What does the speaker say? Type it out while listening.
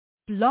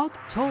Blog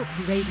Talk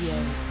Radio.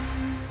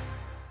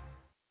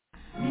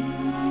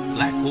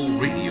 Black Hole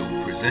Radio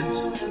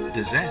presents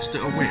Disaster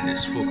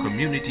Awareness for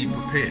Community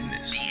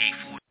Preparedness.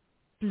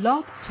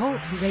 Blog Talk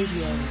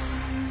Radio.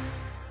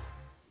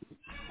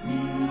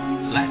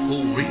 Black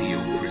Hole Radio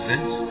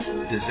presents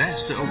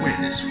Disaster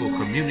Awareness for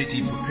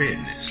Community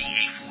Preparedness.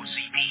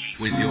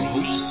 With your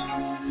hosts,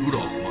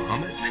 Rudolph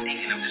Muhammad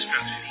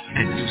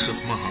and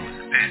Yusef Muhammad.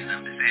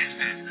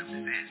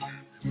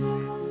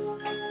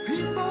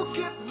 People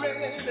get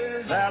ready,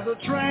 there's a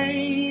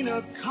train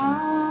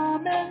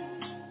a-coming.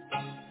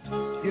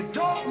 You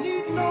don't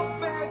need no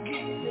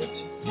baggage,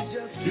 you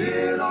just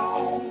get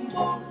on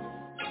board.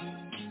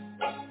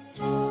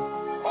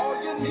 All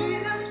you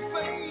need is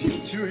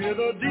faith to hear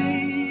the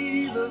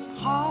divas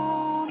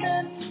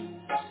humming.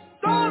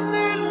 Don't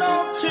need no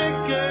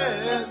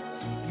ticket,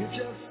 you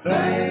just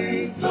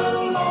thank the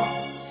Lord.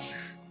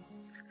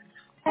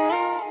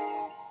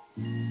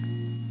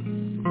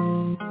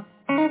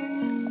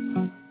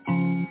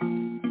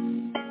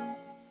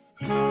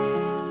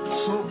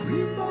 So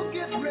people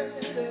get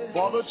ready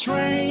for the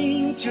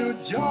train to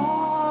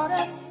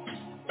Jordan,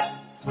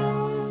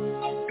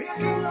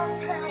 picking up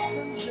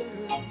passengers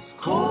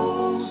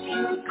coast to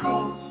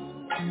coast.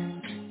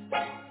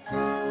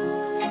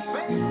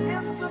 Faith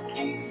is the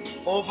key,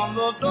 open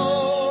the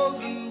doors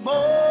and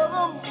board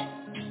them.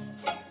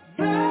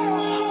 They're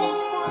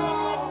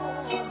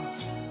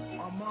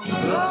among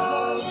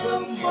the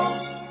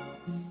most.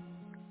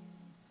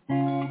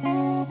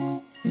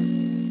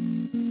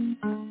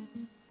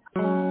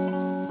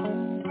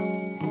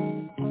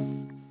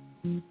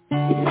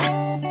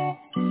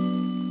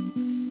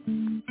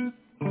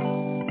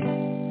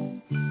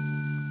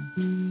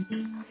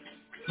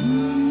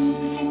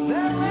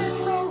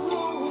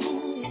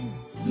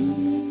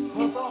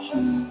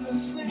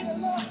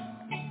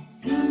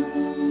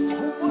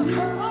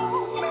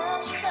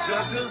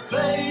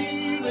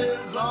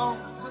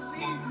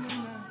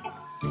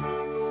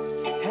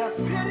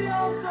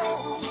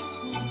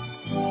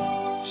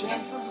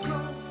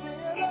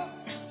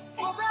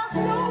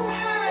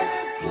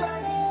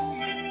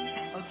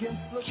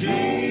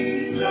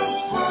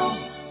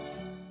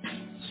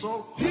 So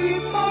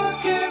people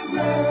get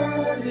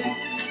ready,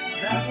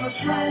 there's a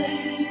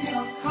train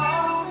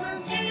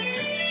a-coming.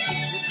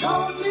 You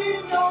don't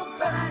need no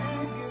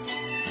baggage,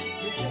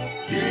 you just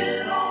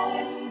get on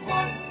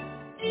board.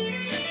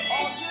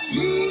 All you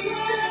need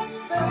is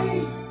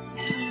faith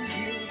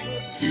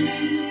to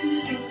hear the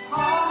people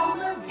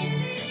calling.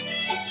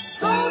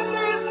 Don't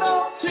need no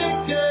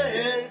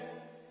ticket,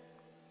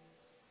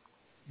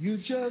 you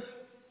just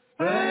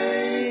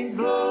thank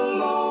the Lord.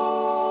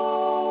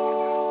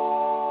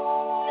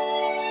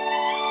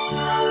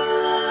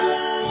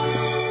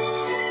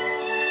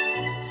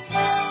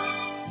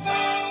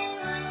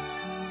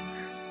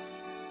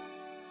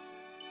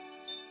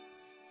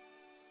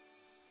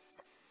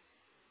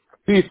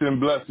 Peace and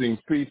blessings,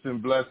 peace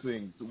and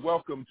blessings.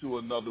 Welcome to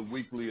another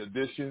weekly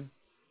edition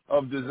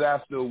of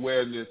Disaster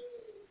Awareness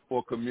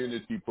for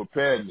Community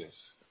Preparedness,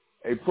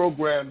 a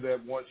program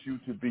that wants you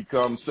to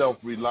become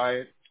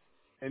self-reliant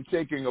and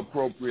taking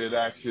appropriate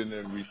action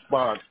in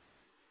response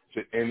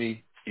to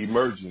any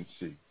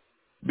emergency.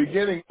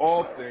 Beginning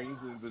all things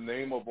in the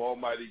name of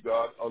Almighty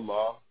God,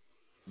 Allah,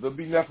 the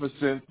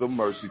Beneficent, the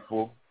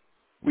Merciful,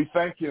 we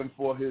thank Him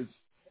for His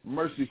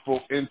merciful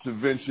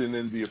intervention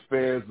in the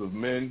affairs of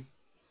men,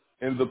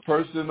 in the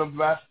person of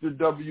Master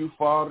W.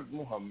 Fard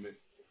Muhammad,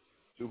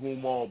 to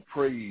whom all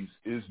praise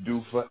is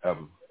due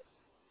forever.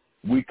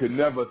 We could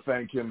never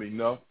thank Him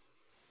enough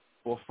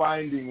for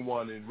finding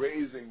one and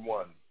raising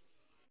one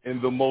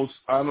in the most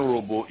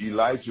honorable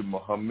Elijah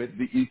Muhammad,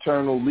 the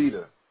eternal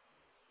leader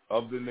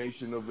of the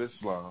Nation of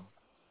Islam.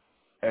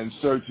 And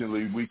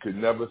certainly we could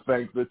never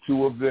thank the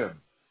two of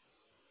them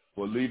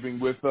for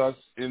leaving with us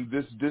in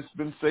this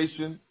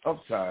dispensation of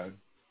time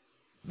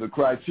the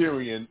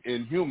criterion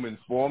in human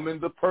form in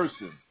the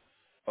person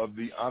of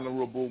the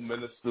Honorable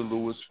Minister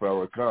Louis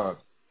Farrakhan.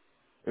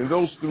 In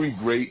those three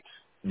great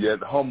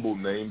yet humble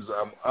names,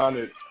 I'm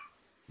honored,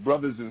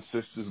 brothers and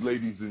sisters,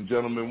 ladies and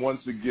gentlemen,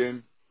 once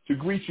again, to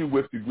greet you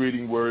with the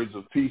greeting words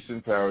of peace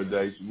and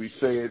paradise. We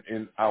say it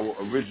in our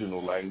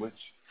original language.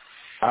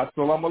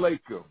 Assalamu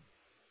alaikum.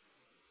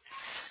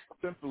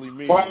 Simply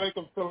meaning... Wa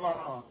alaikum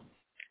salam.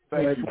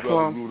 Thank you,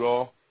 Brother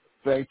Rudolph.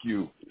 Thank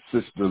you,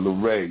 Sister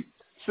Lorraine.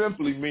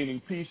 Simply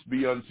meaning peace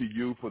be unto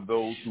you for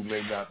those who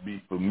may not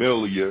be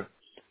familiar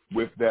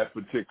with that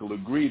particular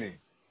greeting.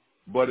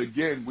 But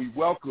again, we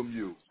welcome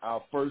you.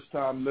 Our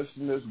first-time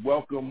listeners,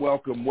 welcome,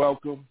 welcome,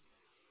 welcome.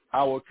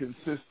 Our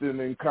consistent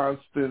and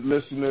constant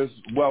listeners,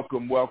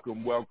 welcome,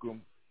 welcome,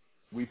 welcome.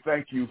 We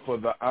thank you for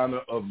the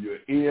honor of your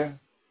ear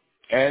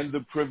and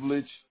the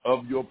privilege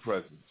of your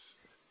presence.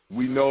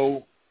 We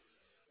know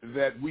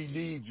that we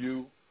need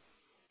you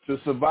to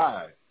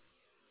survive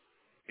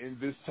in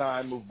this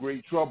time of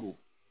great trouble.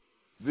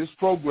 This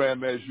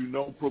program, as you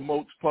know,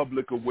 promotes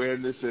public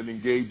awareness and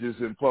engages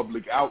in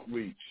public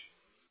outreach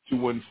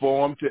to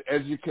inform, to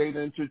educate,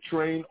 and to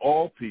train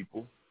all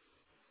people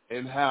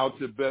in how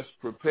to best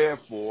prepare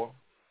for,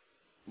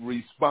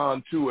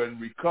 respond to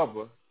and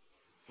recover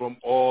from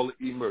all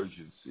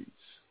emergencies.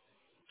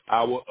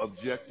 Our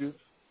objective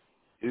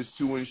is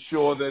to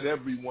ensure that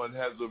everyone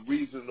has a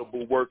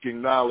reasonable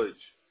working knowledge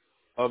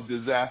of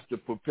disaster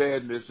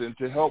preparedness and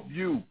to help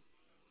you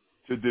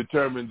to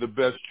determine the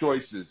best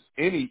choices,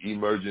 any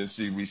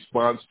emergency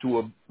response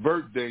to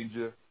avert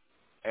danger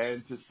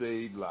and to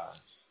save lives.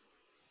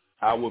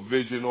 Our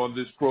vision on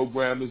this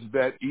program is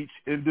that each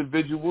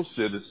individual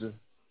citizen,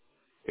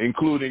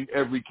 including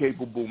every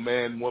capable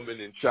man, woman,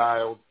 and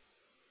child,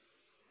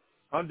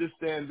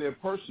 understand their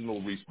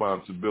personal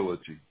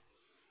responsibility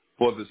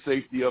for the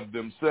safety of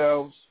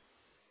themselves,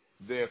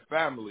 their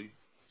family,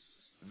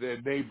 their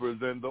neighbors,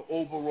 and the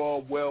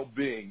overall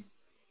well-being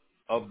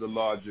of the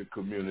larger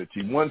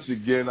community. Once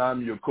again,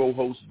 I'm your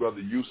co-host,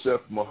 Brother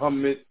Yusef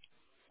Muhammad,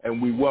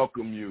 and we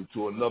welcome you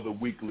to another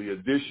weekly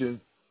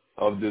edition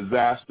of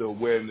Disaster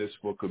Awareness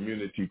for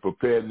Community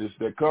Preparedness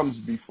that comes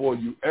before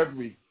you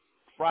every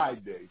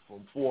Friday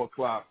from 4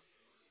 o'clock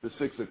to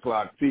 6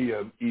 o'clock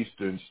p.m.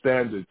 Eastern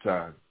Standard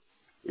Time.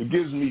 It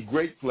gives me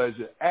great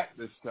pleasure at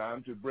this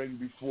time to bring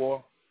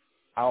before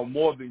our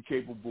more than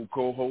capable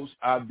co-host,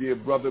 our dear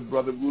brother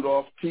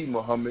Rudolph T.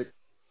 Muhammad,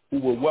 who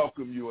will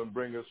welcome you and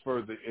bring us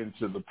further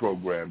into the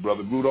program.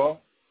 Brother Rudolph?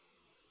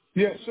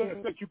 Yes, sir.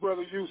 Thank you,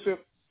 Brother Yusef.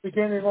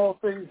 Beginning all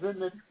things in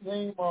the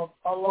name of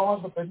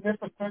Allah, the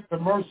Beneficent, the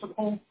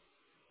Merciful,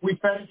 we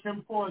thank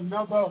him for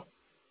another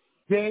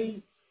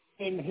day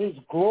in his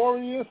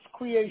glorious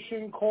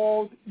creation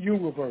called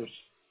universe.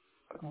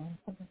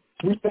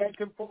 We thank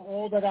him for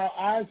all that our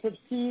eyes have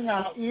seen,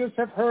 our ears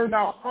have heard,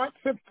 our hearts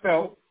have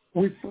felt.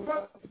 We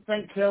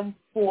thank him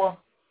for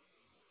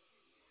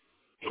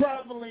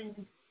traveling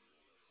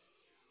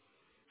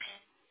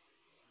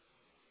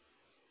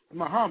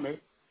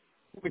Muhammad.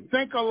 We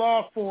thank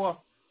Allah for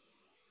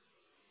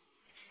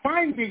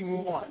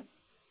finding one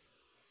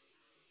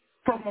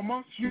from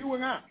amongst you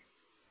and I.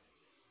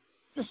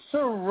 Just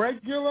a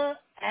regular,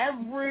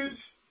 average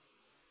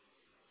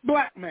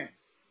black man.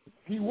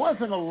 He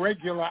wasn't a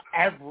regular,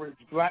 average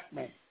black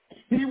man.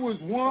 He was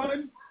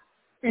one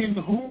in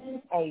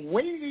whom a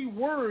weighty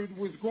word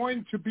was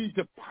going to be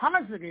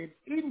deposited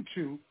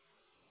into.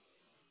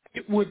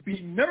 It would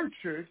be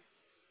nurtured,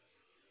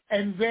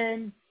 and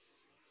then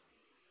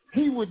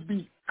he would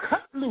be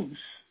cut loose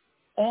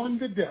on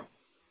the devil.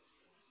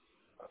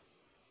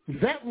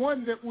 That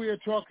one that we are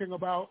talking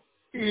about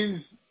is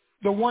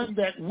the one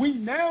that we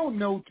now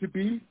know to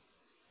be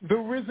the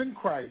risen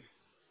Christ,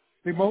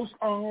 the most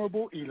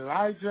honorable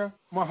Elijah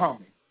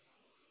Muhammad.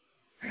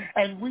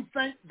 And we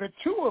thank the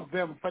two of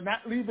them for not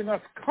leaving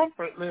us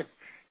comfortless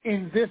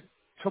in this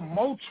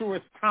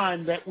tumultuous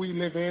time that we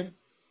live in.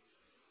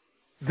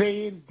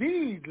 They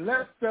indeed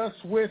left us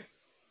with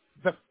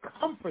the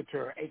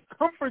comforter, a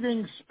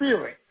comforting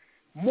spirit,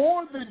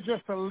 more than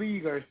just a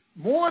leader,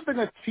 more than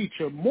a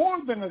teacher, more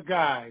than a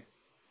guide.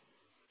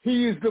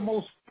 He is the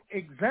most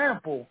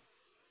example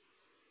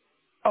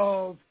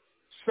of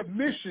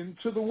submission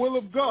to the will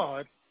of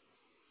God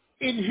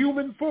in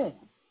human form.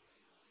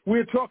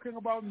 We're talking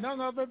about none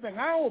other than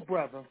our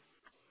brother,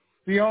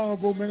 the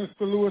Honorable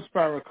Minister Louis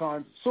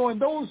Farrakhan. So in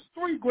those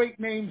three great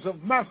names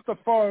of Master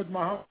Fard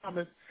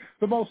Muhammad,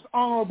 the most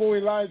honorable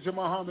Elijah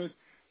Muhammad,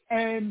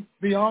 and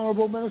the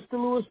Honorable Minister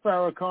Louis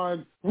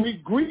Farrakhan,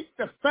 we greet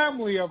the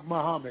family of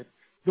Muhammad,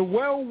 the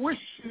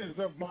well-wishers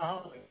of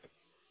Muhammad,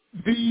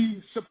 the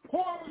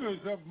supporters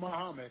of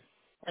Muhammad,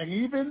 and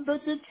even the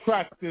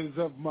detractors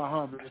of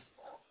Muhammad.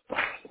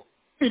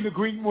 In the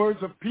green words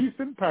of peace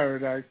and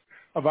paradise,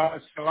 of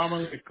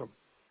Assalamu alaikum.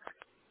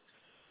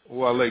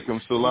 Wa alaikum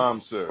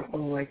salam, sir. Wa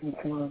alaikum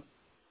salam.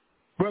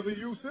 Brother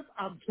Yusef,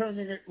 I'm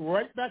turning it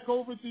right back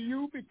over to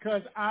you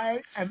because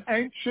I am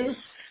anxious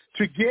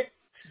to get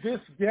this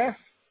guest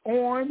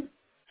on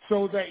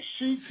so that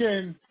she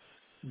can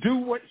do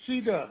what she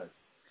does.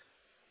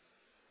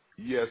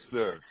 Yes,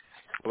 sir.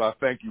 Well, I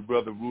thank you,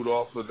 Brother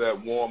Rudolph, for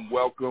that warm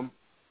welcome,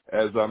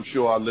 as I'm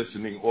sure our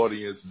listening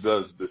audience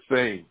does the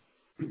same.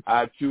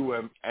 I, too,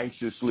 am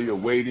anxiously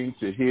awaiting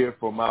to hear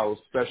from our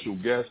special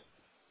guest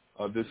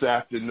this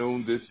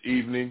afternoon, this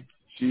evening.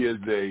 She is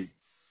a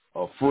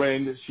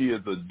friend. She is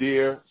a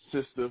dear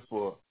sister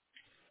for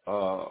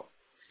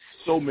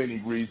so many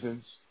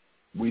reasons.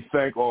 We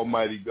thank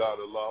Almighty God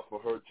Allah for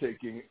her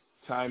taking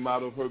time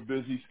out of her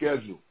busy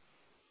schedule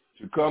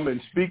to come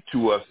and speak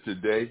to us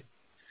today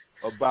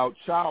about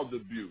child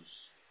abuse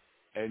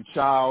and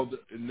child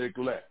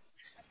neglect.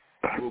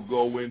 We'll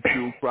go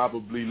into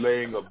probably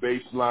laying a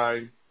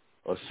baseline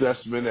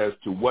assessment as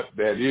to what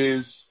that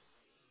is.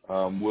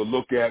 We'll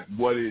look at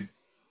what it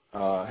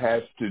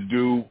has to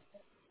do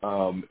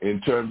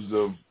in terms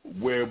of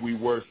where we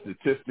were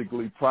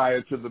statistically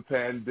prior to the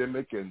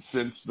pandemic and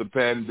since the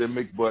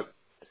pandemic. But,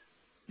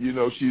 you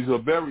know, she's a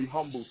very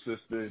humble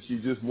sister, and she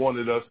just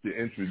wanted us to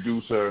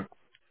introduce her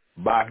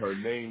by her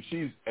name.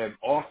 She's an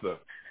author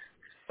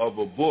of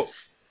a book,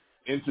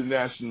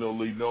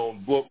 internationally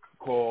known book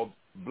called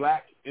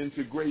Black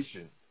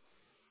Integration,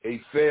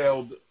 a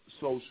Failed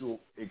Social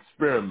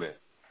Experiment.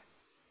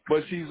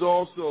 But she's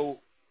also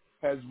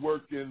has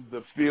worked in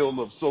the field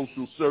of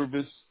social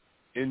service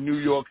in New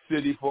York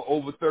City for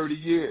over 30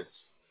 years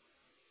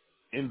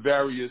in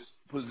various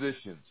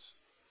positions.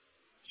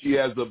 She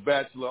has a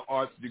Bachelor of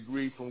Arts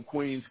degree from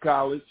Queens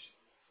College,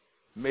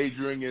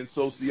 majoring in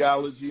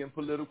sociology and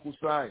political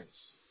science,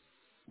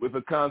 with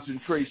a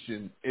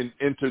concentration in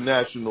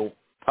international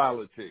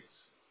politics.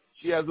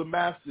 She has a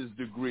master's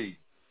degree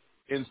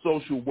in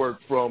social work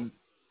from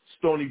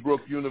Stony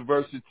Brook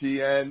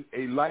University and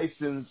a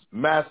licensed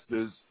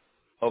master's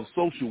of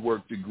social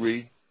work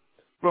degree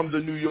from the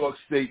New York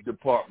State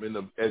Department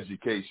of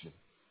Education.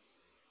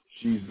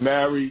 She's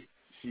married.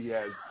 She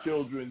has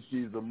children.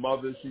 She's a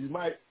mother. She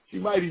might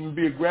even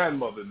be a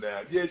grandmother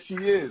now. Yes, she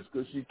is,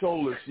 because she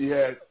told us she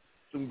had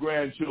some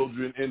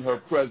grandchildren in her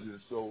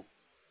presence. So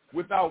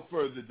without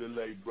further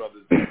delay,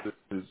 brothers and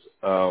sisters,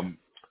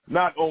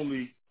 not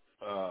only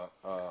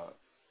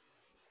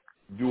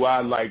do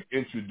I like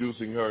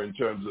introducing her in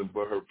terms of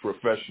her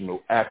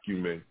professional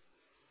acumen,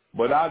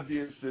 but our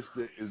dear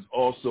sister is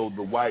also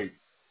the wife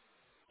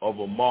of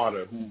a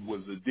martyr who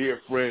was a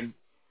dear friend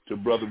to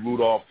Brother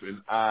Rudolph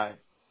and I,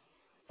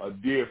 a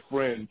dear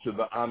friend to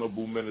the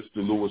Honorable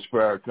Minister Louis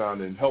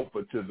Farrakhan, and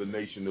helper to the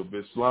Nation of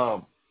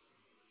Islam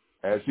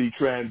as he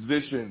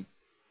transitioned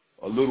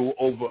a little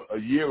over a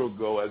year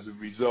ago as a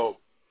result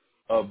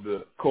of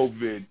the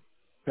COVID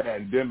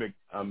pandemic.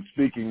 I'm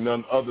speaking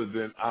none other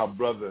than our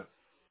brother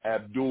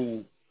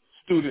Abdul,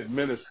 student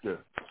minister,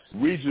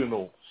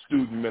 regional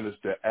student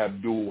minister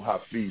Abdul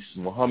Hafiz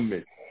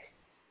Muhammad.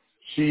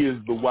 She is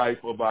the wife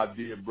of our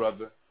dear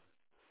brother.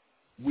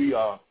 We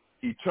are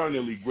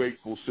eternally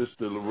grateful,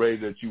 Sister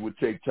Lorraine, that you would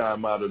take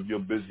time out of your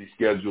busy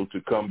schedule to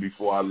come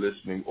before our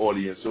listening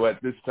audience. So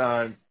at this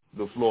time,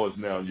 the floor is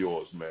now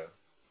yours, ma'am.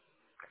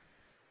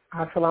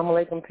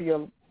 Assalamu alaikum to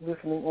your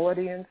listening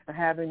audience for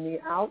having me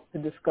out to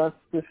discuss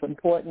this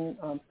important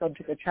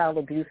subject of child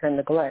abuse and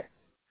neglect.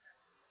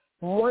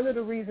 One of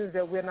the reasons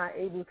that we're not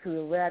able to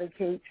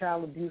eradicate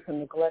child abuse and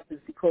neglect is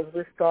because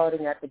we're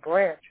starting at the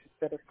branch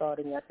instead of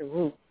starting at the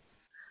root.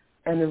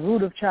 And the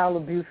root of child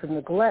abuse and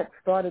neglect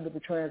started with the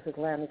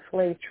transatlantic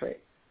slave trade.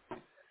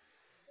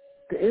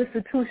 The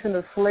institution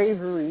of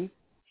slavery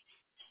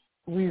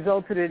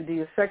resulted in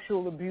the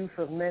sexual abuse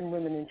of men,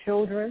 women, and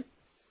children.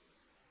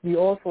 We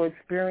also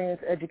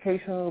experienced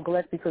educational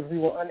neglect because we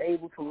were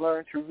unable to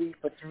learn to read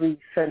for 3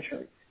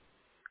 centuries.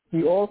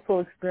 We also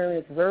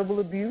experienced verbal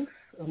abuse,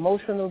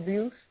 emotional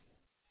abuse,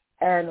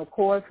 and of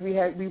course we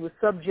were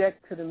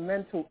subject to the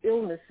mental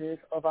illnesses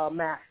of our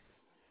masters.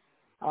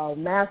 Our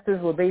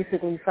masters were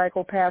basically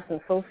psychopaths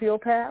and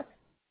sociopaths,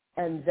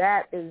 and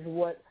that's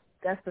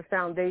the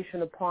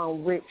foundation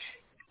upon which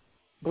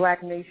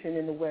Black Nation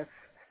in the West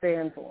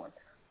stands on.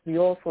 We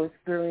also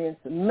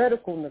experienced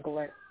medical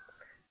neglect,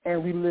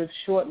 and we lived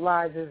short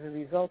lives as a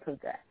result of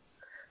that.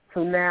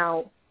 So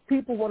now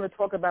people want to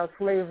talk about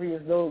slavery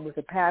as though it was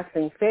a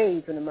passing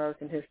phase in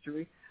American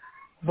history,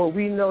 but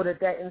we know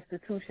that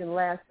institution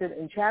lasted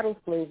in chattel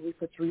slavery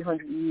for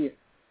 300 years.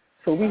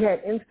 So we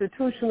had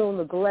institutional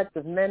neglect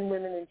of men,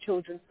 women, and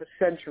children for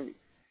centuries.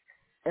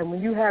 And when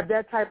you have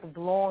that type of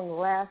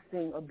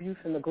long-lasting abuse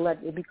and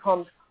neglect, it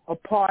becomes a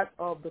part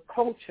of the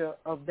culture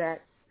of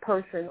that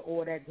person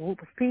or that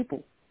group of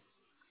people.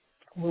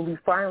 When we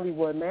finally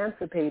were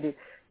emancipated,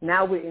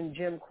 now we're in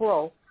Jim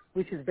Crow,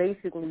 which is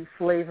basically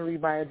slavery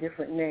by a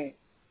different name.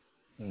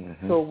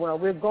 Mm-hmm. So while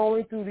we're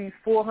going through these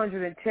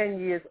 410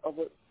 years of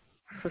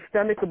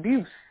systemic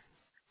abuse,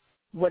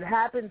 what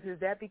happens is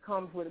that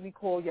becomes what we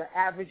call your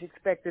average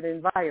expected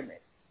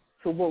environment.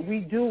 So what we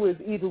do is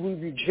either we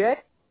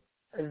reject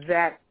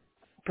that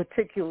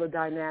particular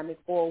dynamic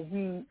or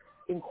we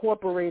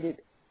incorporate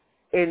it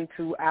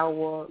into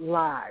our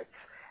lives.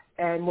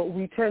 And what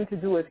we tend to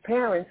do as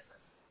parents,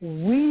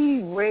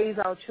 we raise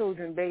our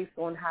children based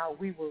on how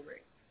we were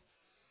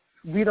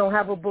raised. We don't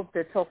have a book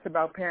that talks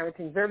about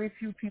parenting. Very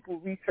few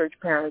people research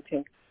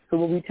parenting. So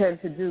what we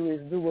tend to do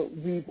is do what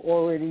we've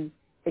already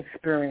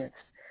experienced.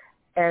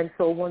 And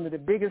so one of the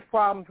biggest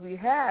problems we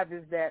have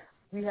is that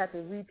we have to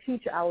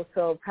reteach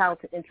ourselves how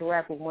to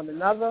interact with one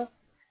another,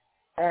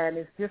 and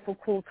it's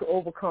difficult to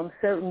overcome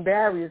certain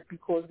barriers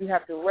because we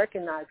have to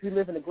recognize we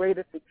live in a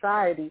greater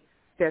society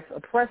that's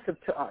oppressive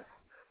to us.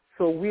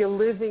 So we're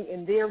living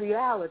in their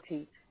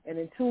reality, and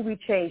until we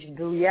change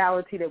the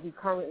reality that we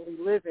currently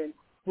live in,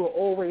 we'll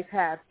always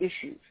have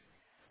issues.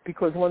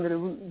 Because one of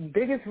the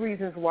biggest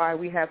reasons why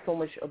we have so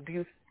much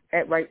abuse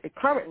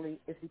currently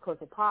is because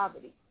of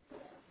poverty.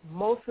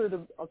 Most of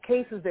the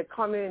cases that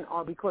come in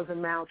are because of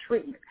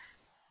maltreatment.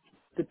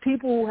 The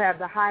people who have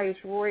the highest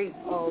rate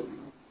of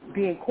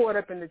being caught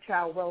up in the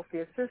child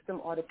welfare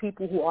system are the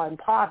people who are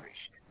impoverished.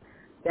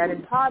 That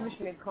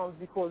impoverishment comes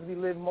because we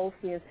live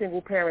mostly in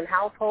single-parent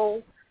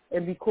households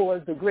and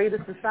because the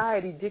greater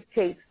society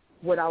dictates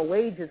what our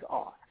wages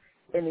are.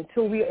 And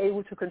until we are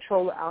able to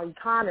control our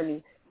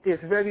economy, there's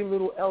very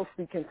little else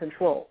we can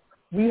control.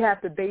 We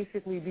have to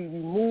basically be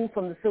removed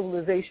from the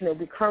civilization that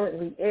we're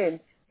currently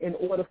in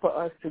order for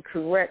us to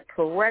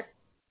correct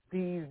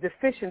these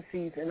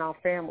deficiencies in our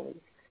families.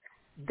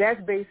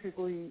 That's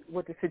basically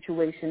what the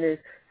situation is.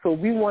 So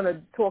we want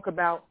to talk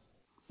about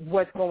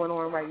what's going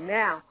on right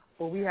now,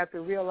 but we have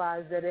to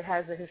realize that it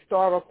has a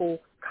historical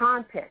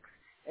context.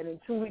 And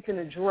until we can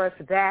address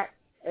that,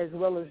 as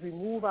well as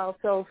remove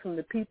ourselves from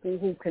the people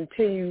who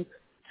continue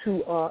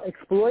to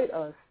exploit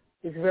us,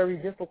 it's very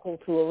difficult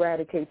to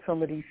eradicate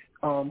some of these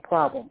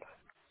problems.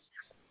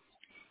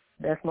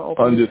 That's my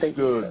opening statement.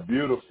 Understood.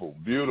 Beautiful,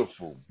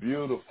 beautiful,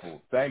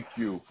 beautiful. Thank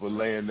you for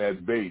laying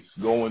that base,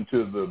 going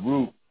to the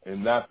root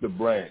and not the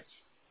branch.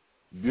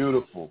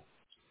 Beautiful.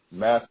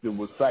 Master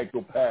with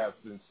psychopaths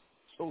and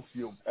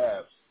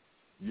sociopaths.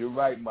 You're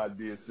right, my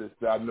dear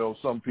sister. I know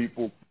some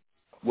people,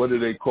 what do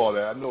they call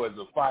it? I know as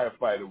a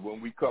firefighter,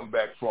 when we come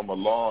back from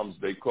alarms,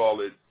 they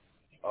call it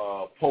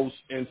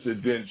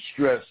post-incident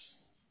stress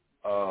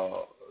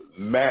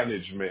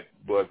management.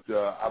 But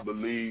I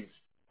believe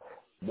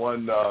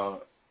one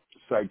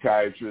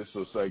psychiatrist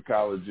or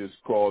psychologist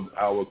called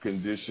our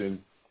condition,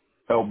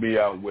 help me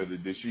out with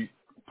it, did she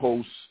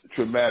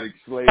post-traumatic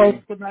slave?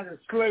 Post-traumatic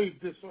slave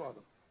disorder.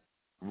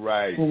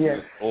 Right, yes.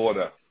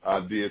 Disorder.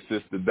 Our dear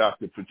sister,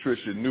 Dr.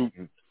 Patricia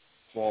Newton,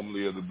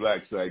 formerly of the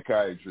Black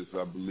Psychiatrist,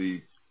 I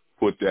believe,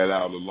 put that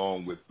out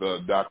along with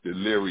Dr.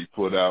 Leary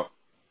put out.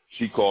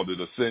 She called it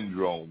a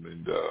syndrome.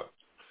 And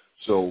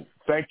so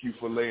thank you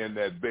for laying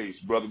that base.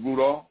 Brother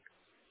Rudolph?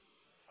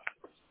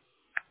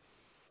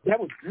 That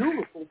was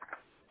beautiful,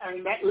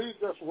 and that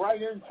leads us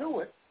right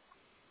into it.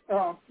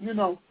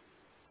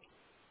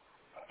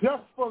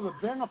 Just for the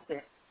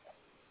benefit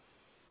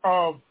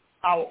of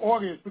our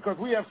audience, because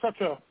we have such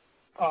a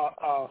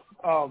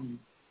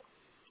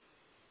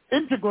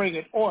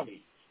integrated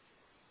audience.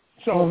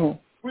 So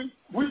we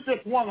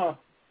just want to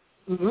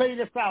lay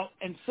this out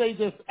and say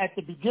this at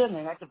the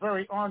beginning, at the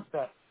very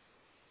onset.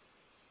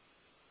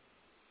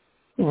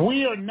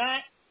 We are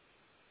not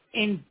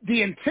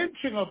the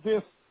intention of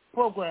this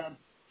program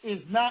is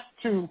not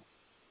to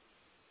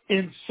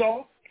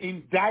insult,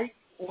 indict,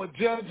 or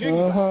judge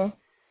anyone.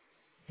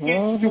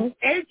 It's to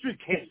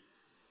educate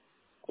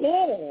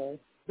all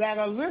that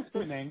are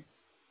listening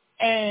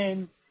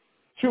and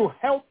to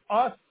help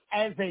us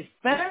as a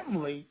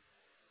family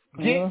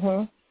get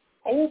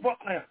over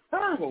a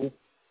hurdle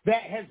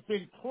that has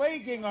been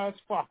plaguing us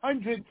for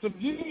hundreds of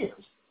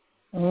years.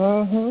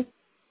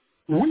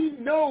 We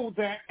know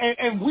that,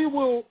 and we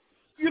will,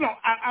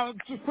 I'll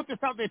just put this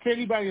out there to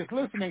anybody that's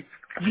listening.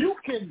 You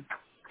can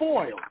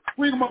foil,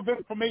 Freedom of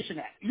Information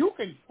Act, you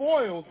can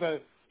foil the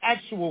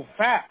actual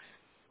facts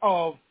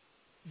of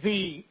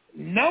the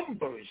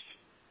numbers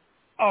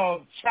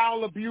of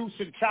child abuse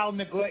and child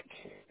neglect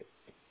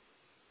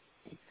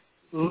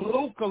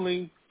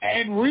locally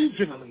and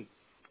regionally.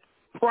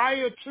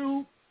 Prior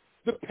to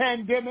the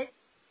pandemic,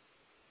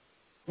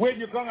 where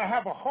you're going to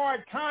have a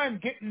hard time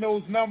getting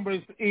those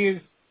numbers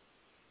is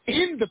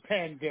in the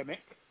pandemic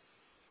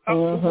up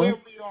to where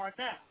we are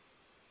now.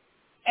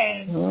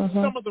 And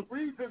some of the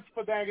reasons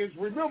for that is,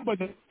 remember,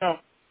 that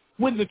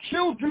when the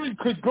children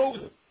could go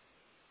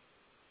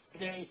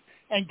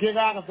and get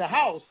out of the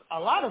house, a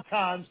lot of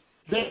times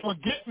they were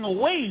getting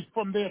away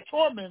from their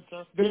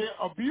tormentors, their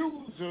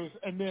abusers,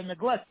 and their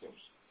neglectors.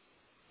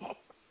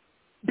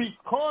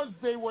 Because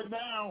they were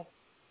now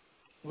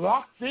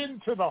locked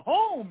into the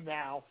home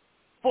now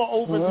for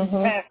over these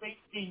past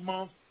 18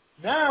 months,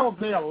 now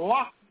they're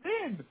locked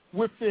in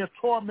with their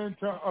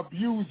tormentor,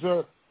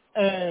 abuser,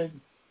 and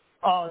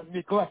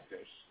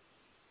neglectors.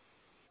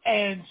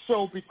 And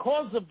so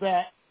because of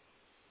that,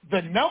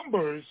 the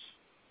numbers,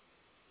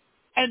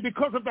 and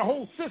because of the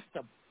whole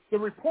system, the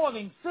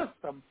reporting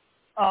system,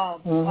 a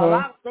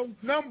lot of those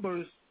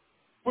numbers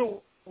were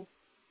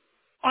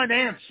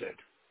unanswered.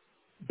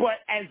 But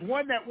as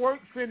one that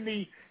works in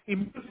the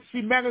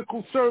emergency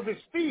medical service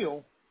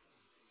field,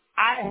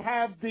 I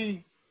have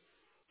the,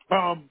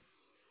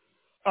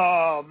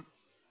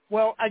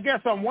 well, I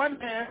guess on one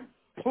hand,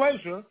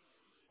 pleasure,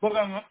 but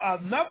on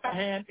another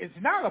hand, it's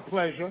not a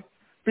pleasure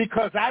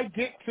because I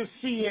get to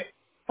see it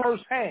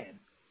firsthand.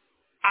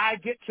 I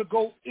get to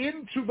go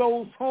into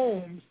those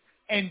homes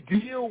and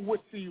deal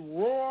with the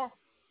raw,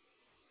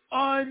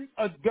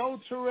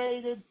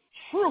 unadulterated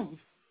truth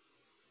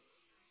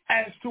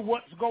as to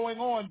what's going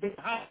on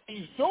behind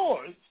these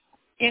doors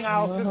in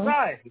our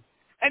society.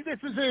 And this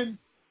is in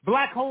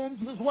black homes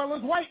as well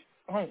as white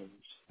homes.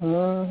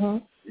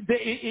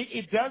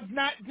 It does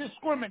not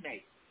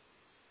discriminate.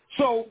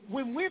 So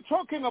when we're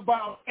talking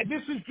about, and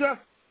this is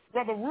just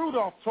Brother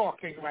Rudolph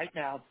talking right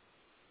now,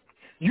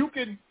 you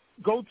can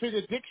go to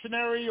the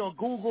dictionary or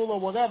Google or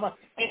whatever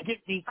and get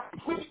the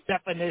complete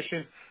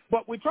definition,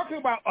 but we're talking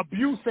about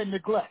abuse and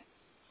neglect.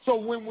 So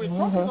when we're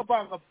talking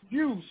about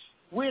abuse,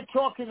 we're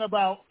talking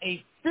about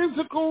a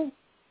physical,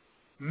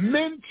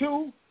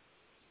 mental,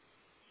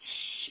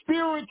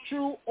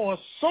 spiritual, or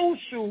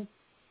social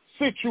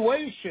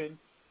situation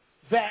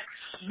that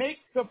makes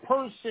the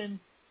person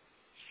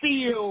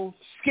feel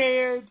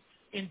scared,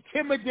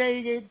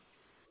 intimidated,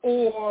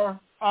 or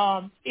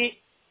it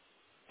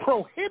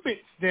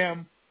prohibits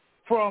them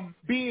from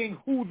being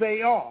who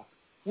they are.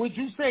 Would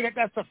you say that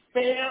that's a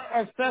fair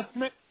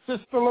assessment,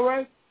 Sister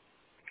Lorraine?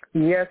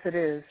 Yes, it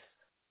is.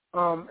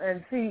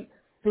 And see,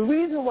 The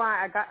reason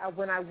why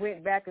when I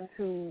went back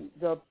into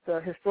the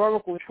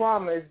historical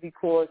trauma is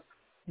because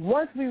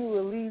once we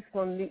were released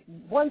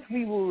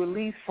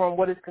from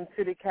what is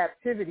considered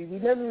captivity, we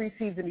never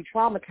received any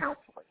trauma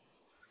counseling.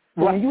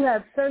 Right. When you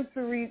have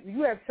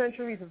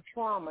centuries of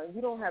trauma, and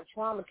you don't have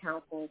trauma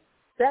counseling,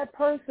 that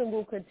person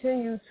will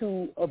continue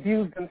to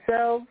abuse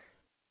themselves,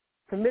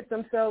 commit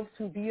themselves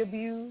to be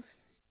abused,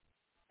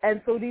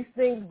 and so these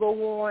things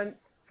go on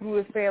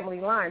through the family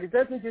line. It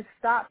doesn't just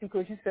stop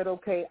because you said,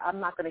 okay, I'm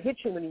not going to hit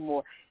you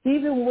anymore.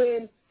 Even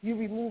when you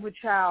remove a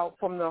child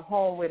from the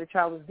home where the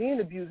child is being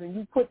abused and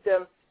you put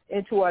them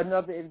into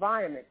another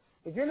environment,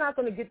 if you're not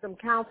going to get them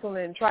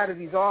counseling and try to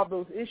resolve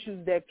those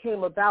issues that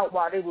came about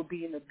while they were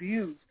being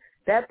abused,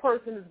 that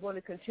person is going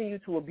to continue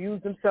to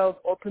abuse themselves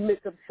or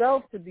commit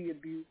themselves to be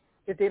abused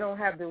if they don't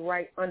have the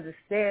right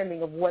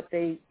understanding of what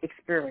they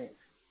experience.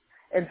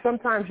 And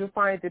sometimes you'll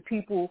find that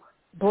people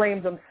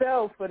blame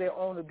themselves for their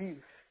own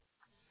abuse.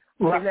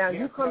 Right. So now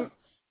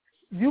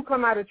you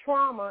come out of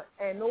trauma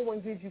and no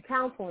one gives you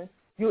counseling,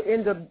 you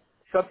end up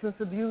substance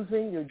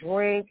abusing, you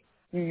drink,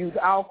 you use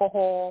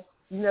alcohol,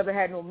 you never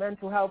had no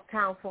mental health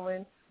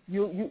counseling.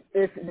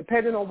 If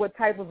depending on what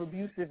type of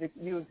abuse,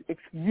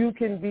 you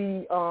can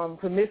be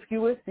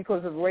promiscuous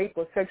because of rape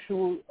or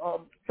sexual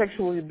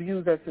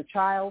abuse as a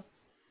child.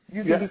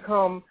 You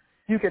can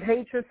you can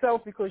hate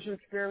yourself because you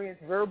experience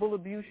verbal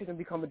abuse. You can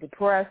become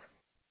depressed.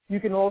 You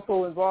can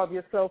also involve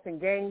yourself in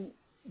gang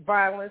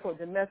violence or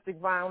domestic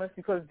violence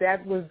because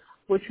that was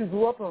what you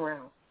grew up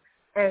around.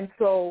 And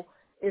so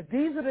if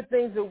these are the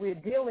things that we're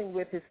dealing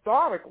with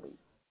historically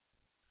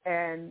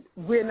and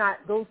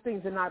those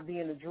things are not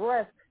being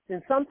addressed,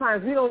 then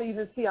sometimes we don't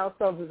even see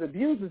ourselves as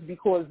abusers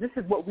because this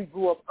is what we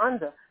grew up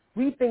under.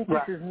 We think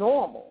this is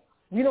normal.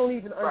 We don't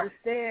even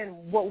understand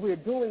what we're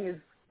doing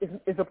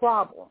is a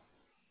problem.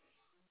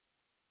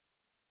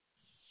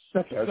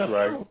 That's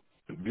right.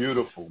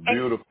 Beautiful.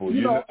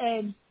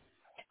 And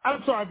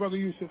I'm sorry, Brother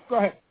Yusef. Go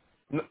ahead.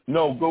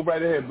 No, go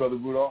right ahead, Brother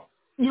Rudolph.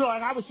 And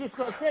I was just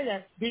going to say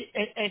that,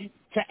 and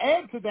to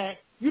add to that,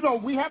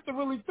 we have to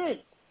really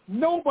think.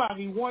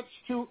 Nobody wants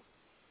to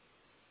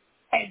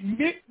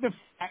admit the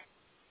fact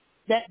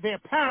that their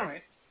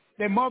parent,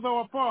 their mother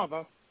or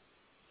father,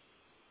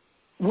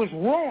 was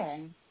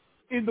wrong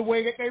in the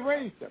way that they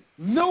raised them.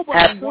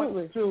 Nobody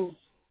wants to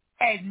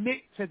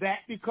admit to that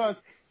because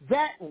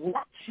that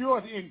rocks your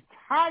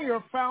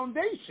entire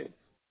foundation.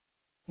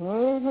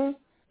 Mm-hmm.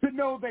 To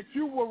know that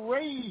you were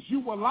raised, you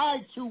were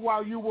lied to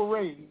while you were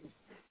raised.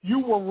 You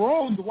were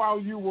wronged while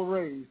you were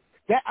raised.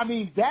 That's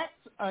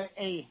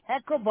a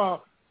heck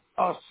of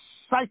a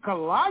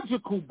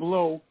psychological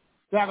blow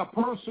that a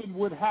person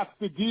would have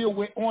to deal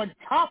with on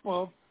top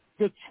of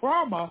the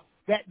trauma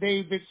that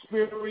they've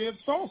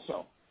experienced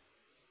also.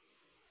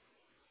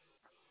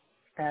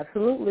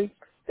 Absolutely.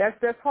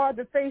 That's hard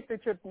to face that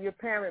your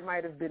parent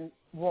might have been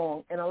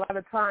wrong. And a lot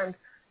of times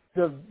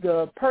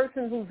the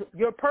person who's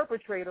your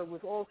perpetrator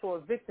was also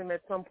a victim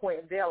at some point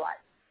in their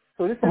life.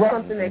 So this is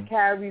something that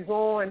carries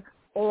on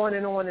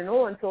and on and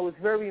on. So it's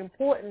very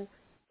important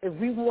if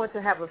we want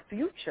to have a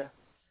future,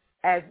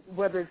 as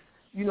whether it's,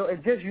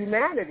 it's just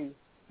humanity,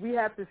 we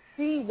have to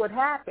see what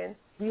happened,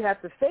 we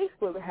have to face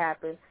what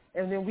happened,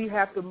 and then we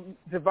have to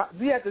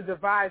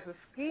devise a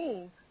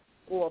scheme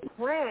or a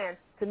plan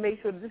to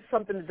make sure that this is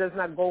something that does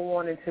not go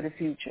on into the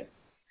future.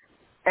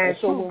 And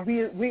so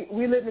when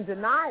we live in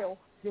denial,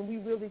 then we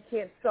really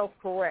can't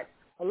self-correct.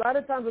 A lot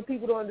of times when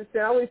people don't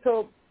understand, I always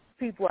tell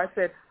people, I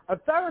said, a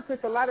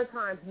therapist a lot of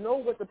times know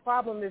what the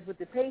problem is with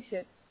the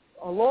patient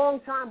a long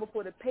time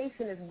before the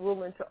patient is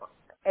willing to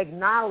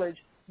acknowledge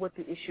what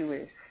the issue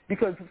is.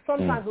 Because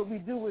sometimes what we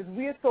do is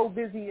we're so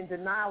busy in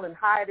denial and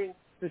hiding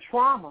the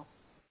trauma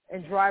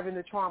and driving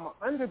the trauma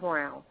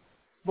underground,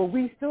 but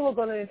we still are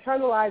going to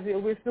internalize it,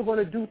 and we're still going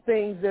to do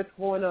things that's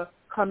going to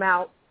come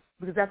out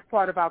because that's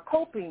part of our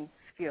coping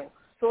skill.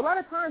 So a lot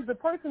of times the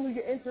person who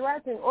you're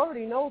interacting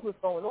already knows what's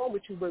going on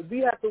with you, but we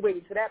have to wait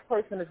until that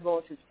person is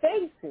going to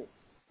face it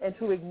and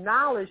to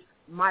acknowledge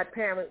my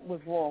parent was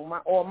wrong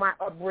or my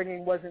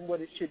upbringing wasn't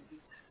what it should be.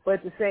 But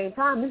at the same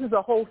time, this is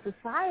a whole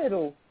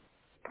societal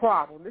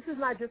problem. This is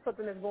not just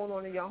something that's going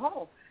on in your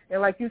home.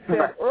 And like you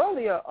said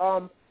earlier,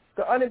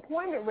 the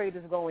unemployment rate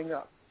is going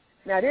up.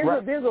 Now,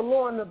 there's a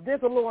law on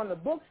the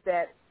books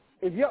that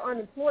if you're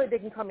unemployed, they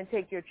can come and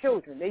take your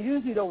children. They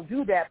usually don't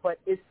do that, but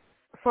it's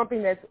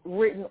something that's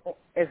written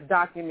as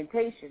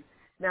documentation.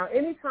 Now,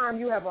 anytime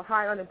you have a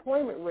high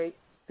unemployment rate,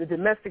 the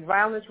domestic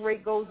violence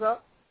rate goes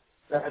up.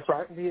 That's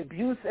right. The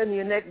abuse and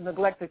the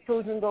neglect of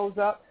children goes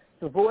up.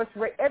 Divorce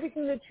rate,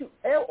 everything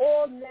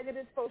all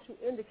negative social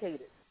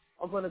indicators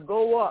are going to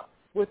go up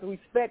with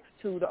respect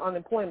to the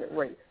unemployment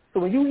rate. So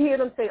when you hear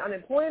them say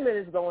unemployment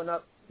is going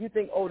up, you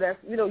think, oh, that's,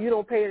 you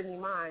don't pay it any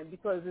mind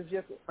because it's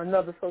just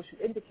another social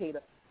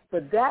indicator.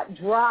 But that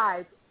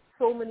drives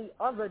so many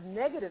other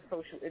negative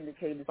social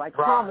indicators like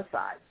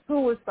homicide,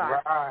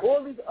 suicide,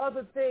 all these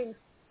other things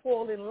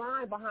fall in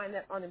line behind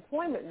that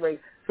unemployment rate.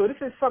 So this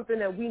is something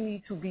that we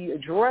need to be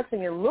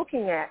addressing and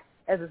looking at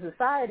as a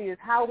society, is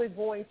how we're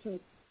going to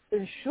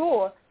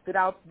ensure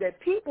that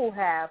people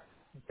have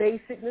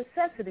basic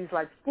necessities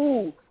like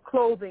food,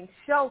 clothing,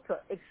 shelter,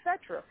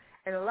 etc.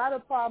 And a lot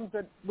of problems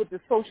with the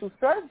social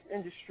service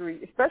industry,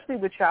 especially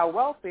with child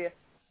welfare,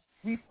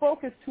 we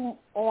focus too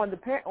on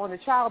the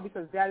child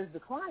because that is the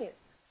client.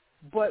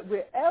 But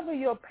wherever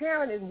your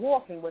parent is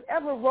walking,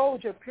 whatever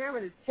road your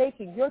parent is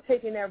taking, you're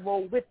taking that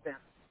road with them.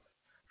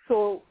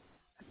 So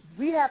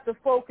we have to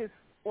focus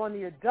on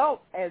the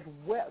adult as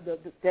well,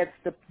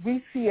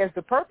 we see as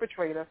the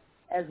perpetrator,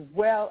 as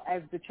well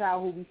as the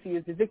child who we see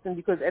as the victim,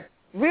 because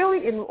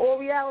really, in all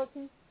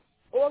reality,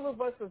 all of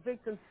us are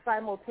victims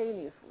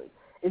simultaneously.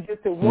 It's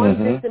just that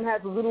one victim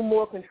has a little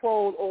more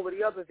control over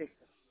the other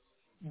victim.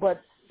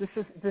 But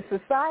the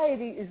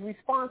society is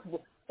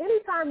responsible.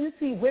 Anytime you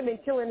see women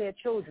killing their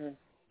children,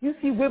 you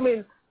see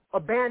women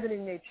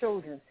abandoning their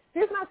children,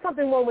 there's not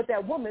something wrong with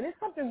that woman. There's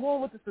something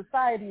wrong with the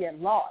society at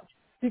large,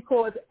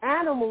 because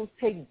animals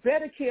take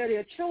better care of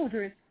their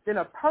children than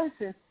a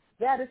person.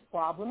 That is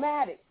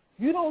problematic.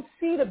 You don't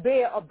see the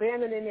bear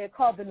abandoning their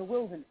cub in the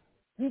wilderness.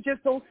 You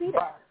just don't see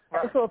that.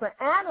 Right. And so if an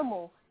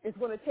animal is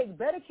going to take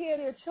better care of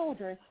their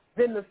children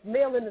than the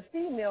male and the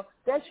female,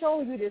 that's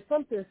showing you there's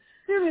something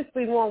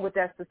seriously wrong with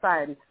that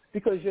society,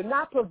 because you're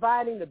not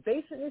providing the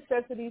basic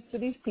necessities to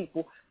these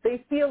people.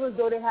 They feel as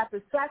though they have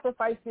to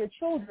sacrifice their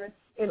children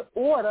in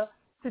order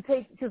to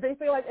take, because they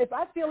feel like, if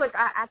I feel like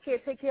I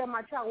can't take care of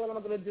my child, what am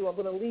I going to do? I'm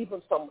going to leave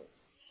him somewhere.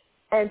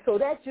 And so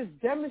that's just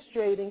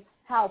demonstrating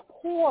how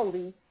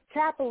poorly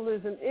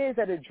capitalism is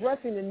at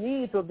addressing the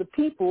needs of the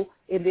people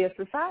in their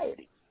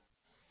society.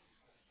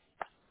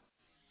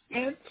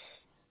 It's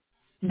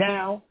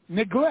now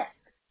neglect.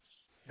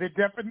 The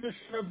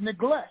definition of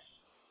neglect.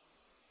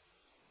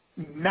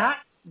 Not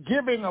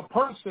giving a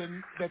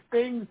person the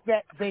things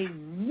that they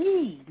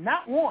need,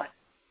 not want,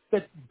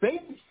 the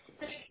basic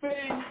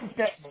things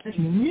that they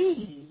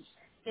need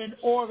in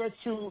order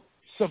to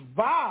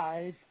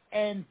survive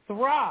and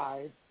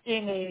thrive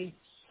in a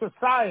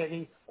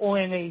society or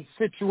in a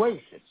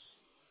situation.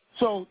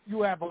 So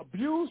you have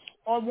abuse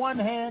on one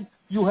hand,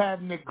 you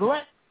have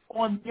neglect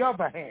on the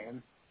other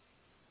hand,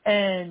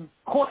 and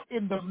caught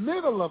in the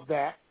middle of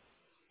that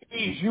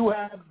is you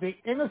have the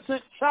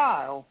innocent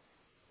child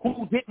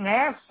who didn't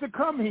ask to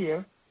come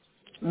here,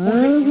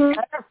 who didn't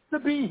ask to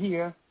be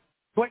here,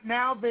 but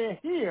now they're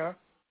here,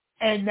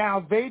 and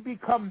now they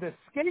become the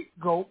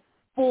scapegoat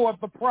for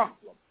the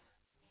problem.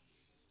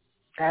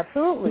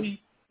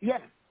 Absolutely.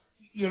 Yes.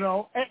 You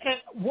know,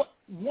 and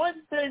one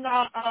thing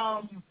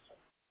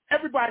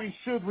everybody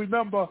should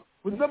remember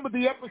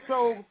the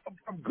episode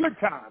of Good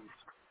Times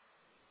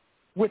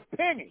with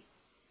Penny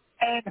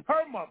and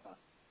her mother.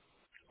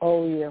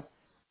 Oh, yeah.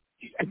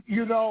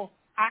 You know,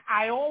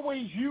 I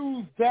always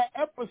use that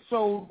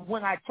episode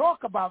when I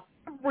talk about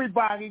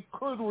everybody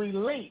could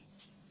relate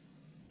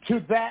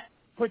to that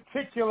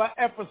particular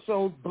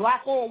episode,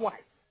 black or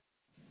white.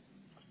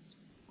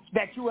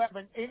 That you have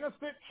an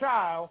innocent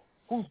child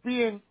who's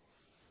being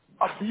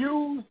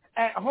abused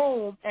at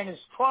home and is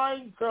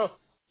trying to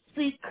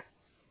seek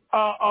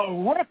a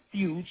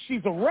refuge.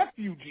 She's a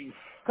refugee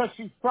because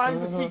she's trying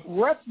to seek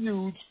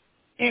refuge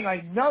in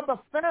another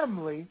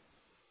family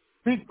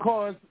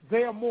because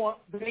they're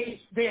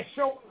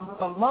showing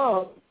the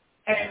love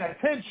and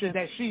attention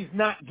that she's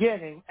not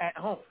getting at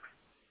home.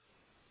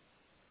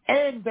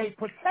 And they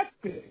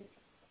protected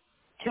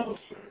children.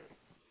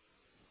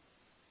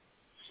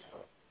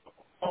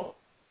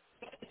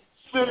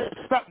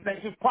 Something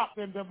that just popped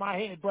into my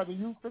head, Brother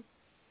Yusef.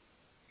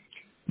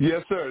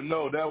 Yes, sir.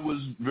 No, that was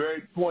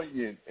very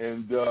poignant,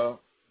 and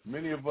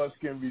many of us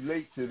can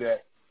relate to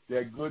that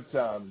Good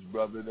Times,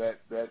 brother,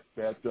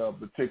 that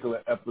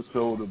particular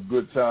episode of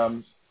Good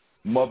Times,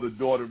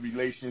 mother-daughter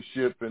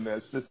relationship, and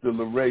as Sister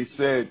LaRae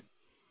said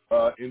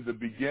in the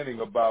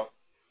beginning about,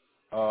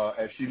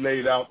 as she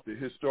laid out the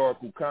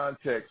historical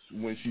context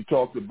when she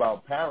talked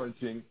about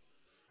parenting,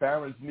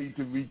 parents need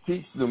to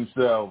reteach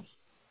themselves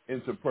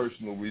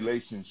interpersonal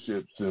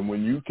relationships. And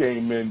when you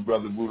came in,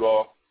 Brother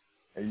Rudolph,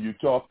 and you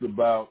talked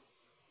about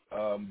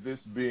this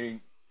being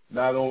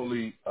not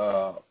only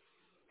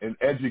an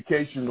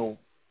educational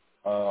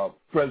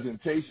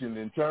presentation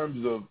in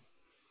terms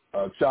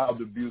of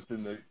child abuse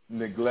and the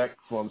neglect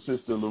from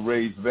Sister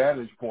LaRae's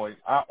vantage point,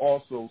 I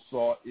also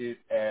saw it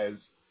as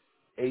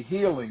a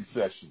healing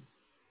session.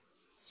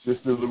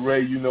 Sister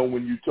LaRae, you know,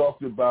 when you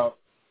talked about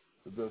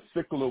the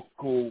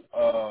cyclical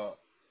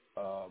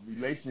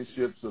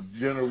relationships of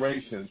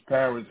generations,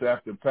 parents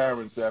after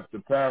parents after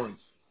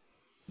parents,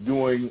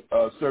 doing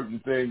certain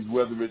things,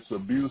 whether it's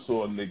abuse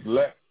or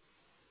neglect,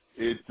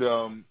 it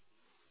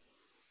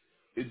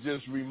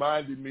just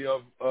reminded me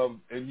of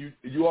and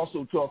you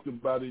also talked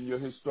about in your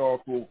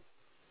historical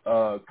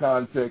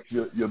context,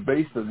 your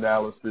base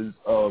analysis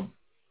of,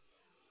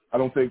 I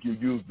don't think you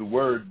used the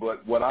word,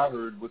 but what I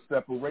heard was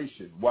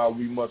separation, while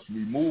we must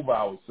remove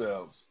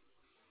ourselves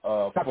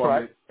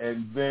from it.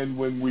 And then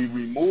when we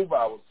remove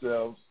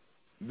ourselves,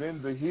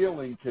 then the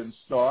healing can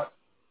start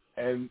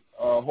and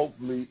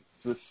hopefully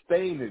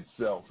sustain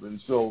itself.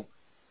 And so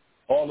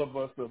all of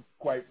us are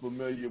quite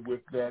familiar with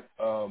that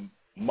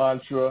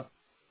mantra,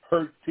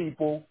 hurt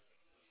people.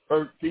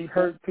 Hurt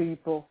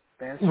people.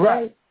 That's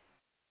right.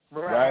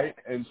 Right?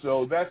 And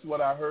so that's what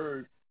I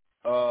heard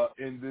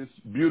in this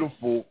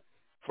beautiful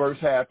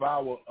first half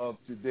hour of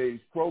today's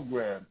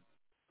program.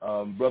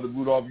 Brother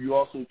Rudolph, you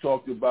also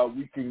talked about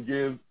we can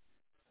give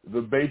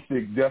the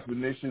basic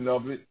definition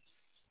of it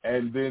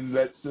and then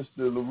let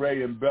Sister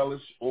Lorraine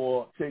embellish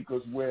or take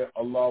us where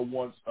Allah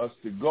wants us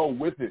to go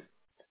with it.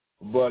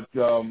 But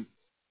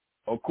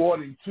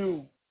according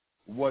to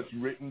what's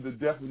written, the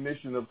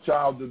definition of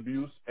child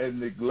abuse and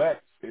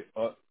neglect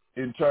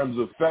in terms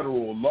of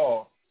federal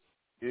law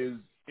is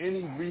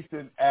any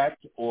recent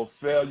act or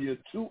failure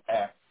to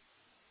act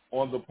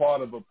on the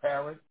part of a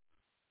parent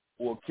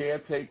or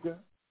caretaker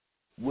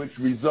which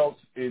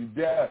results in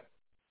death,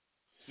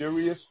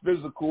 serious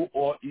physical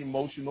or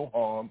emotional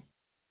harm,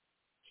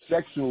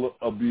 sexual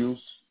abuse,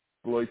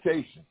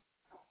 exploitation,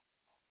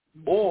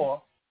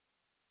 or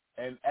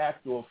an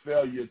act or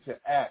failure to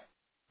act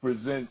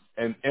presents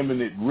an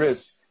imminent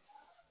risk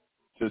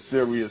to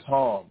serious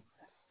harm.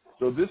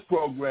 So this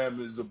program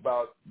is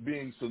about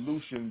being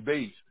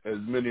solution-based, as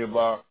many of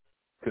our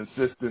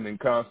consistent and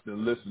constant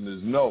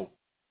listeners know.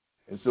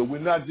 And so we're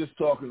not just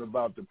talking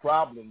about the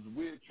problems,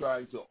 we're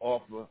trying to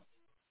offer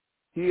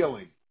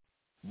healing.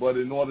 But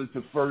in order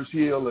to first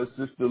heal, as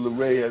Sister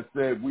Lorraine has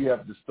said, we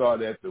have to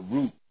start at the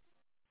root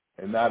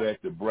and not at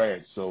the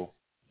branch. So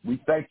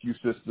we thank you,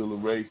 Sister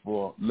Lorraine,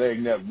 for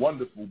laying that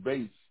wonderful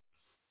base.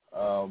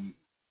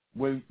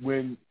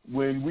 When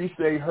we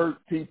say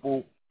hurt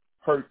people,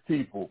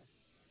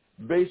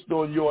 based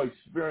on your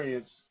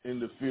experience in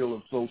the field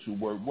of social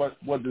work,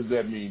 what does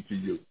that mean to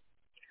you?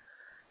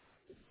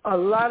 A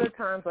lot of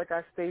times, like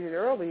I stated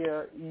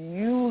earlier,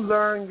 you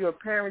learn your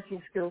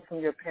parenting skills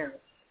from your parents.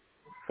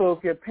 So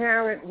if your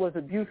parent was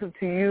abusive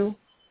to you,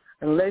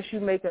 unless you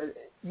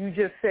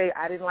just say,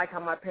 I didn't like how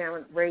my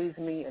parent raised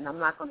me and I'm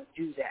not going to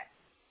do that.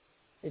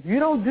 If you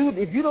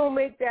don't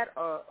make that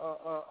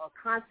a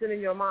constant in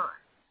your mind,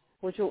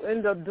 what you'll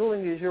end up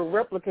doing is you'll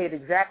replicate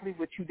exactly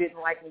what you didn't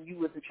like when you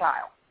was a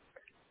child.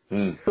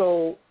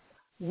 So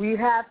we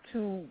have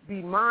to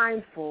be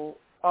mindful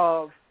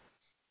of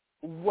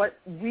what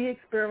we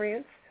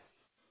experienced,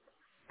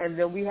 and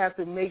then we have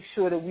to make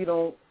sure that we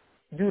don't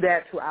do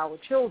that to our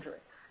children.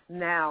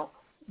 Now,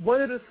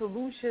 one of the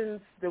solutions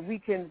that we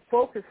can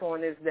focus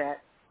on is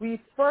that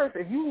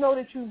if you know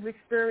that you've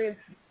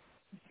experienced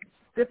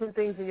different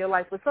things in your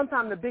life, but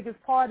sometimes the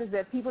biggest part is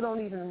that people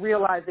don't even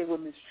realize they were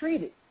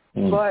mistreated.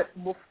 But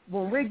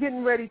when we're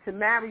getting ready to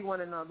marry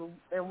one another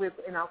and we're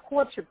in our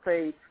courtship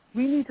phase,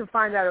 we need to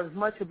find out as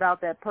much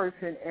about that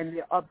person and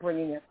their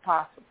upbringing as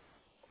possible.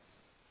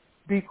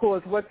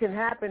 Because what can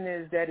happen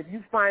is that if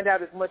you find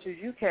out as much as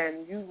you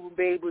can, you will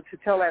be able to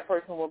tell that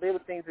person, well, there were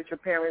things that your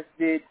parents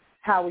did.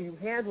 How are you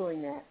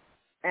handling that?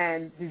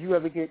 And did you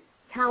ever get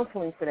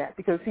counseling for that?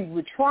 Because, see,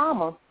 with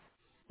trauma,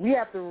 we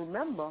have to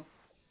remember,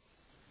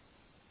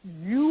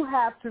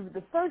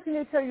 the first thing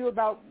they tell you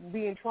about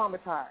being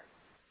traumatized,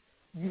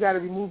 you got to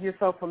remove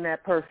yourself from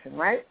that person,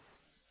 right?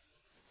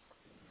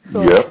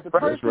 So the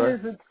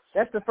person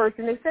that's the first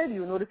thing they say to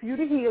you. In order for you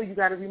to heal, you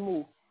got to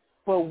remove.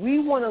 But we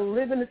want to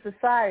live in a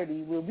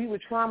society where we were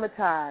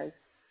traumatized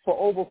for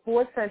over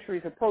 4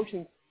 centuries,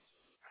 approaching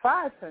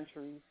 5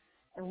 centuries,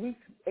 and we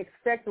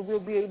expect that we'll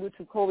be able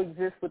to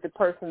coexist with the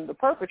person, the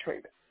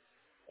perpetrator.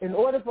 In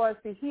order for us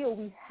to heal,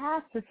 we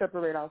have to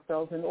separate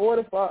ourselves. In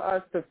order for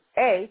us to,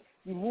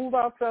 remove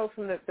ourselves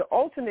from the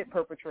alternate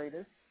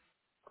perpetrators,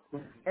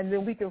 and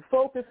then we can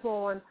focus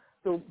on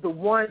the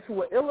ones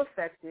who are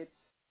ill-affected,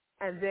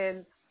 and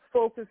then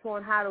focus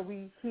on how do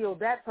we heal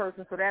that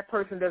person so that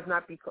person does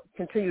not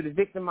continue to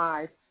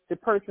victimize the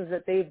persons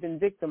that they've been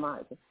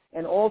victimizing,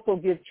 and also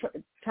give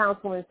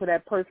counseling for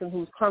that person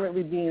who's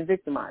currently being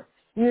victimized.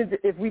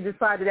 If we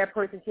decide that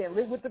person can't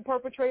live with the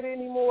perpetrator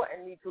anymore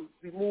and need to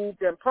remove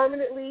them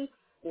permanently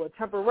or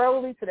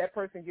temporarily so that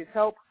person gets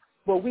help,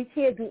 but we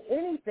can't do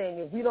anything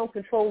if we don't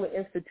control the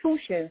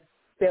institutions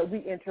that we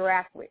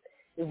interact with.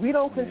 If we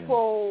don't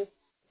control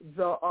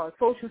the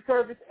social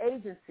service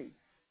agency,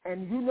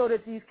 and you know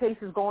that these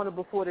cases go on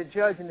before the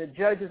judge, and the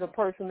judge is a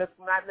person that's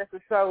not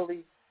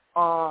necessarily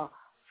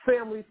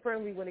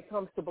family-friendly when it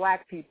comes to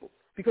black people,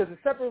 because the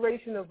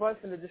separation of us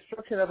and the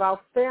destruction of our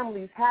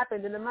families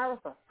happened in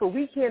America. So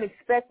we can't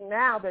expect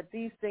now that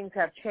these things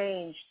have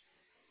changed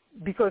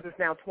because it's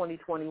now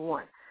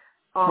 2021.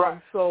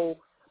 So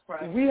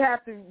we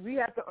have to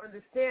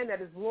understand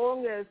that as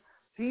long as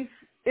these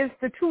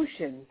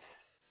institutions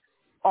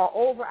are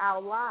over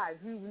our lives,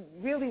 we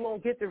really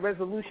won't get the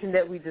resolution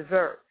that we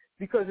deserve.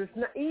 Because it's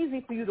not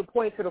easy for you to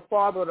point to the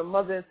father or the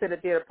mother and say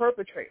that they're the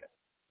perpetrator.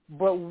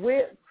 But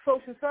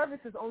social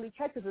services only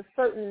catches a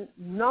certain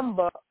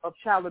number of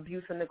child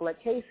abuse and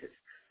neglect cases.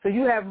 So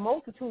you have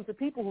multitudes of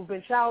people who've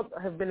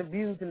have been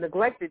abused and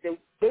neglected that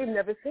they've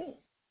never seen.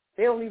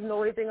 They don't even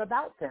know anything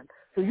about them.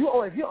 So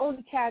if you're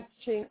only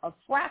catching a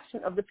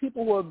fraction of the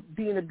people who are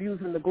being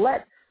abused and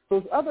neglected,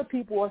 those other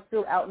people are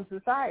still out in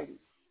society.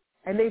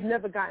 And they've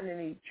never gotten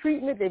any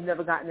treatment. They've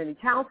never gotten any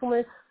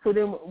counseling. So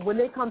then when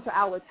they come to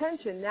our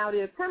attention, now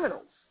they're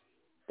criminals.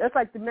 That's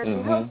like the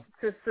mental health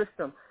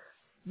system.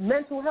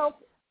 Mental health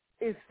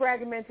is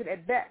fragmented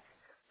at best.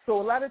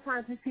 So a lot of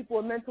times these people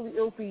are mentally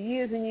ill for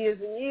years and years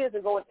and years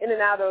and going in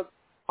and out of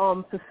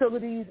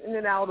facilities, in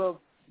and out of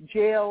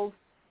jails,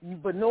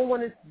 but no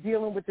one is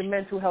dealing with the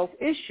mental health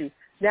issue.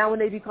 Now when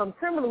they become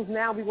criminals,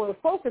 now we want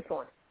to focus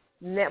on it.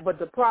 Now, but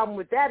the problem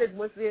with that is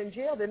once they're in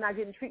jail, they're not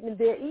getting treatment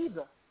there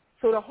either.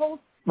 So the whole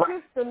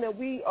system that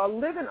we are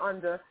living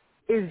under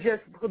is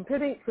just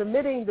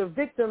permitting the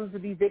victims to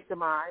be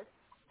victimized,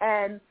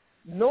 and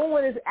no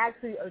one is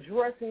actually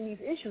addressing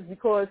these issues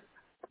because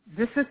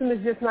this system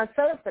is just not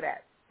set up for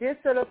that. They're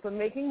set up for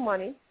making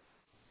money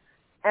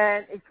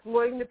and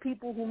exploiting the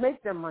people who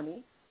make them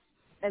money,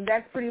 and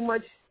that's pretty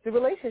much the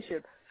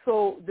relationship.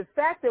 So the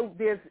fact that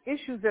there's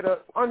issues that are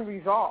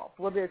unresolved,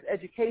 whether it's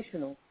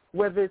educational,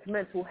 whether it's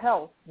mental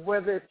health,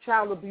 whether it's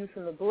child abuse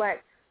and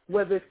neglect,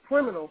 whether it's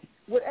criminal,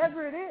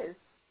 whatever it is,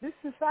 this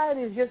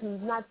society is just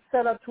not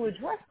set up to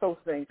address those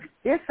things.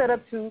 They're set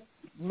up to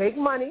make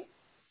money,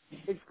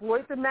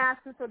 exploit the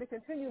masses so they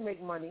continue to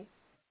make money,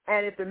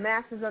 and if the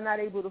masses are not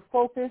able to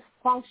focus,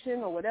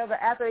 function, or whatever,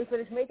 after they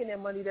finish making their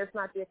money, that's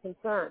not their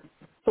concern.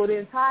 So the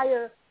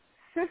entire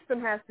system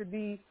has to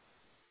be,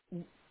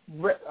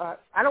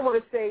 I don't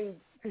want to say,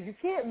 because you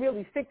can't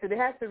really fix it. It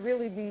has to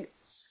really be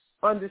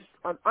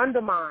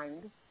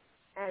undermined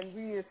and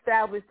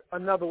reestablished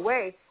another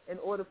way in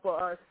order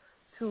for us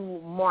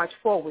to march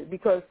forward.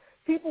 Because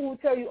people who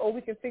tell you, oh,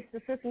 we can fix the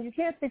system, you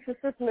can't fix a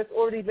system that's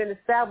already been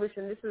established,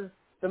 and this is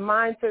the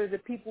mindset of the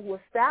people who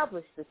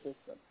established the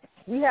system.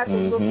 We have to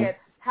look at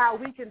how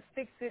we can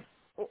fix it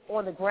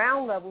on the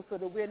ground level so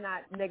that we're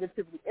not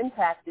negatively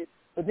impacted,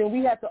 but then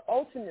we have to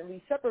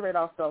ultimately separate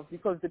ourselves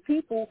because the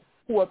people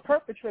who are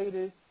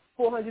perpetrators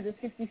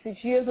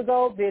 466 years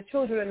ago, their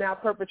children are now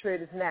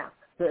perpetrators now.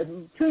 So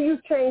until you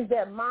change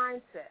that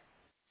mindset,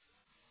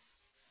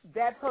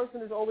 that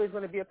person is always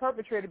going to be a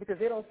perpetrator because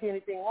they don't see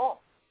anything wrong.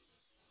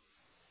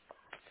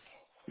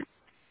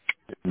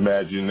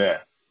 Imagine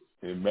that.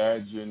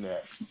 Imagine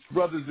that.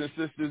 Brothers and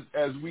sisters,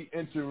 as we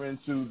enter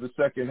into the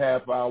second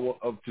half hour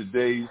of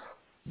today's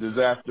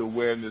Disaster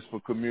Awareness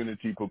for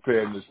Community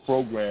Preparedness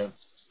program,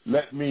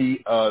 let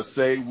me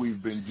say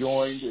we've been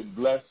joined and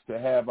blessed to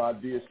have our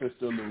dear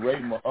sister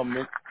Lorraine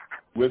Muhammad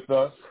with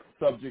us,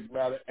 subject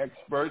matter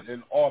expert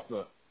and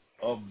author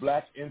of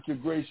Black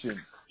Integration,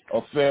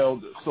 a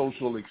Failed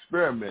Social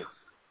Experiment.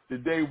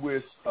 Today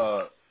we're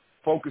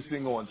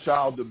focusing on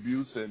child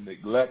abuse and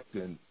neglect,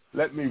 and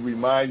let me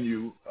remind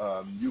you,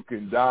 you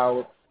can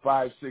dial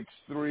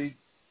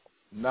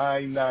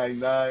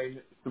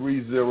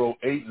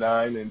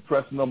 563-999-3089 and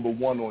press number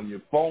 1 on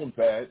your phone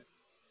pad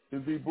to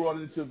be brought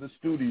into the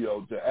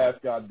studio to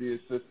ask our dear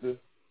sister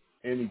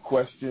any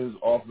questions,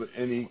 offer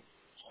any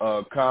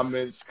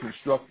comments,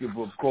 constructive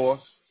of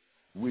course.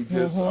 We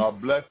just are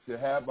blessed to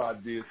have our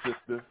dear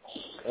sister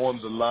on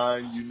the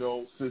line. You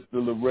know, Sister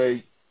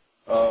Lorraine,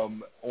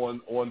 on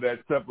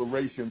that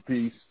separation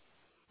piece,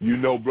 you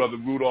know, Brother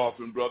Rudolph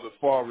and Brother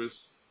Forrest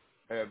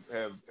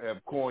have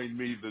coined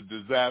me the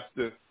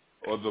disaster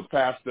or the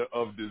pastor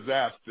of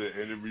disaster,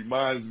 and it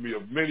reminds me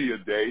of many a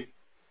day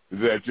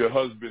that your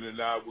husband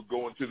and I were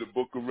going to the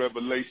book of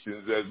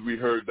Revelations as we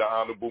heard the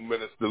Honorable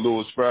Minister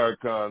Louis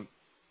Farrakhan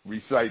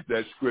recite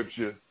that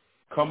scripture,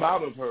 "Come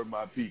out of her,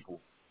 my people.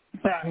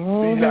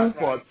 Be not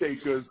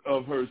partakers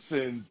of her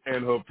sins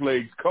and her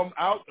plagues. Come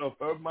out of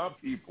her, my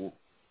people,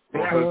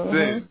 for her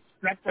sins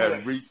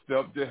have reached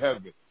up to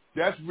heaven."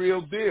 That's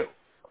real deal.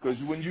 Because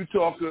when you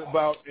talk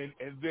about, and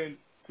then,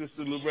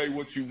 Sister Lorraine,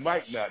 what you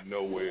might not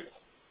know is,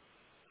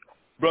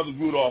 Brother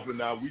Rudolph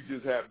and I, we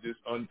just have this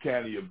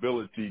uncanny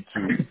ability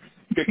to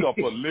pick up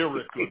a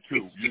lyric or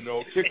two,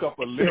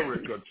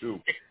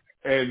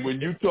 And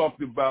when you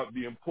talked about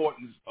the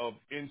importance of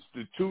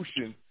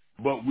institution,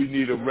 but we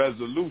need a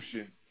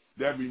resolution,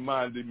 that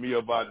reminded me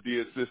of our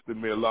dear sister,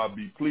 may Allah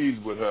be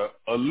pleased with her,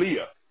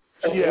 Aaliyah.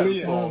 She had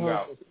a song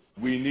out.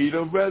 We need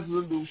a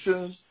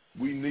resolution.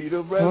 We need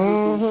a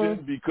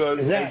resolution because,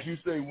 as you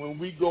say, when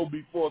we go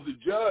before the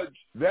judge,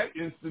 that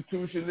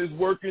institution is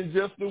working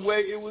just the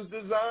way it was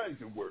designed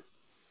to work.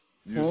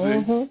 You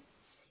see?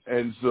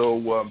 And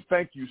so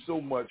thank you so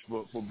much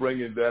for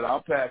bringing that.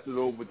 I'll pass it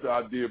over to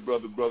our dear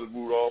Brother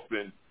Rudolph,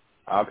 and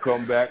I'll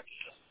come back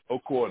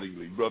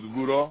accordingly. Brother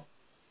Rudolph?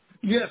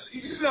 Yes,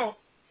 you know,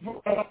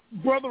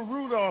 Brother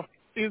Rudolph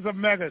is a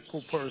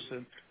medical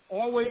person.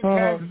 Always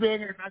has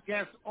been, and I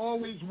guess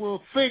always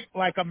will think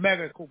like a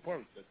medical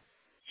person.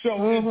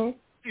 So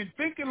in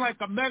thinking like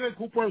a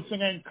medical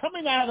person and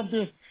coming out of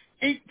this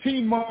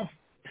 18-month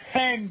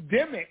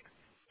pandemic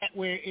that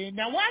we're in,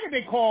 now why do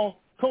they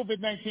call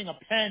COVID-19 a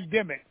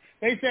pandemic?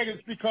 They said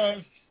it's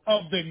because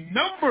of the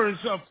numbers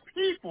of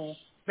people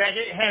that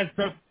it has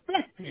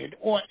affected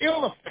or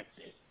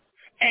ill-affected,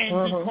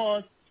 and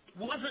because it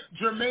wasn't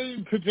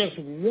germane to just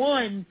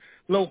one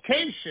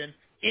location,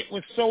 it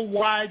was so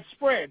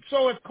widespread.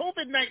 So if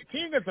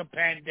COVID-19 is a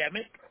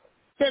pandemic,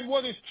 then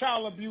what is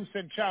child abuse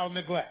and child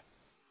neglect?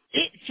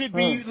 It should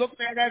be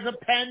looked at as a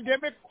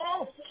pandemic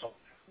also.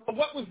 But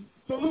what was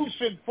the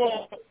solution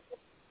for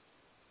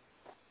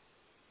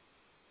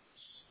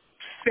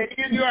Stay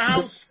in your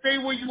house, stay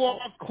where you are,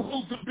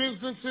 close the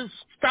businesses,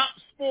 stop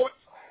sports,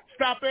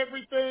 stop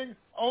everything.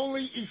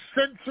 Only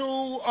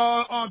essential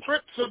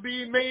trips are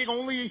being made.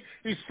 Only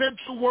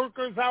essential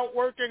workers out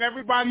working.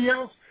 Everybody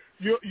else,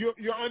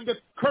 you're under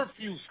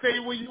curfew. Stay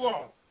where you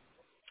are.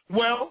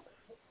 Well,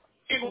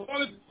 in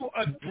order to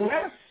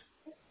address,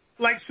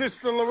 like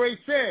Sister Lorraine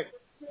said,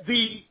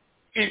 the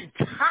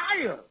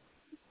entire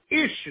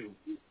issue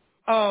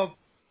of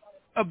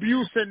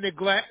abuse and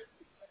neglect,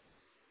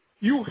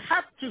 you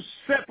have to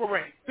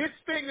separate. This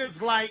thing is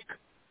like,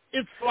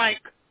 it's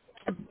like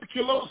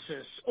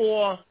tuberculosis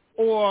or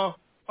Ebola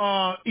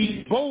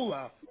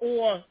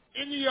or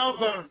any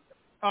other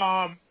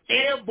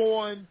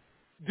airborne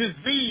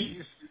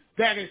disease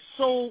that is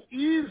so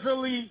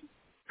easily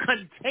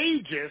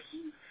contagious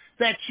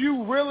that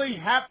you really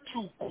have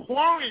to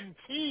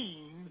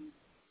quarantine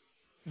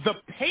the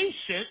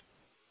patient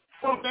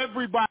from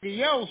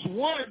everybody else.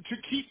 One, to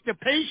keep the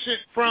patient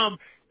from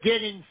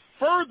getting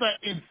further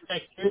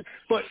infected,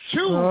 but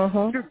two,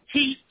 to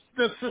keep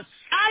the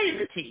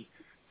society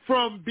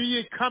from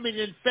becoming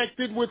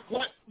infected with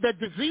what the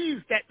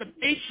disease that the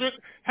patient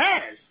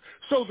has.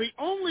 So the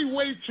only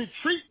way to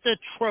treat the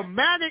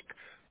traumatic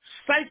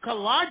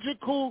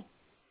psychological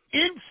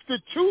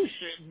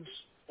institutions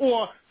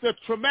or the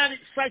traumatic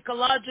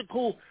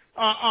psychological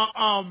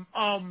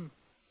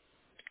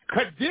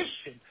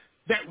condition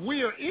that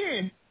we are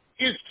in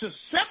is to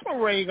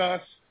separate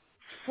us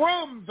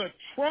from the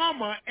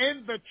trauma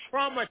and the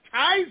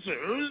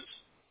traumatizers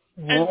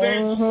and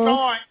then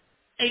start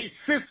a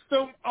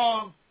system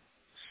of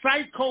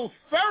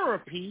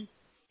psychotherapy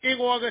in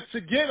order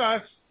to get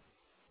us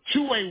to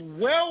a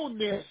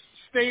wellness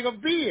state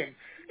of being.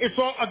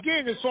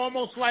 It's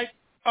almost like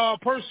a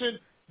person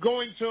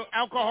going to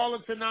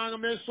Alcoholics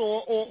Anonymous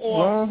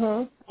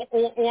or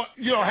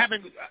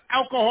having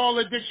alcohol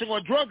addiction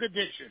or drug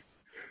addiction.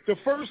 The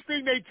first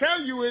thing they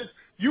tell you is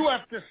you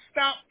have to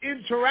stop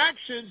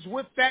interactions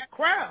with that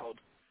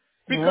crowd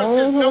because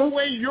there's no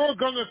way you're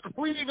going to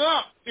clean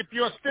up if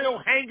you're still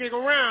hanging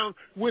around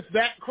with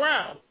that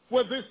crowd.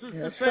 Well, this is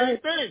the same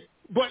thing.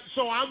 But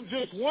so I'm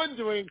just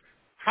wondering,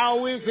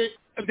 how is it?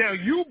 Now,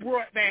 you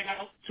brought that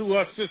out to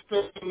us,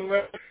 Sister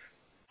Loretta.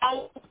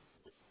 How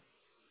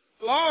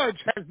large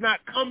has not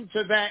come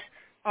to that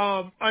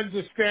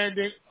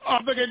understanding,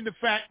 other than the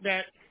fact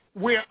that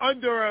we're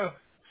under a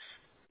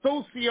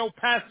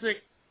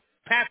sociopathic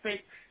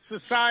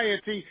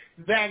society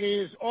that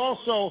is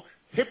also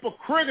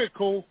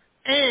hypocritical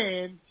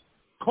and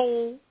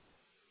cold,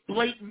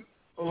 blatant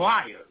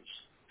liars.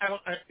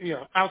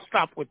 I'll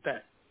stop with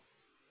that.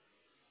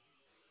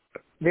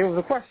 There was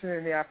a question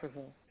in there, I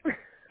presume.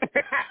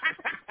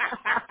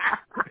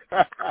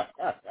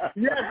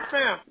 Yes,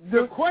 ma'am.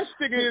 The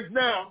question is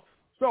now,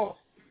 so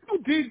how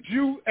did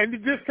you, and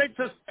this takes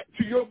us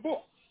to your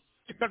book,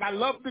 because I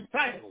love the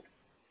title.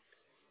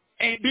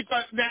 And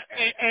because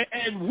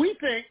and we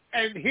think,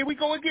 and here we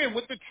go again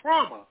with the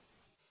trauma.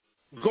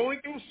 Going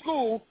through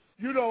school,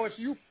 if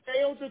you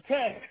failed the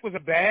test, it was a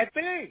bad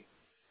thing.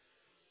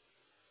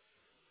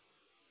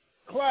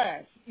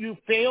 Class, you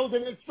failed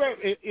an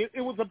experiment.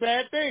 It was a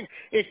bad thing.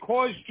 It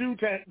caused you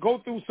to go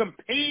through some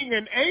pain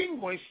and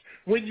anguish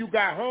when you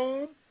got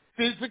home,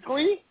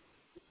 physically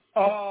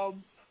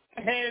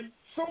and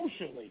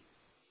socially.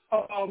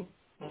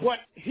 But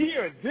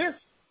here, this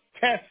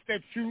test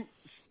that you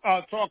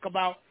talk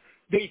about,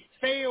 the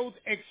failed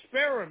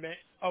experiment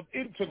of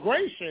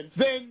integration,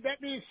 then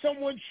that means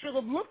someone should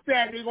have looked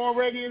at it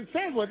already and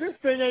said, well, this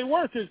thing ain't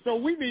working, so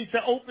we need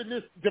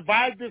to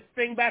divide this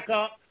thing back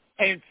up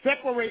and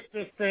separate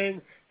this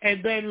thing,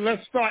 and then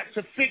let's start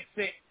to fix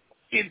it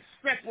in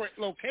separate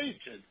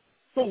locations.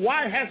 So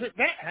why hasn't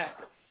that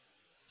happened?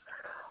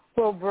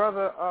 Well,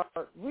 brother,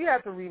 we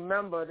have to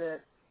remember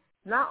that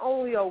not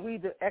only are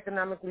we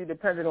economically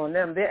dependent on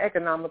them, they're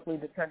economically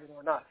dependent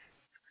on us.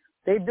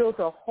 They built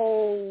a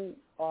whole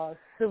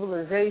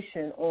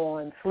civilization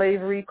on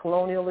slavery,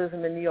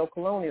 colonialism, and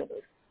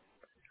neocolonialism.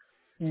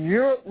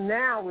 Europe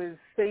now is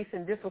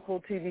facing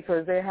difficulty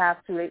because they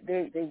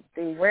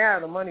ran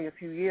out of money a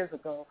few years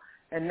ago,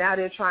 and now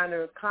they're trying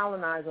to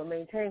colonize or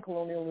maintain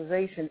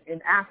colonialization in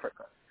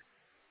Africa.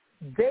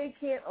 They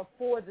can't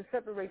afford to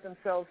separate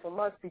themselves from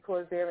us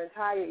because their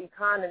entire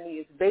economy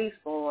is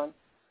based on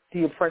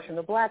the oppression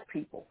of black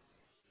people.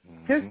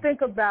 Just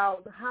think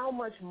about how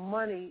much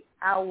money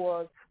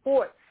our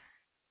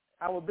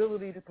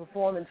ability to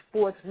perform in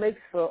sports makes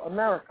for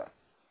America,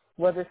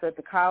 whether it's at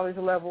the college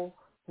level,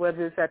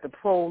 whether it's at the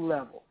pro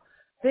level.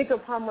 Think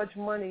of how much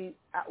money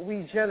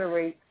we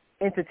generate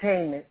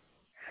entertainment,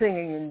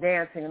 singing and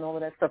dancing and all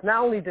of that stuff,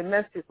 not only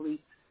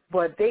domestically,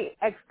 but they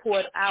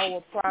export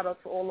our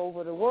products all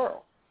over the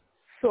world.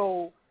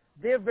 So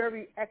they're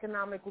very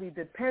economically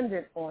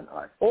dependent on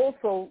us.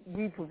 Also,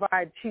 we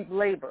provide cheap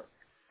labor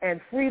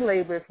and free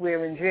labor if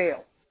we're in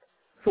jail.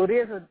 So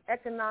there's an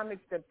economic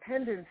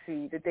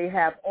dependency that they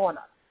have on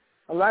us.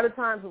 A lot of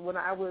times when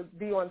I would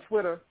be on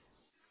Twitter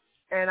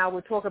and I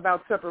would talk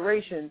about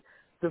separation,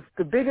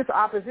 the biggest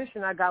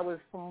opposition I got was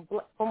from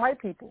white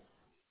people,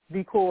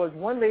 because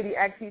one lady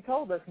actually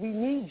told us, we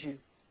need you.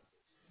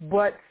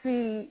 But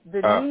see,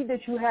 the need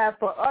that you have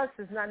for us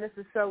is not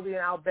necessarily in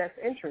our best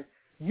interest.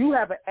 You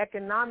have an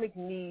economic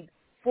need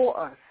for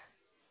us.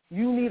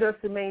 You need us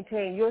to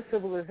maintain your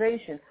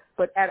civilization,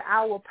 but at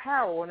our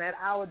peril and at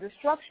our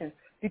destruction.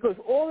 Because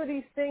all of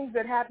these things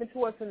that happened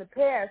to us in the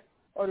past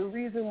are the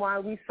reason why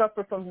we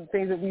suffer from the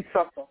things that we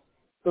suffer.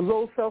 The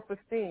low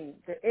self-esteem,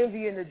 the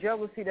envy and the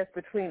jealousy that's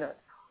between us.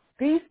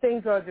 These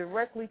things are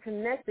directly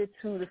connected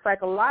to the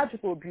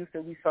psychological abuse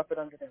that we suffered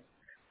under them.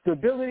 The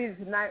ability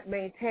to not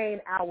maintain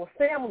our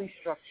family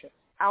structure,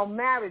 our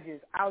marriages,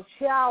 our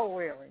child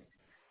rearing,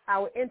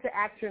 our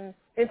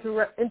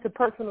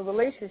interpersonal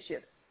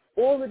relationships.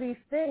 All of these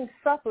things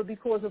suffer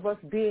because of us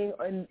being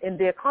in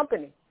their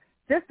company.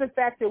 Just the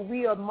fact that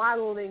we are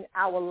modeling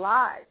our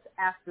lives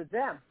after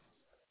them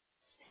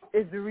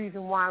is the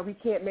reason why we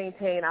can't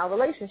maintain our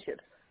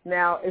relationships.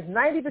 Now, if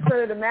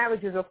 90% of the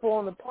marriages are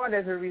falling apart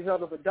as a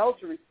result of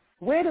adultery,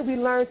 where do we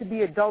learn to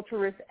be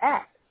adulterous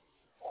at?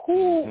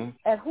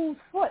 At whose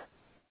foot?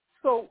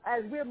 So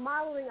as we're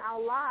modeling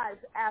our lives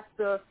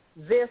after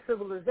their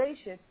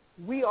civilization,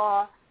 we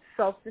are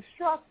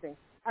self-destructing.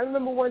 I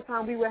remember one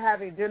time we were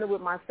having dinner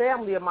with my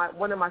family, and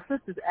one of my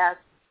sisters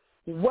asked,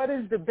 what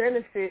is the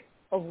benefit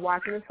of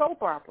watching a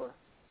soap opera?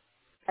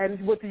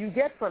 And what do you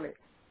get from it?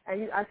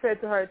 And I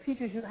said to her, it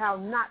teaches you how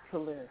not to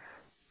live.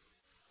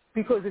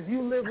 Because if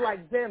you live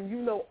like them, you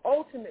know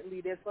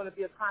ultimately there's going to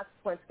be a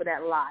consequence for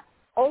that lie.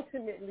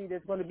 Ultimately,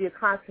 there's going to be a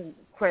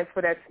consequence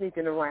for that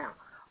sneaking around.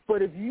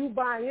 But if you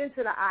buy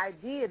into the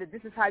idea that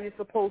this is how you're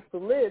supposed to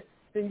live,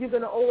 then you're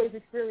going to always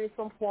experience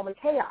some form of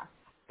chaos.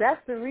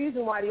 That's the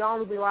reason why the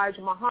Honorable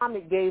Elijah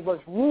Muhammad gave us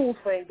rules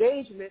for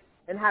engagement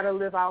and how to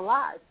live our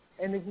lives.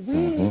 And if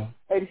we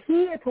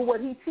adhere to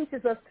what he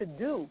teaches us to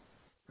do,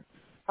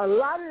 a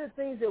lot of the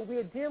things that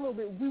we're dealing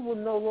with, we will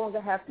no longer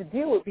have to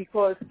deal with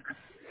because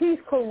he's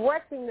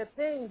correcting the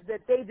things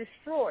that they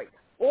destroyed.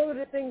 All of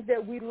the things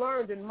that we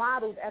learned and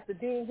modeled after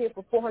being here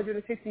for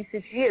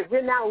 466 years,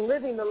 we're now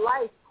living the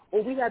life,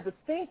 or we have the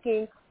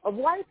thinking of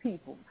white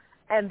people,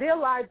 and their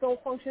lives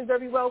don't function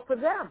very well for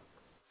them.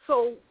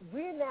 So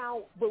we're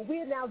now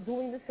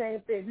doing the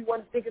same thing. We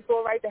want to think it's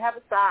all right to have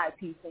a side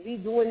piece, and we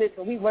doing this,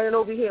 and we running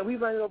over here, and we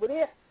running over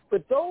there.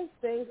 But those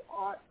things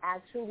are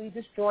actually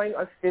destroying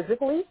us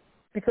physically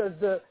because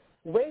the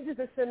wages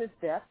of sin is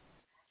death,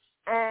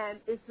 and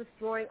it's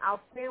destroying our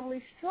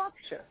family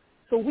structure.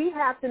 So we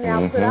have to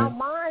now put our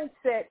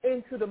mindset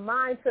into the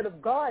mindset of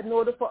God in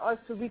order for us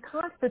to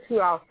reconstitute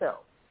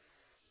ourselves.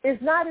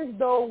 It's not as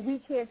though we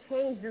can't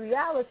change the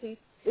reality,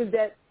 is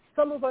that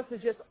some of us are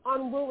just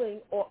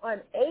unwilling or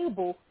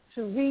unable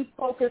to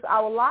refocus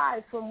our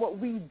lives from what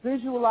we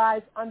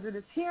visualize under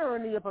the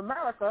tyranny of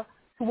America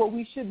to what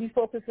we should be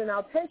focusing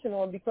our attention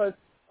on, because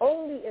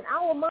only in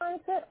our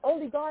mindset,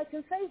 only God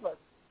can save us.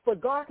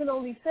 But God can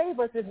only save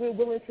us if we're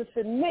willing to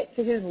submit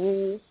to his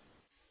rules.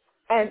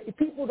 And if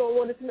people don't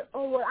want to say,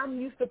 oh, well, I'm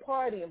used to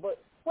partying. But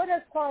what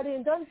has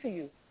partying done for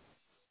you?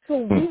 So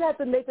we have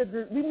to make a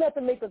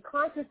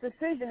conscious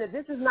decision that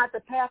this is not the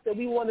path that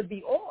we want to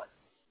be on.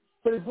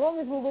 But as long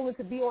as we're willing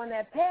to be on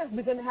that path,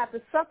 we're going to have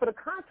to suffer the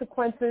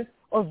consequences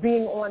of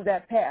being on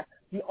that path.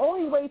 The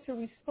only way to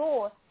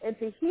restore and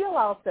to heal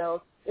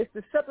ourselves is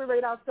to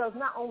separate ourselves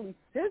not only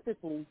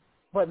physically,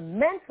 but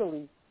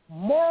mentally,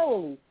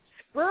 morally,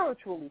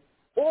 spiritually.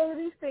 All of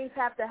these things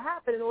have to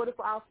happen in order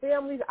for our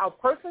families, our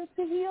persons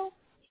to heal,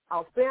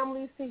 our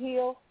families to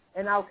heal,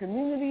 and our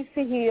communities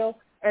to heal,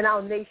 and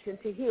our nation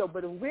to heal.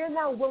 But if we're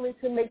not willing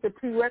to make the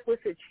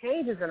prerequisite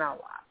changes in our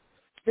lives,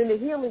 then the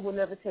healing will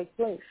never take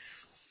place.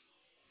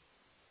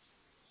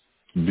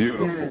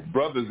 Beautiful.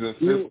 Brothers and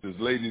sisters,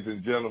 ladies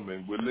and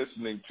gentlemen, we're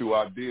listening to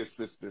our dear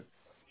sister,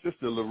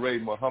 Sister Larae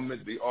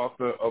Muhammad, the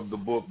author of the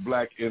book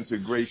Black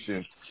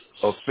Integration,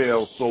 A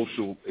Failed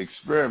Social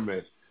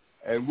Experiment.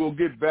 And we'll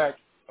get back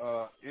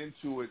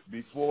into it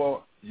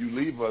before you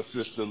leave us,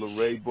 Sister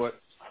Larae, but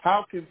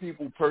how can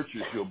people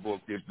purchase your book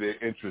if they're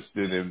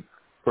interested in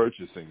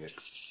purchasing it?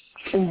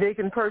 And they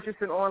can purchase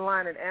it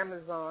online at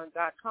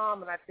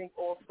Amazon.com, and I think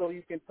also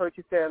you can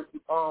purchase it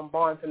at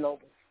Barnes &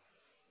 Noble.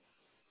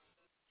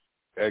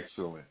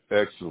 Excellent,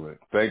 excellent.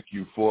 Thank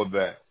you for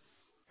that.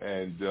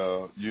 And,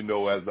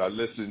 as I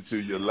listened to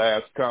your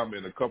last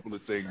comment, a couple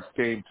of things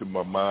came to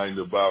my mind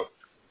about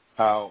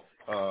how,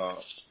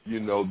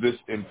 this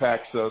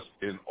impacts us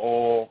in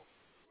all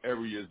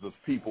areas of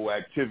people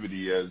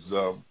activity, as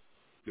the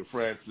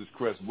Francis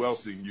Cress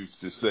Welsing used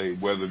to say,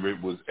 whether it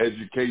was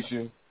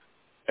education,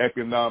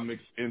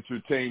 economics,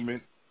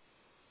 entertainment,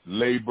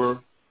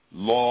 labor,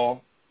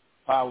 law,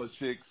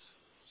 politics,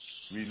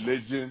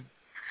 religion,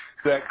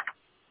 sex,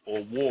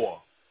 or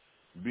war.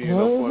 Being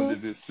up under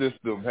this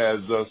system has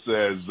us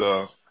as,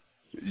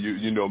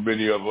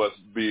 many of us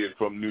being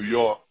from New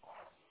York,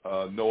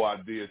 know our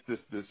dear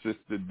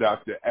sister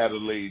Dr.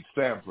 Adelaide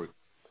Sanford.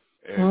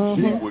 And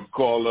she would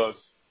call us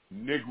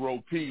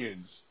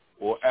Negropeans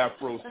or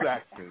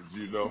Afro-Saxons,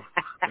 and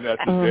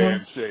that's a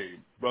damn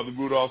shame. Brother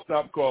Rudolph,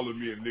 stop calling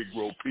me a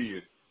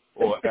Negropean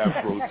or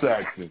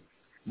Afro-Saxon.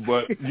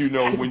 But,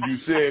 when you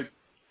said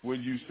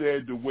when you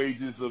said the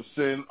wages of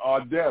sin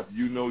are death.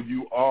 You know,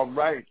 you are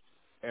right.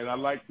 And I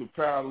like to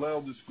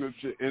parallel the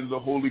scripture in the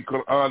Holy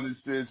Quran that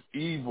says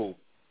evil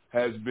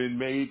has been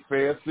made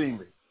fair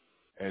seeming.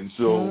 And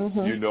so,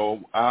 you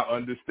know, I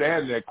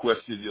understand that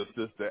question your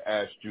sister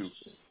asked you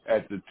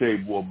at the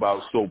table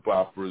about soap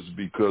operas,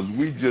 because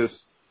we just,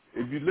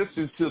 if you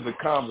listen to the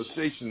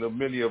conversation of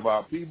many of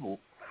our people,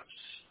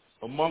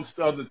 amongst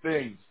other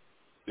things,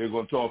 they're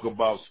going to talk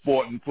about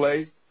sport and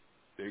play.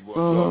 They're going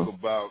to talk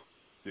about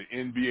the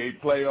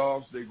NBA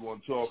playoffs. They're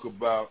going to talk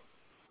about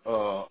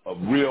a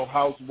Real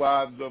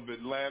Housewives of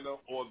Atlanta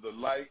or the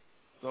like,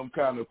 some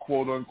kind of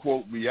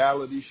quote-unquote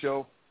reality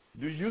show.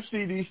 Do you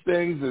see these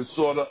things as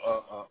sort of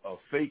a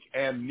fake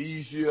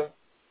amnesia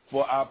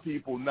for our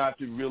people not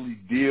to really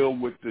deal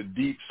with the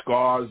deep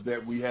scars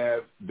that we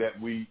have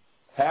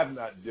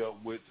not dealt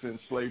with since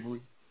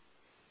slavery?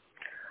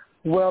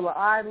 Well, the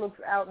eye looks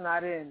out,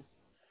 not in,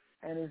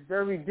 and it's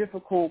very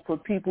difficult for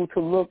people to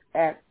look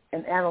at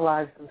and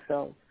analyze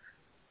themselves.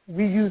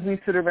 We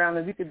usually sit around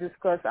and we could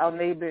discuss our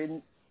neighbor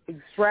in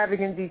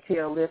extravagant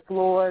detail, their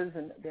flaws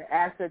and their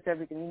assets,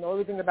 everything. We know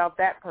everything about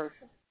that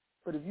person.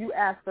 But if you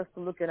ask us to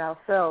look at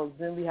ourselves,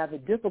 then we have a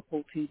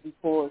difficulty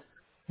because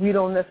we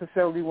don't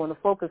necessarily want to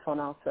focus on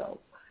ourselves.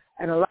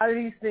 And a lot of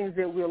these things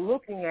that we're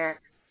looking at,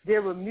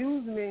 they're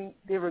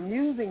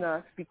amusing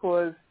us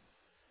because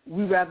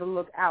we rather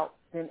look out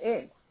than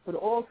in. But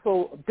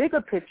also, a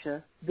bigger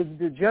picture,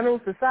 the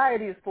general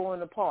society is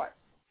falling apart.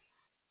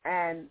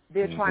 And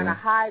they're trying to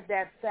hide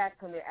that fact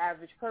from the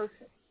average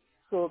person.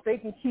 So if they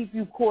can keep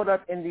you caught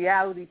up in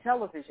reality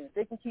television, if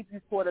they can keep you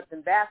caught up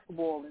in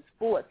basketball and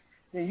sports,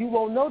 then you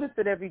won't notice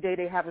that every day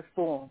they have a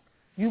storm.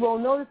 You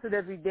won't notice that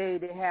every day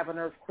they have an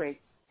earthquake.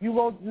 You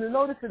won't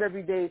notice that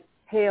every day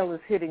hail is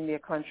hitting their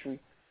country.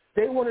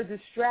 They want to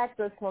distract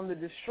us from the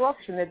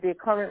destruction that they're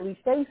currently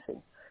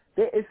facing.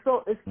 It's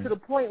to the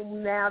point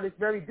now that it's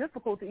very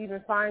difficult to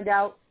even find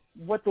out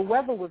what the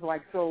weather was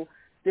like. So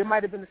there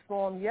might have been a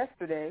storm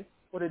yesterday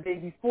or the day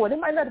before. They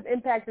might not have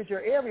impacted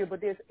your area, but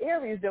there's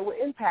areas that were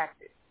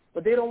impacted.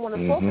 But they don't want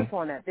to focus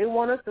on that. They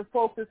want us to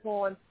focus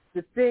on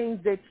the things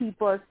that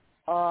keep us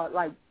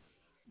like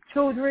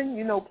children,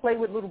 you know, play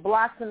with little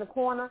blocks in the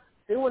corner.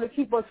 They want to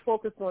keep us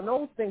focused on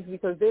those things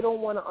because they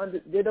don't want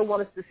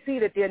us to see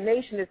that their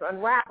nation is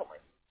unraveling.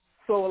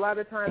 So a lot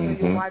of times when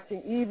you're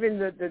watching even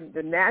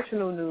the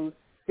national news,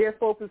 they're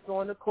focused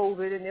on the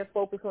COVID and they're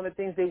focused on the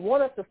things they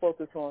want us to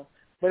focus on.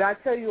 But I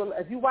tell you,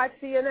 if you watch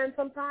CNN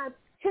sometimes,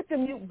 hit the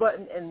mute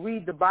button and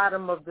read the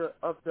bottom of the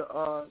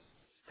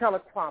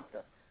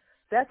teleprompter.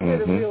 That's where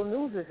the real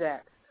news is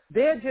at.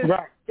 They're just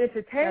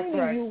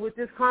entertaining you with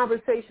this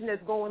conversation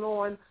that's going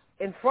on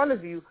in front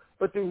of you,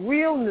 but the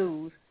real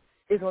news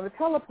is on the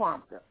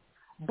teleprompter.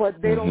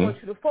 But they don't want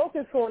you to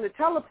focus on the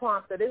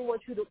teleprompter. They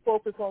want you to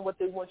focus on what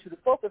they want you to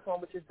focus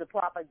on, which is the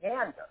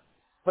propaganda.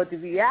 But the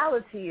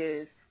reality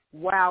is,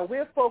 while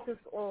we're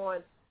focused on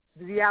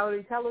the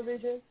reality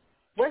television,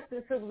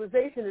 Western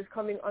civilization is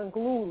coming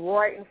unglued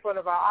right in front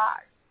of our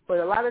eyes. But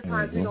a lot of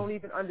times we don't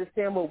even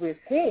understand what we're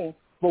seeing,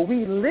 but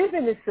we live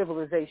in this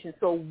civilization.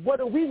 So what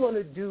are we going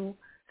to do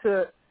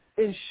to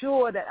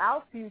ensure that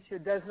our future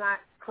does not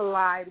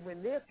collide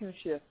when their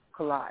future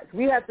collides?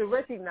 We have to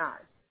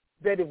recognize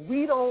that if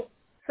we don't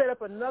set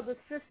up another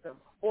system,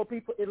 or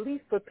people at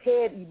least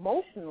prepared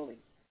emotionally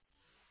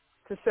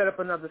to set up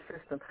another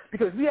system,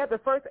 because we have to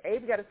first,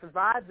 we got to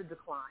survive the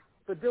decline,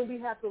 but then we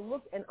have to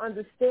look and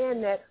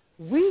understand that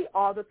we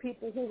are the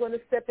people who are going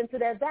to step into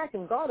that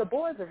vacuum. God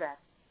abhors a vacuum.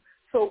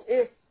 So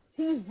if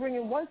he's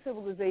bringing one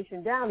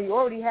civilization down, he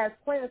already has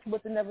plans for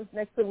what the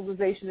next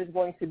civilization is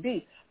going to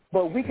be.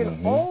 But we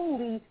can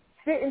only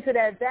fit into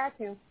that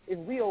vacuum if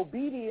we're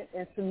obedient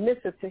and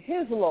submissive to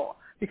his law,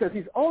 because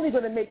he's only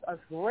going to make us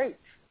great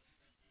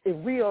if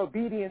we are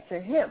obedient to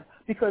him,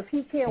 because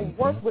he can't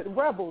work with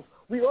rebels.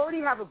 We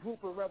already have a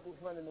group of rebels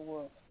running the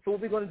world. So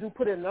what we're going to do,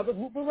 put in another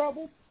group of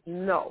rebels?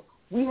 No.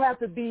 We have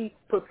to be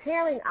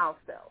preparing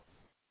ourselves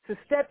to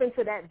step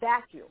into that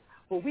vacuum.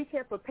 But we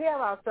can't prepare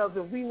ourselves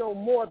if we know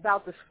more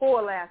about the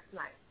score last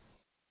night.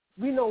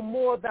 We know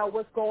more about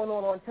what's going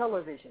on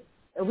television.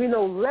 And we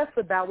know less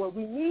about what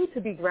we need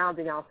to be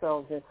grounding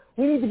ourselves in.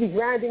 We need to be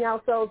grounding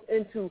ourselves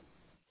into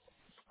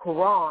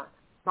Quran,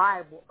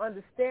 Bible,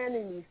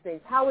 understanding these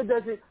things. How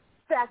does it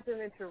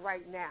factor into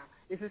right now?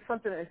 Is it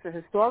something that's a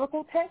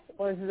historical text,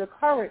 or is it a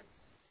current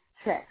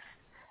text?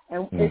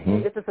 And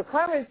if it's a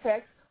current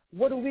text,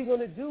 what are we going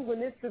to do when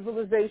this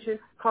civilization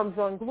comes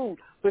unglued?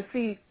 But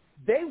see,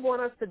 they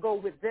want us to go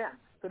with them.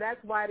 So that's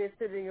why they're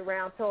sitting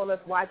around telling us,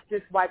 watch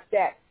this, watch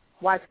that,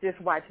 watch this,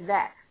 watch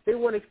that. They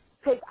want to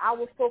take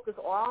our focus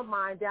or our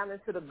mind down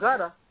into the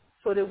gutter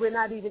so that we're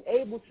not even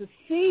able to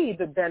see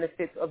the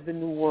benefits of the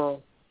new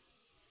world.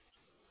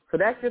 So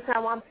that's just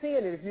how I'm seeing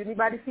it. If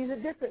anybody sees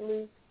it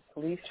differently,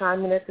 please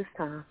chime in at this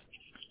time.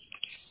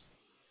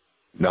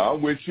 No,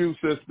 I'm with you,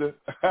 sister.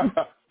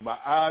 My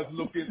eyes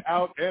looking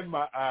out and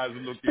my eyes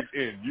looking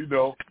in. You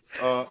know,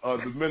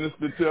 the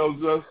minister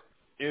tells us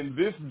in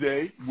this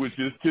day, which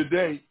is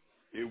today,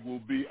 it will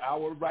be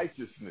our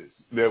righteousness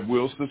that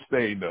will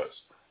sustain us.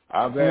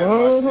 I've had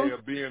my share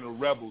of being a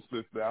rebel,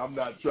 sister. I'm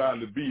not trying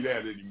to be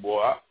that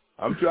anymore.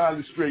 I'm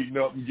trying to straighten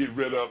up and get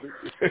rid of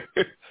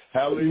it.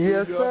 Hallelujah,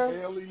 yes, sir.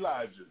 Hail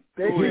Elijah.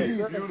 Thank Go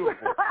you. ahead,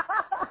 beautiful.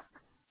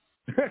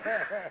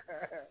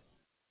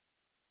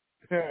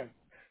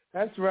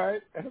 That's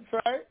right.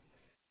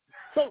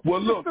 So,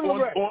 well, look,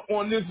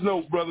 on this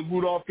note, Brother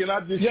Rudolph, can I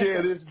just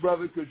share this,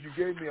 brother, because you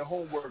gave me a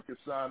homework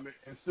assignment.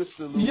 And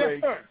Sister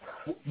LeRae,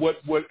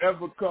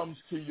 whatever comes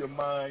to your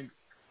mind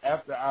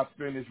after I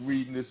finish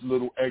reading this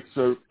little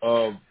excerpt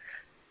of,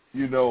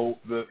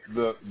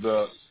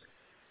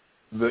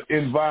 the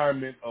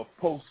environment of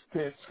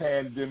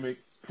post-pandemic,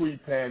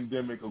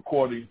 pre-pandemic,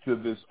 according to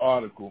this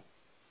article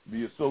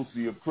the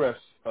Associated Press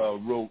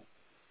wrote.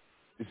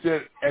 It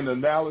said an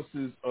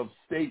analysis of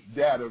state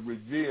data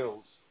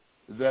reveals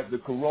that the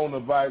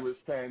coronavirus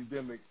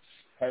pandemic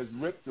has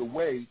ripped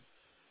away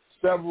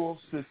several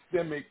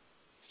systemic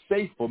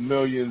safety for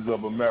millions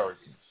of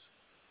Americans.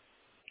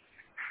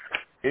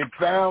 It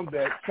found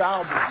that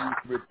child abuse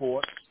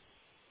reports,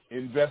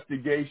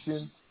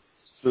 investigations,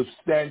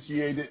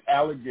 substantiated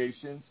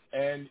allegations,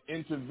 and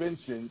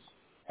interventions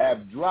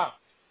have dropped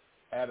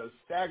at a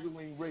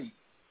staggering rate,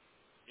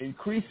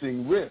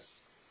 increasing risk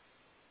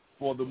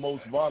for the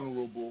most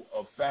vulnerable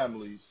of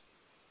families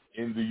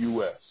in the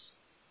U.S.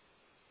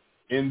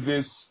 In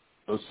this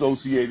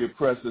Associated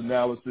Press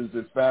analysis,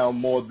 it found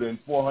more than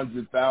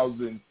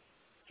 400,000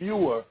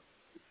 fewer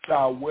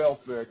child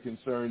welfare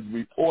concerns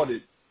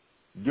reported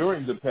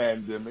during the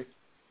pandemic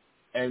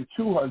and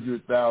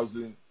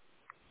 200,000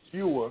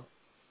 fewer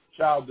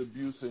child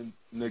abuse and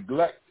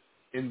neglect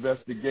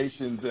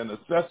investigations and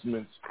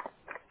assessments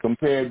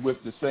compared with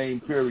the same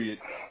period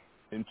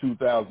in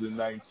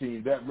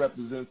 2019. That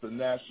represents a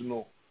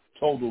national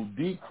total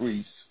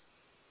decrease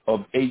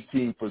of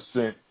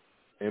 18%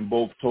 in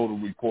both total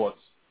reports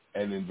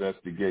and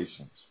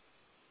investigations.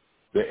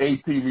 The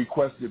AP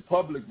requested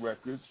public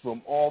records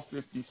from all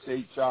 50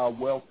 state child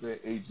welfare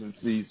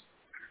agencies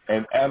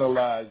and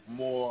analyzed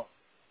more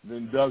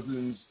than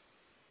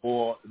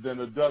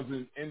a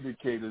dozen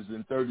indicators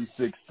in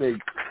 36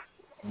 states,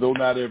 though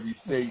not every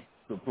state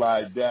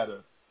supplied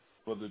data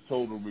for the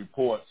total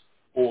reports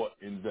or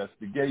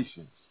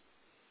investigations.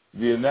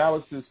 The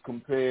analysis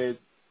compared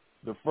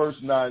the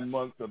first 9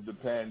 months of the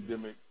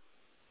pandemic,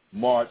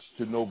 March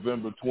to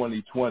November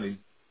 2020,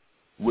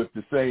 with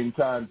the same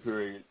time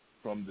period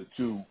from the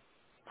 2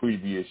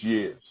 previous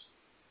years.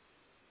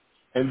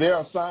 And there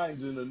are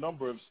signs in a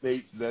number of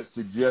states that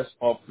suggest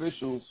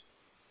officials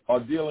are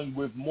dealing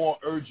with more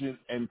urgent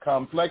and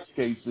complex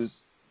cases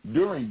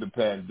during the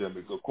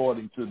pandemic,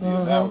 according to the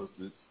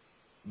analysis,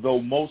 though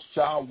most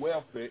child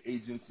welfare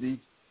agencies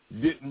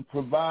didn't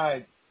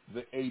provide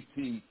the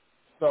AP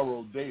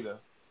thorough data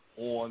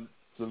on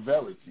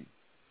severity.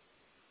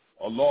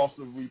 A loss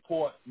of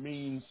report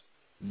means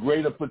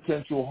greater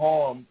potential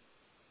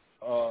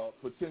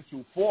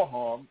for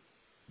harm,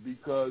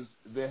 because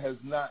there has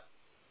not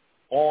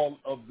all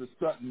of the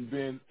sudden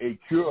been a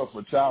cure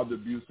for child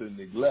abuse and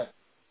neglect,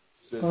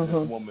 said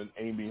this woman,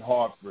 Amy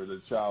Hartford, a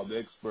child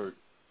expert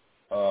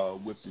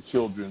with the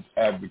Children's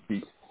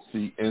Advocacy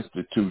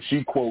Institute.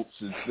 She quotes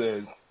and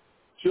says,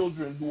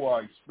 children who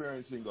are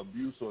experiencing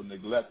abuse or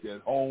neglect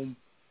at home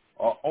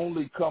are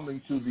only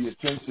coming to the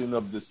attention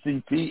of the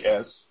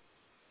CPS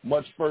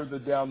much further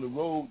down the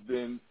road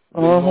than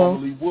they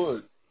normally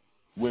would.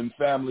 When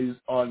families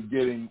aren't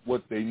getting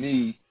what they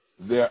need,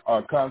 there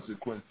are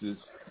consequences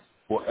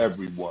for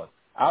everyone.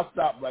 I'll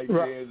stop right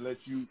there and let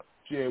you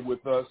share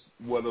with us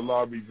what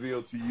Allah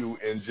revealed to you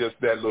in just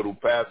that little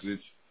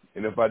passage.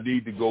 And if I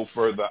need to go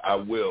further, I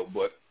will.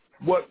 But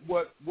what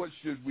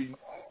should we,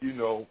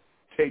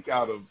 take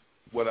out of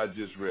what I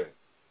just read?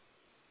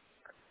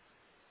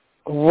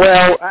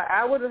 Well,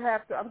 I would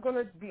have to, I'm going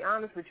to be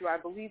honest with you, I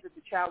believe that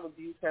the child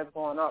abuse has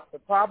gone up. The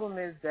problem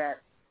is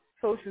that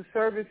social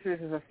services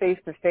is a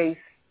face-to-face,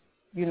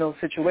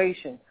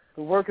 situation.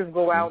 The workers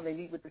go out and they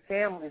meet with the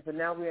families, but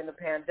now we're in the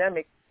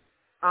pandemic.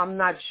 I'm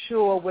not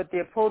sure what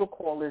their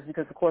protocol is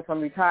because, of course, I'm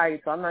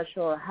retired, so I'm not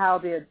sure how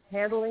they're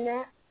handling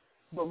that.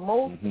 But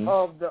most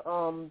of the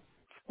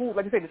schools,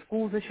 like I said, the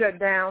schools are shut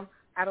down.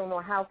 I don't know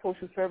how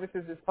social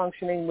services is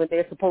functioning when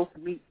they're supposed to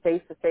meet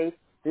face-to-face.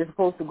 They're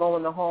supposed to go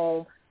in the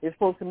home. They're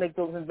supposed to make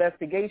those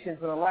investigations,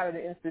 and a lot of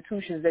the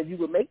institutions that you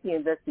would make the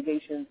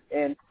investigations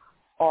in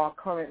are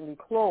currently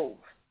closed.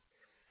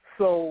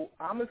 So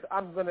I'm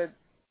going to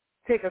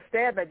take a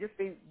stab at just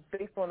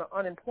based on the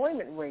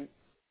unemployment rate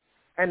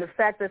and the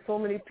fact that so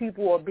many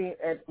people are being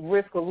at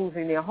risk of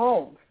losing their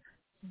homes.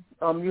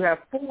 You have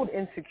food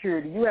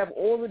insecurity. You have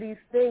all of these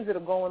things that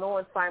are going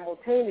on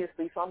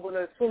simultaneously. So I'm going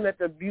to assume that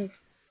the abuse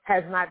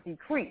has not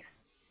decreased.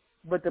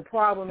 But the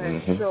problem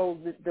has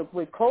showed that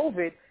with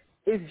COVID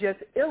is just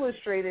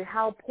illustrated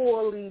how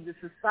poorly the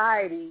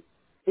society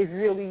is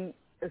really,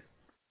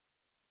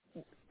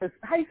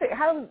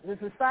 how the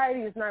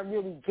society is not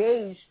really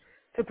gauged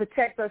to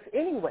protect us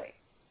anyway.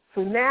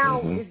 So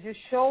now it's just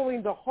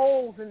showing the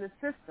holes in the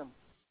system.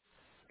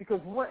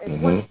 Because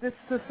once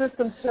the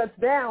system shuts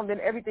down, then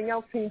everything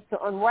else seems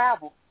to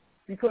unravel.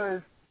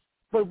 Because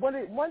But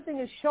one thing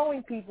it's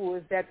showing people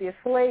is that they're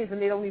slaves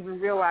and they don't even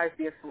realize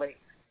they're slaves.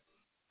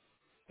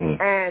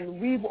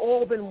 And we've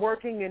all been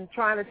working and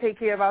trying to take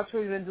care of our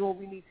children and do what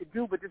we need to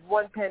do, but this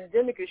one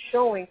pandemic is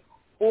showing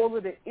all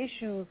of the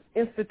issues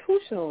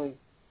institutionally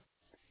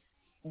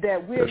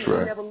that we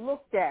never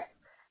looked at.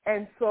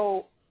 And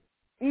so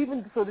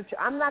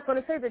I'm not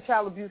going to say that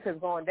child abuse has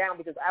gone down,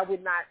 because I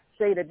would not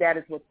say that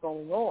is what's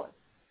going on.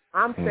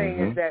 I'm saying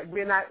is that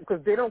we're not,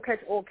 because they don't catch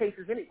all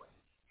cases anyway.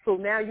 So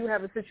now you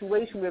have a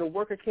situation where the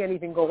worker can't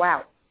even go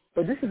out.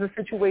 But this is a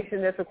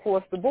situation that's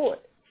across the board.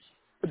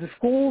 The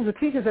schools, the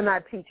teachers are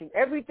not teaching.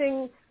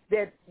 Everything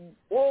that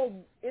all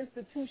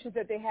institutions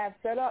that they have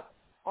set up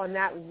are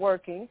not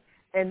working.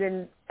 And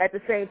then at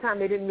the same time,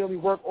 they didn't really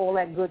work all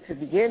that good to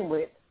begin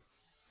with.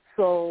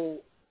 So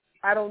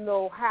I don't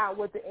know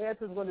what the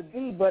answer is going to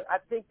be, but I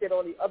think that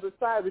on the other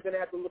side, we're going to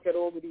have to look at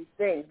all of these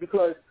things,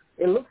 because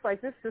it looks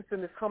like this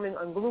system is coming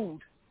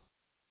unglued.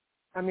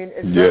 I mean,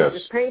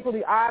 it's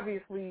painfully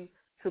obviously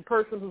to the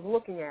person who's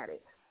looking at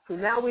it. So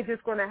now we're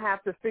just going to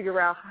have to figure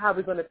out how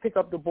we're going to pick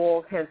up the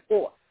ball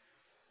henceforth,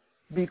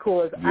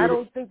 because I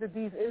don't think that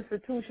these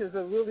institutions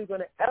are really going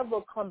to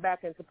ever come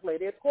back into play.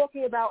 They're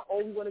talking about,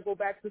 we want to go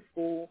back to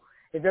school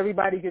if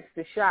everybody gets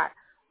the shot.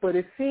 But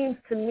it seems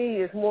to me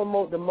it's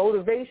more the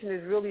motivation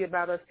is really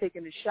about us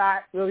taking the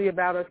shot, really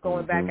about us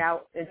going back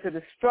out into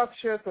the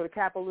structure so the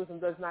capitalism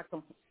does not,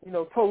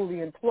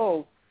 totally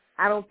implode.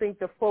 I don't think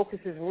the focus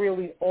is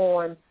really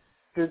on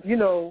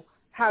the,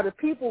 how the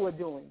people are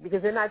doing,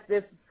 because they're not.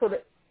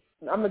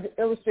 I'm going to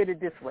illustrate it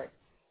this way.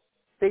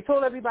 They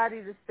told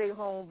everybody to stay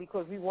home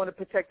because we want to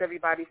protect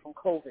everybody from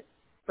COVID.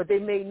 But they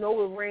made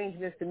no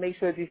arrangements to make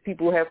sure these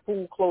people have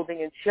food,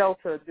 clothing, and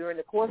shelter during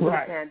the course of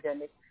the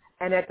pandemic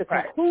and at the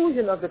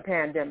conclusion of the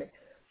pandemic.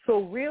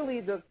 So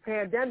really the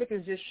pandemic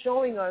is just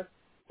showing us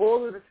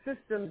all of the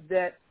systems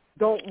that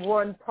don't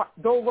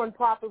run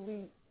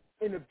properly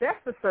in the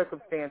best of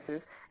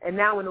circumstances, and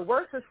now in the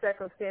worst of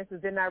circumstances,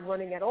 they're not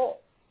running at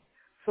all.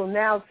 So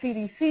now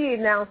CDC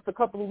announced a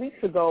couple of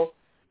weeks ago,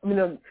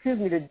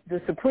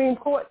 the Supreme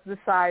Court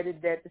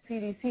decided that the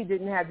CDC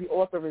didn't have the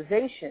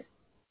authorization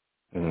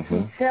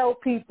to tell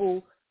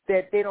people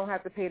that they don't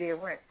have to pay their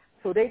rent.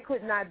 So they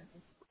could not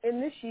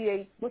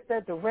initiate,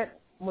 the rent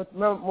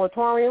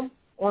moratorium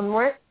on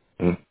rent.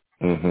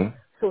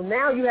 So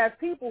now you have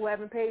people who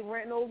haven't paid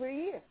rent in over a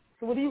year.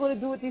 So what are you going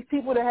to do with these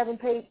people that haven't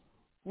paid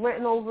rent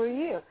in over a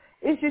year?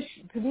 It's just,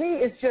 to me,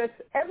 it's just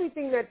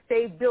everything that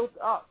they built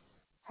up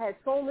had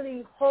so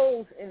many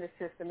holes in the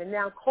system, and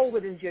now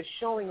COVID is just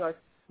showing us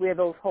where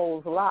those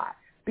holes lie.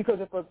 Because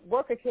if a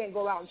worker can't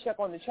go out and check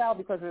on the child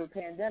because of the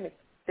pandemic,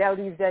 that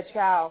leaves that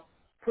child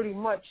pretty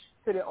much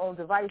to their own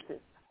devices.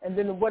 And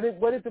then what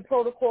is the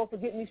protocol for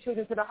getting these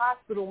children to the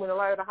hospital when a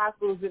lot of the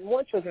hospitals didn't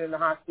want children in the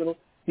hospital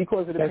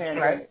because of the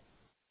pandemic? Right.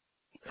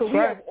 So we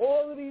have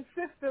all of these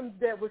systems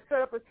that were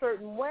set up a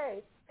certain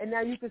way, and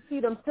now you can see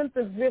them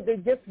symptoms, they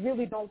just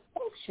really don't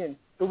function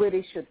the way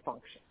they should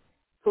function.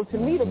 So to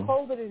me, the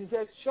COVID is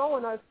just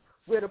showing us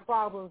where the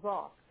problems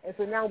are. And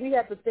so now we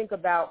have to think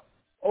about,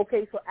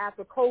 okay, so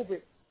after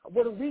COVID,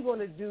 what are we going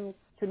to do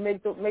to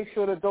make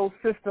sure that those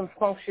systems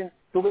function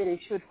the way they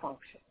should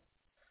function?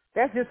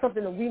 That's just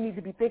something that we need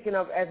to be thinking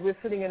of as we're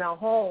sitting in our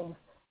homes,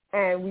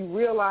 and we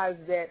realize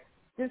that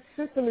this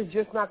system is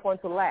just not going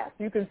to last.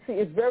 You can see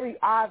it's very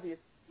obvious,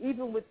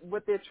 even with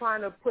what they're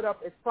trying to put up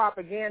as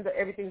propaganda,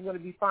 everything's going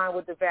to be fine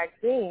with the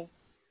vaccine,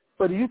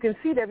 but you can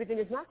see that everything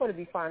is not going to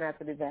be fine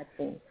after the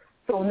vaccine.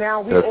 So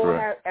now we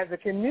have, as a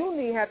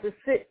community, have to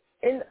sit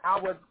in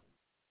our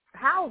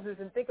houses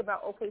and think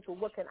about, okay, so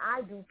what can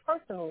I do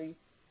personally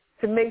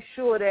to make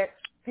sure that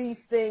these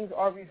things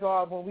are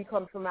resolved when we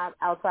come from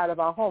outside of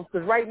our homes?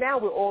 Because right now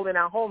we're all in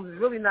our homes. There's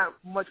really not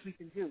much we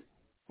can do.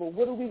 But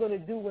what are we going to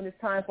do when it's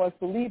time for us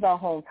to leave our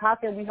homes? How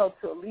can we help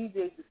to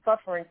alleviate the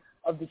suffering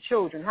of the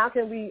children? How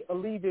can we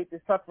alleviate the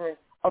suffering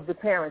of the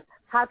parents?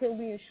 How can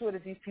we ensure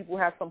that these people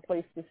have some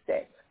place to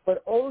stay?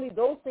 But only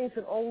those things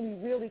can only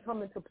really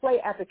come into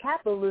play after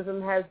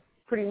capitalism has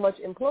pretty much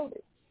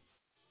imploded.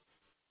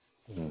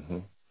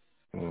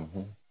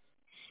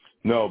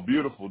 No,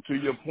 beautiful. To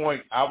your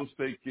point, I was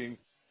thinking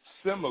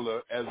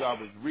similar as I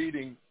was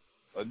reading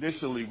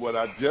initially what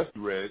I just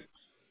read,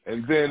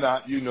 and then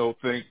I,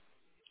 think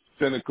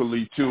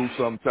cynically too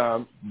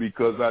sometimes,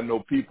 because I know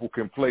people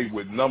can play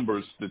with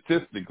numbers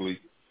statistically,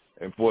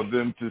 and for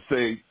them to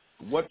say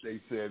what they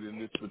said in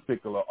this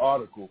particular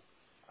article,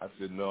 I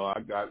said, no,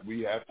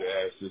 we have to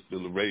ask Sister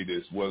LeRae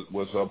this.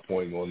 What's her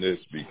point on this?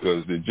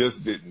 Because it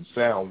just didn't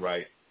sound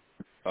right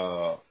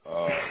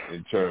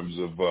in terms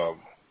of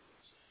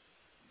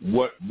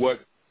what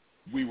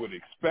we would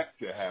expect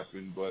to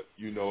happen. But,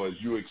 as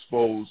you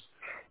expose,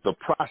 the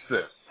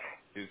process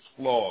is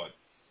flawed,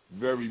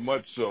 very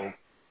much so,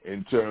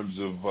 in terms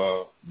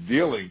of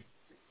dealing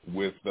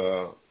with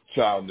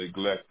child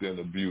neglect and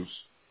abuse.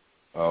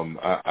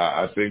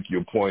 I think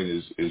your point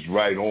is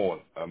right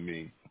on. I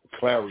mean,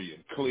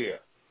 clarion clear.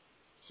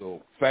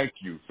 So thank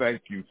you.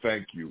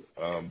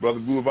 Brother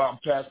Groove, I'll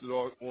pass it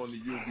on to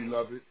you,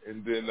 beloved,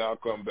 and then I'll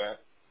come back.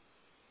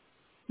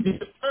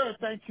 Yes, sir.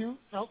 Thank you.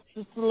 No,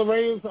 Sister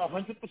LeRae is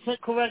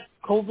 100% correct.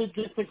 COVID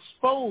just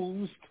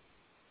exposed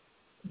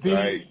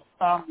the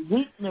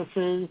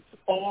weaknesses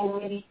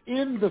already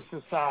in the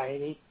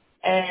society.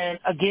 And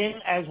again,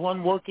 as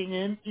one working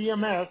in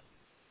EMS,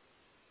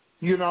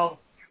 even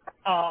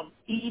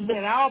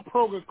our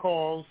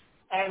protocols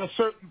at a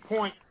certain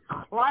point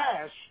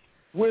clash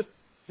with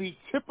the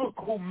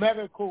typical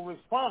medical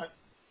response,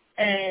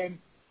 and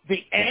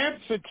the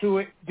answer to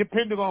it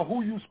depended on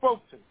who you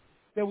spoke to.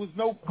 There was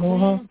no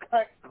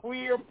clean-cut,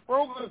 clear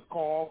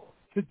protocol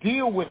to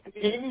deal with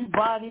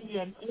anybody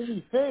and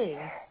anything.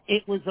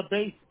 It was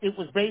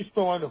based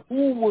on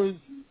who was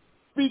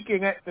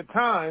speaking at the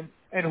time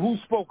and who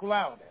spoke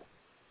loudest.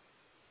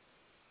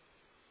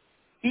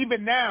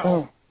 Even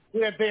now,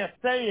 where they're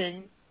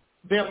saying,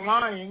 they're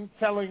lying,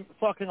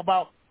 talking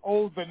about,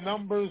 the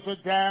numbers are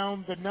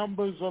down, the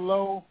numbers are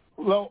low.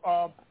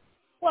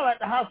 Well, at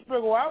the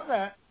hospital I was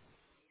at,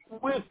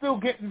 we're still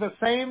getting the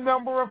same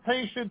number of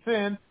patients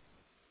in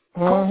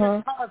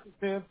COVID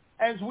positive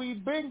as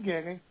we've been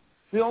getting.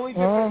 The only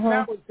difference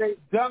now is they've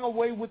done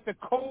away with the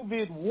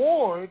COVID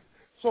ward,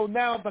 so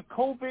now the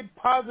COVID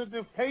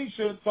positive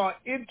patients are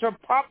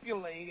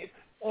interpopulated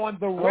on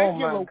the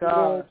regular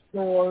ward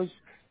floors,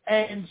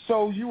 and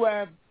so you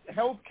have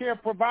healthcare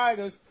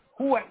providers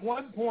who at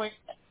one point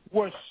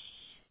were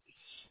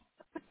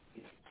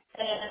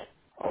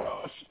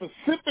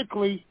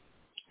specifically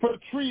for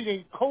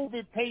treating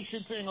COVID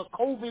patients in a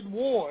COVID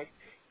ward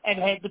and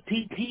had the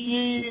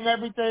PPE and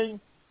everything,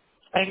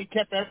 and he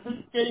kept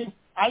everything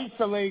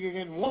isolated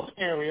in one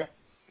area.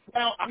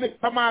 Now, I'm going to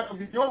come out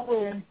of your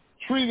room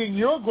treating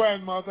your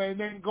grandmother and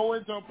then go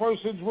into a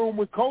person's room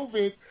with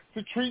COVID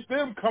to treat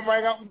them, come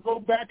right out and go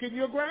back in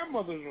your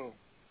grandmother's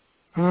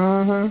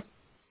room.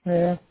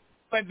 Yeah.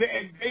 But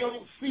they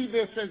don't see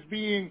this as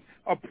being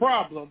a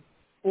problem,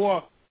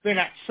 or they're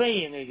not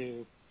saying it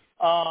is.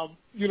 I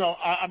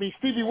mean,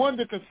 Stevie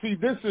Wonder could see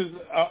this as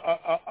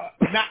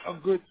not a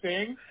good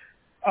thing.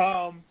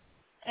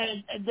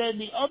 And then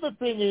the other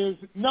thing is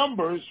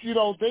numbers.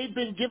 They've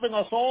been giving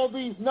us all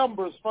these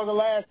numbers for the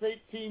last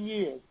 18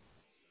 years.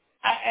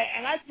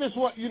 I just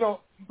want,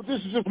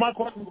 this is just my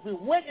question.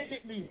 Where did they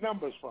get these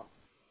numbers from?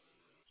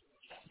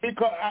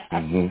 Because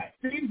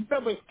these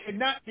numbers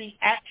cannot be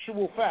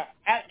actual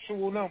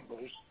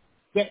numbers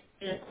that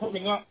they're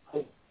coming up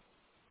with.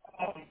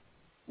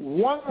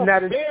 One of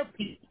their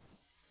people,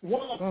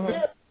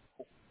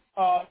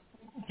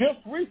 just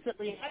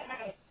recently, I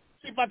had to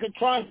see if I could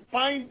try and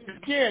find it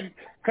again,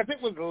 because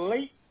it was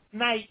late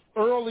night,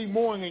 early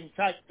morning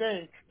type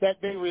thing that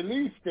they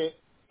released it,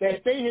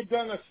 that they had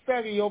done a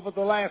study over the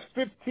last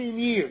 15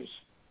 years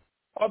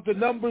of the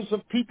numbers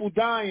of people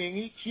dying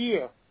each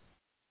year.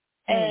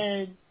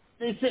 And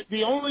they said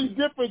the only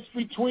difference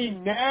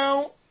between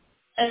now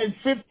and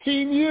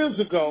 15 years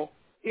ago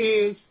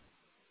is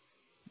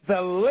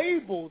the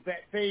label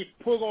that they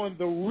put on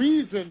the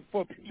reason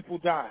for people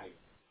dying.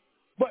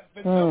 But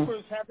the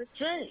numbers haven't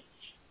changed.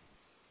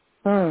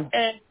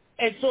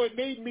 And so it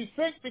made me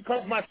think,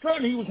 because my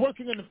son, he was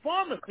working in the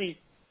pharmacy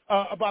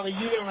about a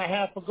year and a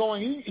half ago,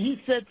 and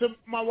he said to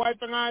my wife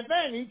and I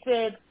then, he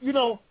said,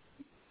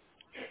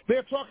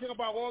 they're talking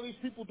about all these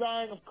people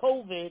dying of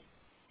COVID,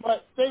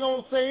 but they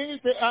don't say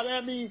anything.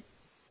 I mean,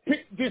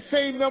 the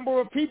same number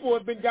of people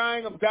have been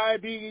dying of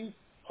diabetes,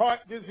 heart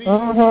disease,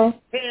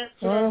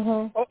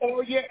 cancer,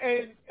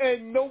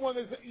 and no one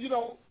is,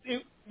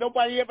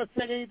 nobody ever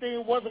said anything.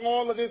 It wasn't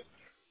all of this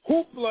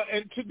hoopla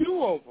and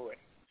to-do over it.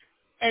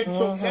 And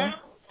so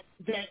now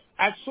that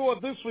I saw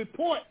this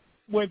report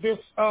where this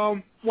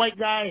white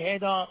guy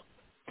had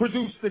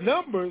produced the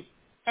numbers,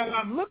 and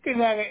I'm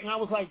looking at it, and I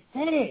was like,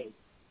 hey,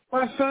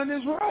 my son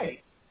is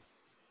right.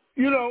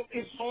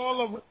 It's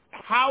all of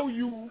how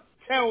you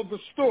tell the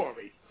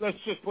story. Let's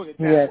just put it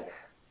that way.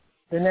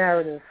 The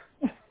narrative.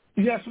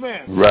 Yes,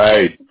 ma'am.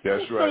 Right,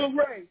 that's right. So,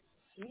 Ray,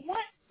 what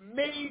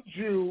made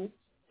you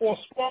or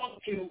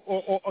sparked you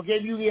or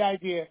gave you the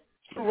idea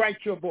to write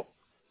your book?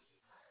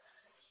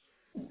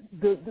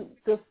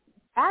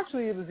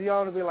 Actually, it was the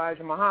Honorable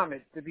Elijah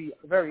Muhammad, to be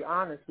very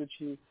honest with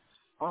you.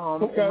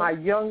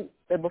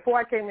 Before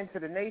I came into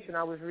the nation,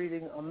 I was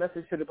reading A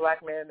Message to the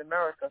Black Man in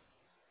America,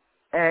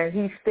 and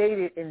he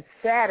stated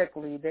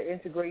emphatically that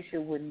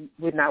integration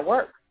would not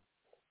work.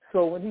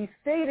 So when he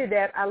stated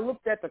that, I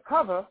looked at the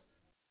cover,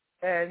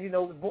 and, it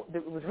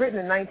was written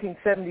in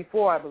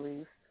 1974, I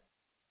believe.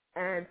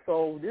 And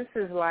so this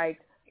is like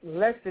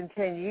less than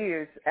 10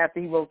 years after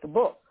he wrote the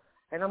book.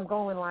 And I'm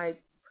going like,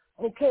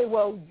 okay,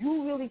 well,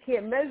 you really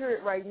can't measure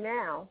it right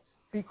now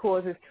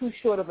because it's too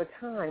short of a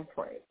time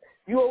frame.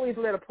 You always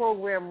let a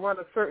program run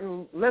a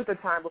certain length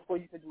of time before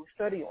you can do a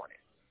study on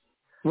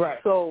it. Right.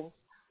 So,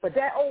 but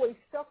that always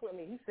stuck with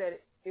me. He said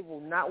it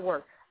will not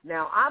work.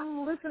 Now,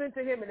 I'm listening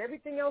to him, and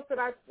everything else that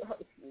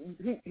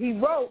he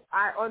wrote,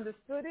 I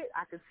understood it.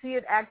 I could see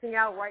it acting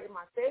out right in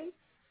my face.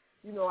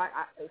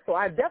 So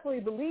I definitely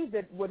believe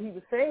that what he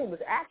was saying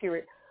was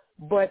accurate,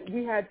 but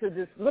we had to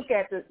just look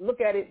at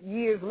it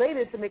years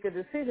later to make a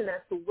decision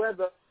as to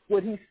whether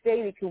what he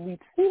stated, can we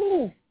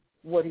prove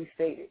what he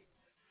stated.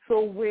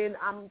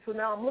 So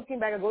now I'm looking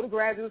back. I go to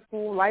graduate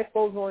school. Life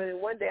goes on,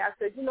 and one day I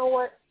said, you know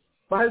what?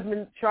 My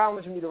husband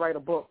challenged me to write a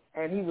book,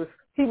 and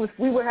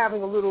we were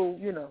having a little,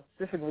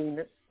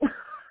 disagreement.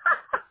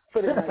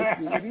 Put it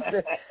nicely.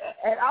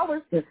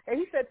 And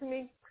he said to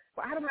me,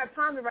 well, I don't have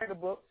time to write a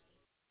book.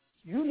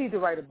 You need to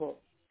write a book.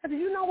 I said,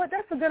 you know what?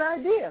 That's a good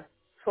idea.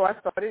 So I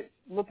started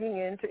looking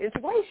into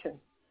integration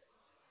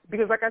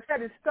because, like I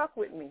said, it stuck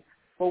with me.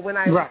 But when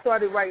I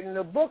started writing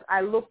the book,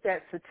 I looked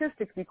at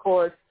statistics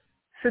because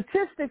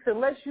statistics,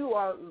 unless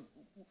you're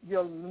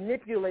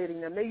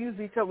manipulating them, they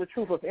usually tell the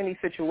truth of any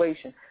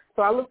situation.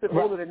 So I looked at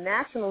all of the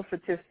national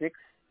statistics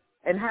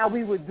and how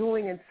we were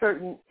doing in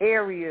certain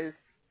areas,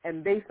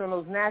 and based on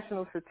those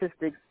national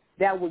statistics,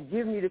 that would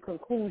give me the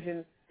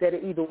conclusion that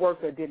it either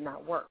worked or did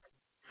not work.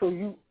 So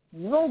you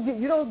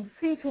don't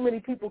see too many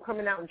people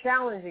coming out and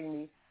challenging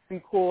me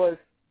because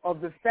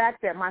of the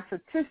fact that my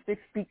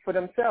statistics speak for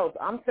themselves.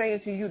 I'm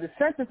saying to you, the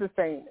census is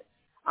saying this.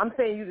 I'm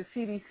saying to you, the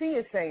CDC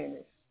is saying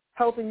this.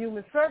 Health and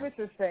Human Services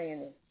is saying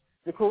this.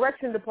 The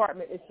Correction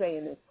Department is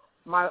saying this.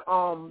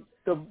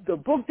 The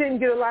book didn't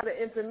get a lot of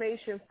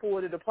information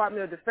for the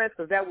Department of Defense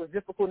because that was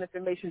difficult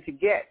information to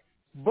get.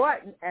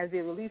 But as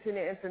they're releasing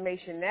their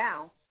information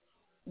now,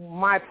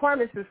 my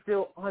premise is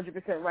still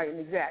 100% right and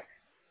exact.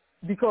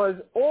 Because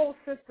all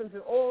systems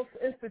and all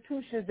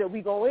institutions that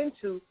we go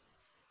into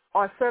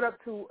are set up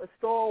to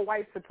install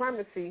white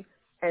supremacy,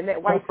 and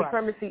that white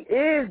supremacy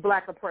is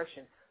black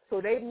oppression.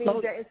 So they mean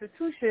that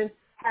institution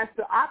has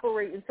to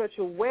operate in such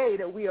a way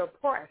that we are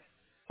oppressed.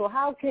 So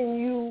how can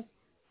you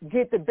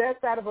get the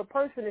best out of a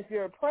person if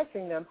you're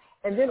oppressing them?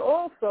 And then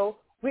also,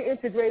 we're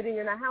integrating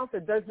in a house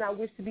that does not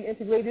wish to be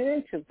integrated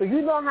into. So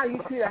you know how you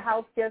treat a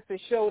house guest that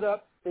showed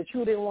up that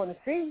you didn't want to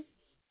see?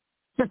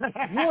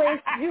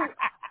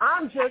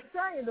 I'm just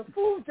saying, the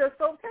food just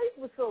don't taste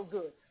was so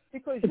good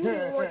because you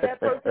didn't want that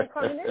person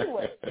coming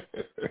anyway.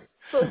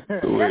 So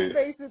that's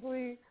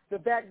basically the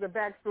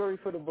backstory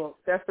for the book.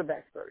 That's the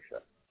backstory,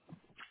 sir.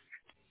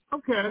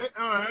 Okay,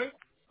 all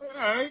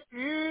right,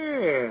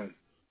 yeah.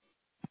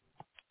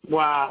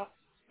 Wow.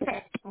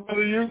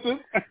 Brother Yusef?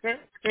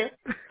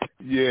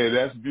 Yeah,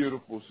 that's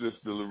beautiful,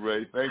 Sister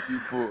LeRae. Thank you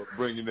for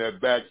bringing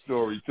that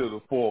backstory to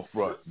the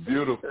forefront.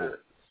 Beautiful.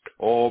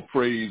 All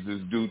praise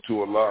is due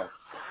to Allah.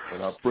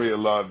 And I pray,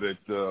 Allah,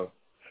 that,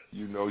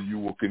 you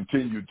will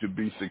continue to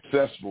be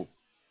successful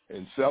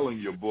in selling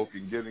your book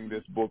and getting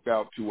this book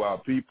out to our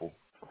people.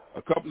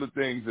 A couple of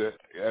things that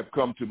have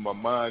come to my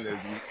mind as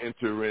we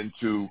enter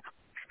into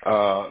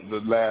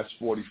the last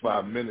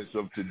 45 minutes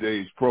of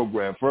today's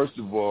program. First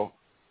of all,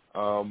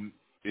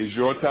 is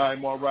your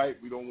time all right?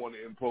 We don't want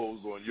to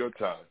impose on your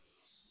time.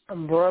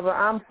 Brother,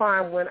 I'm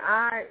fine. When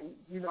I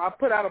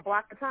put out a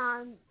block of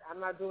time, I'm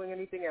not doing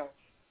anything else.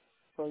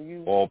 So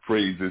all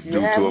praise is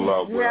due to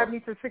Allah. You have me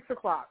to 6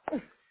 o'clock.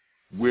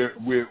 We're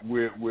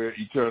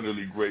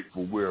eternally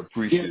grateful. We're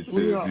appreciative.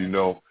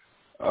 Yes,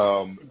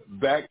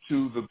 back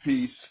to the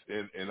piece,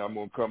 and I'm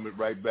going to come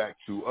right back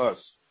to us.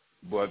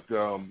 But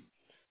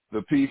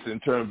the piece in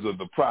terms of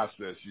the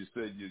process, you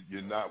said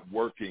you're not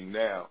working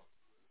now.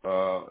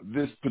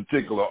 This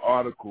particular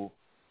article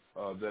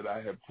that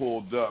I have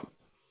pulled up,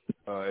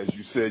 as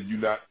you said, you're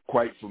not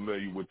quite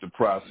familiar with the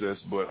process,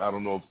 but I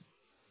don't know if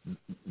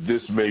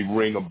this may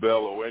ring a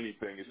bell or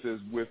anything. It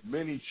says, with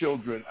many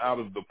children out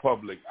of the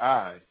public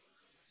eye,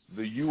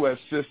 the U.S.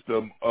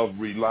 system of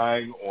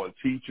relying on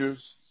teachers,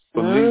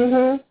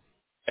 police,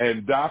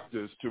 and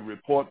doctors to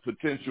report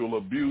potential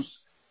abuse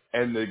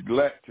and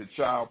neglect to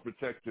Child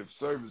Protective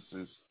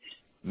Services,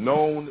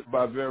 known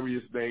by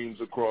various names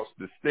across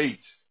the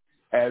states,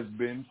 has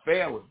been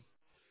failing.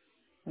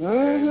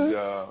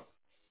 And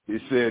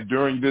it said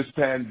during this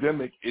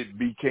pandemic, it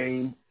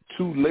became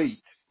too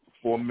late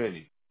for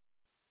many.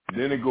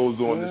 Then it goes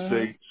on to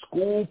say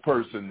school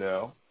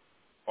personnel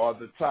are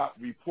the top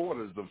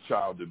reporters of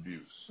child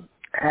abuse.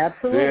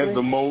 Absolutely. They're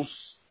the most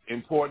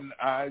important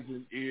eyes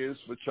and ears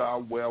for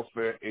child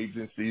welfare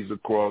agencies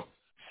across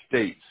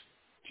states.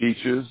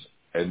 Teachers,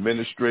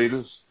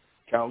 administrators,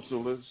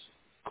 counselors,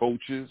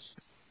 coaches,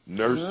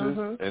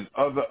 nurses, and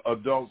other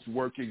adults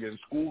working in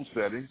school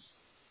settings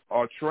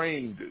are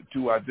trained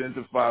to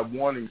identify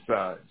warning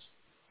signs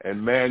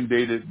and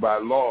mandated by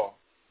law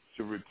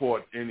to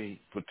report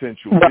any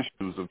potential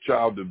issues of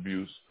child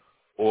abuse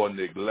or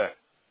neglect.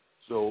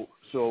 So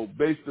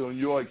based on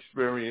your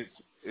experience,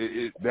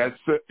 is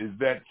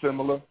that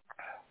similar?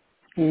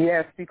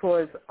 Yes,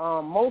 because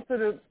most of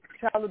the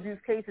child abuse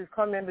cases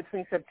come in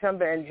between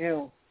September and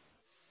June.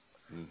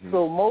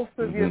 So most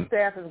of your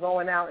staff is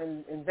going out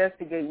and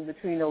investigating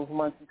between those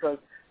months because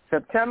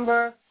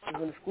September is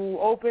when the school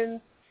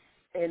opens.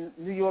 In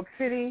New York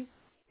City,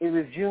 it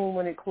was June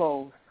when it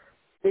closed.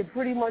 It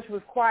pretty much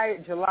was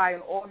quiet July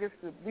and August.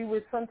 We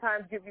would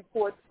sometimes get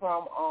reports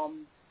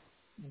from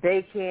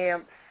day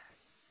camps,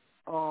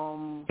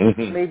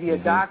 maybe a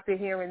doctor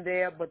here and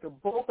there, but the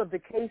bulk of the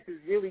cases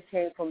really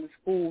came from the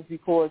schools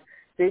because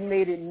they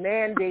made it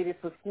mandated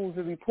for schools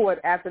to report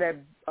after that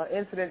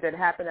incident that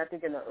happened, I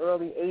think, in the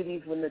early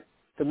 80s when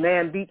the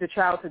man beat the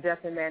child to death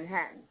in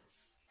Manhattan.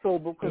 So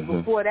because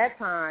before that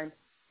time,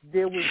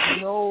 there was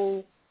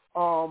no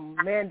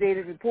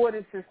mandated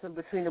reporting system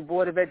between the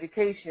Board of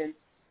Education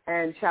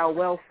and Child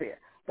Welfare.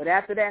 But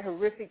after that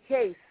horrific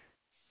case,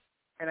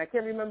 and I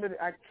can't remember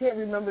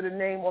the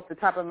name off the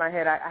top of my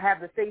head. I have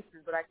the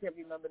faces, but I can't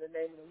remember the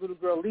name. The little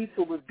girl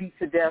Lisa was beat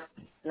to death,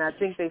 and I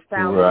think they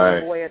found the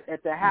little boy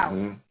at the house.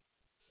 Mm-hmm.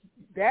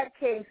 That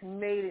case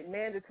made it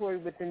mandatory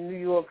within New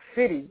York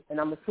City, and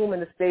I'm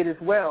assuming the state as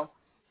well,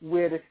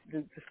 where the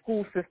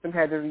school system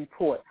had to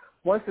report.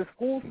 Once the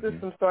school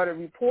system started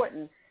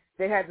reporting,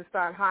 they had to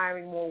start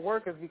hiring more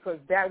workers because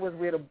that was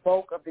where the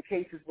bulk of the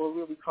cases were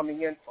really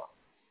coming in from.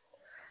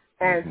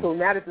 And so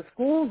now that the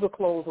schools are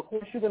closed, of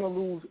course, you're going to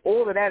lose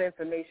all of that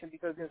information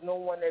because there's no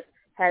one that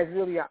has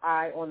really an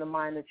eye on the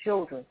mind of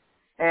children.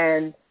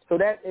 And so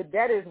that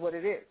is what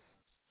it is.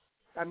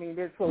 I mean,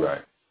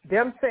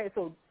 them saying,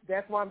 so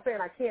that's why I'm saying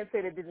I can't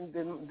say that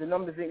the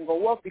numbers didn't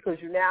go up because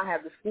you now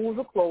have the schools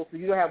are closed, so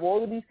you have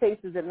all of these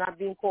cases that are not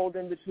being called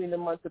in between the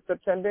months of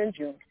September and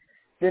June.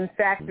 Then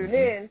factored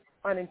in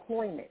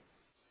unemployment.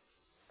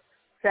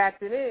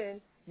 Factored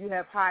in, you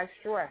have high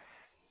stress.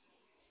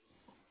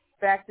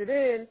 Factored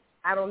in,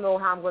 I don't know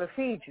how I'm going to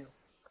feed you.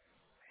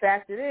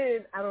 Factored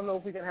in, I don't know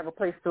if we're going to have a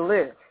place to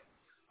live.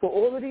 So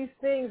all of these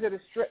things that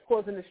are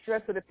causing the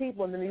stress of the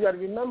people, and then you got to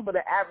remember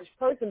the average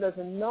person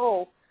doesn't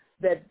know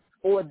that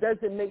or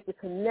doesn't make the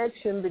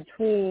connection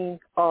between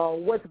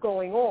what's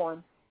going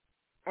on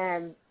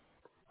and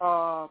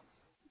the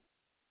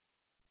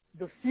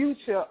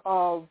future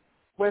of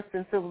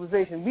Western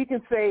civilization. We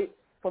can say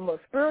from a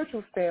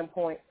spiritual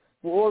standpoint,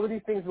 well, all of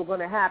these things were going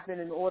to happen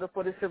in order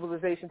for the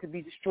civilization to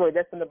be destroyed.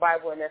 That's in the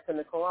Bible and that's in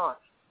the Quran.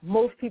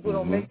 Most people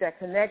don't make that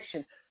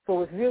connection.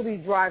 So it's really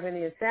driving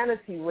the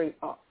insanity rate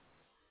up.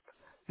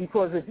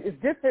 Because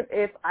it's different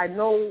if I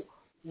know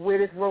where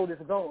this road is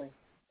going.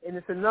 And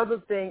it's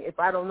another thing if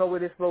I don't know where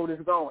this road is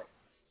going.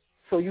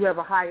 So you have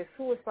a higher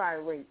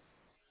suicide rate.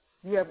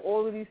 You have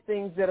all of these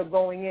things that are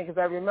going in. Because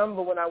I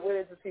remember when I went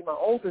in to see my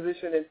own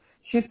physician, and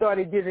she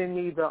started giving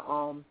me the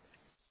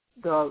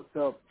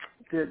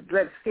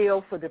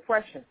scale for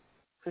depression.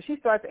 So she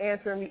starts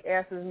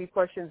asking me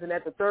questions, and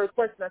at the third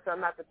question, I said,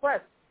 I'm not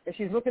depressed. And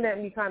she's looking at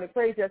me kind of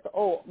crazy. I said,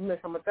 oh, miss,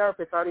 I'm a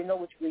therapist. I already know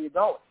which way you're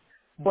going.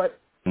 But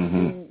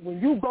when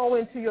you go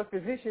into your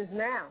physicians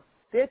now,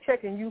 they're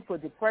checking you for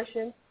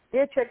depression.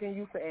 They're checking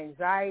you for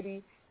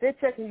anxiety. They're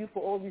checking you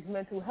for all these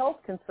mental health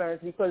concerns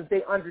because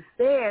they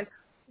understand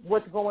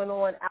what's going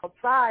on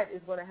outside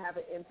is going to have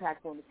an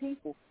impact on the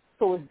people.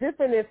 So it's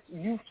different if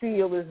you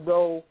feel as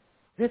though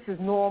this is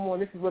normal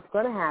and this is what's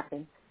going to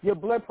happen. Your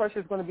blood pressure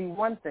is going to be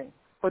one thing.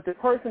 But the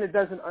person that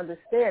doesn't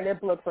understand, their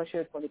blood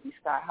pressure is going to be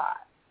sky high.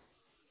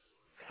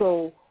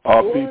 So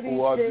our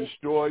people are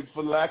destroyed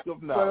for lack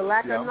of knowledge. For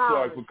lack of knowledge. I'm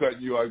sorry for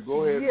cutting you off.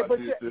 Go ahead, my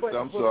dear sister.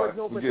 I'm sorry.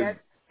 But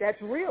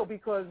that's real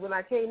because when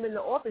I came in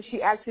the office,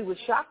 she actually was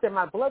shocked that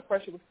my blood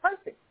pressure was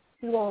perfect.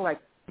 She's going like,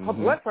 her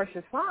blood pressure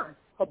is fine.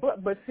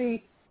 But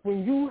see,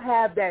 when you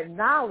have that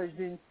knowledge,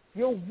 then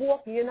you're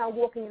not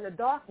walking in the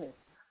darkness.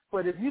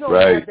 But if you don't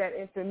have that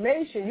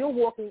information, you're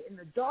walking in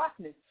the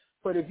darkness.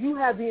 But if you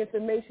have the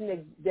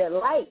information, that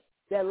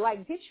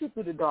light gets you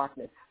through the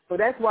darkness. So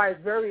that's why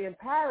it's very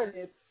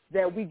imperative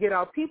that we get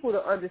our people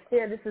to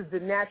understand this is the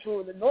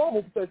natural and the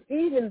normal, because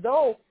even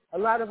though a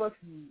lot of us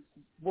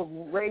were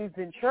raised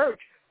in church,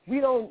 we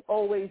don't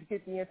always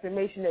get the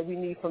information that we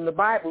need from the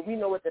Bible. We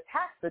know what the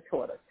pastor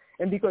taught us.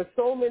 And because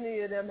so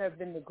many of them have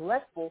been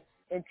neglectful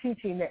in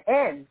teaching the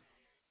end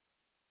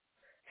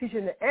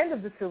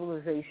of the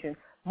civilization,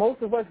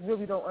 most of us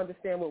really don't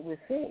understand what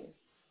we're seeing.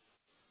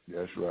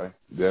 That's right.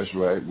 That's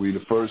right. We the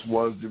first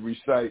ones to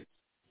recite,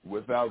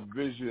 without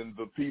vision,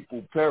 the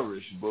people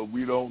perish, but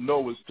we don't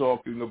know it's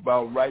talking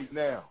about right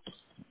now.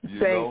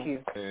 Thank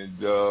you. And,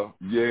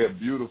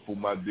 beautiful,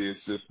 my dear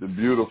sister,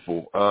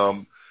 beautiful.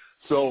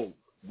 So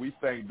we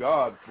thank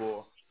God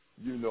for,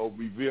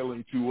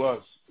 revealing to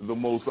us the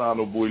most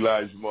honorable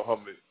Elijah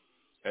Muhammad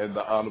and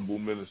the honorable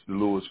Minister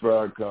Louis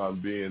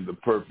Farrakhan being the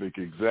perfect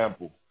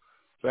example.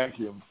 Thank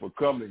him for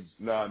coming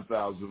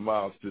 9,000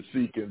 miles to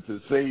seek and to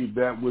save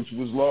that which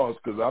was lost,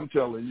 because I'm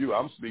telling you,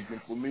 I'm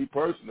speaking for me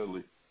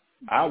personally.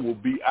 I will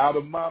be out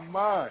of my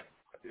mind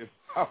if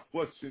I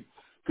wasn't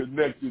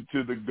connected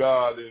to the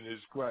God and his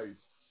Christ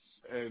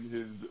and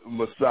his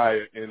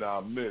Messiah in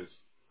our midst.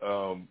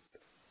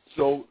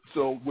 So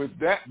with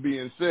that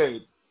being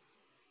said,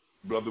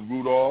 Brother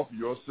Rudolph,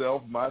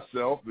 yourself,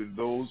 myself, and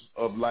those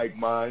of like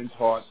minds,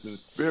 hearts, and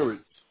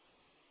spirits,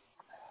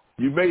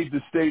 you made the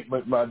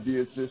statement, my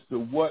dear sister,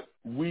 what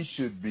we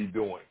should be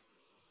doing,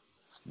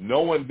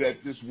 knowing that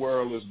this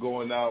world is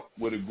going out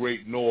with a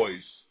great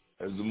noise,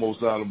 as the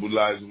most honorable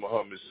Elijah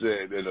Muhammad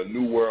said, that a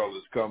new world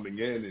is coming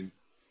in, and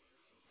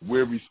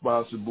we're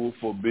responsible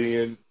for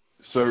being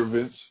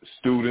servants,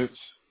 students,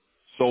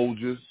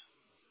 soldiers.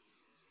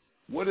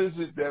 What is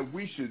it that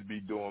we should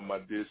be doing, my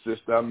dear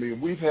sister? I mean,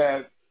 we've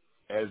had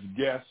as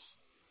guests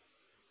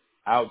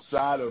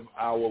outside of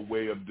our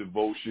way of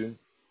devotion,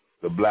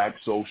 the black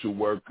social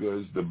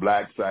workers, the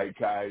black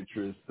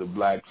psychiatrists, the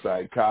black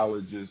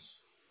psychologists,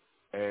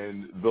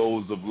 and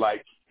those of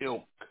like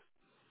ilk.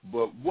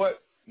 But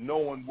what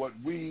knowing what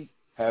we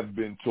have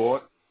been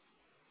taught,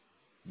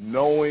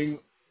 knowing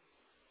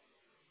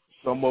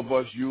some of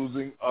us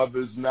using,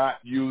 others not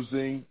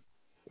using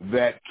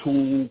that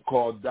tool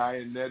called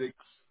Dianetics,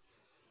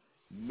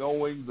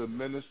 knowing the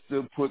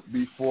minister put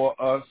before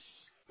us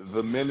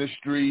the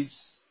ministries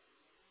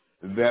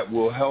that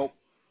will help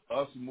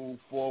us move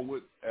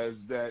forward as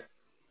that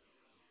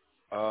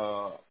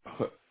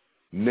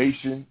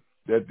nation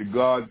that the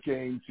God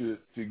came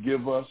to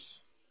give us.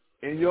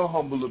 In your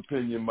humble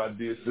opinion, my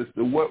dear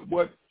sister,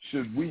 what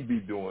should we be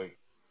doing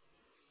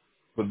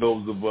for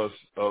those of us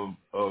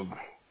of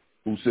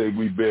who say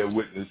we bear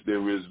witness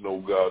there is no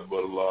God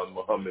but Allah and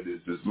Muhammad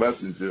is his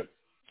messenger,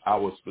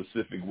 our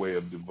specific way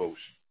of devotion?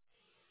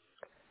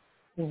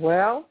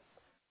 Well,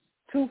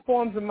 two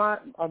forms of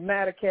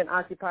matter can't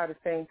occupy the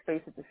same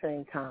space at the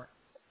same time.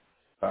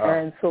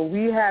 And so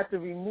we have to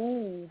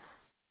remove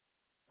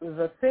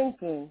the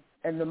thinking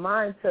and the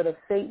mindset of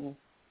Satan,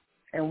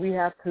 and we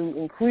have to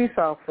increase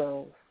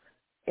ourselves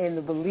in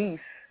the belief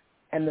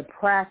and the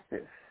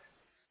practice.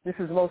 This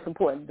is most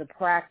important, the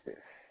practice.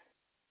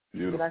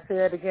 Beautiful. Did I say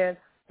that again?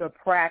 The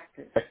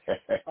practice.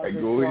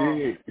 Go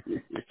ahead.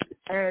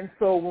 And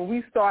so when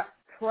we start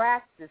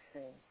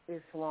practicing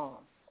Islam,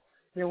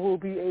 then we'll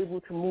be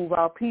able to move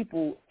our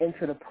people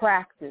into the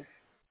practice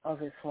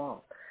of Islam.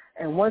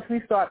 And once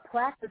we start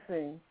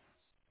practicing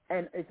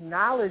and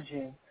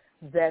acknowledging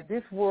that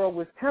this world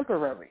was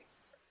temporary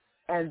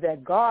and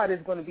that God is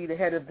going to be the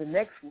head of the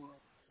next world,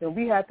 then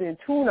we have to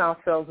attune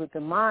ourselves with the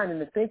mind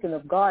and the thinking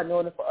of God in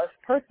order for us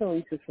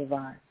personally to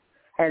survive,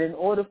 and in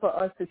order for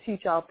us to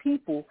teach our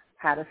people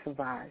how to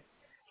survive,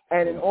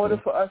 and in order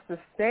for us to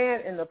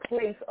stand in the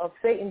place of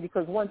Satan,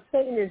 because once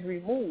Satan is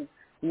removed,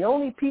 the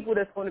only people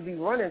that's going to be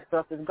running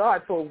stuff is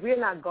God. So if we're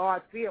not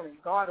God-fearing,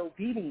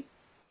 God-obedient,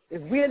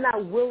 if we're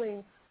not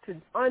willing to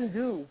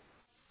undo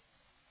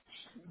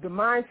the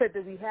mindset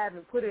that we have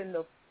and put in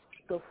the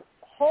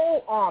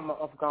whole armor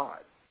of God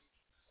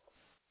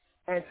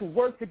and to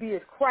work to be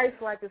as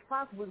Christ-like as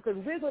possible, because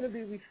we're going to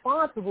be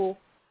responsible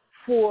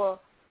for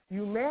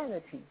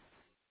humanity.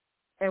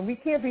 And we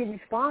can't be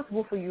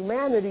responsible for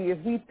humanity if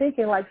we're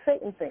thinking like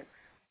Satan thinks,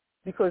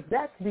 because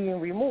that's being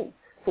removed.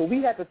 So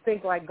we have to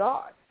think like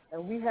God,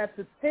 and we have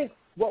to think,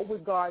 what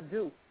would God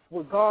do?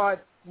 Would God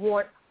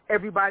want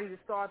everybody to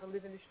starve and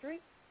live in the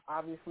street?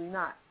 Obviously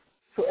not.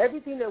 So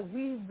everything that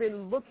we've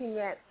been looking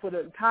at for the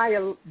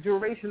entire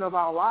duration of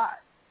our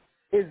lives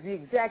is the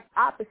exact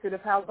opposite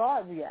of how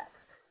God reacts.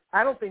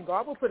 I don't think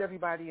God will put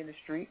everybody in the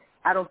street.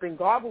 I don't think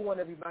God will want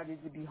everybody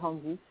to be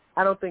hungry.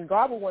 I don't think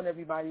God will want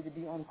everybody to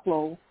be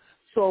unclothed.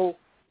 So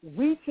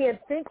we can't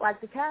think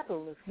like the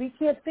capitalists. We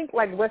can't think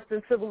like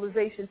Western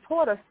civilization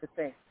taught us to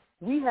think.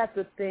 We have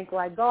to think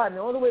like God. And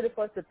the only way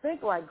for us to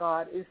think like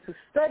God is to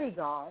study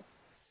God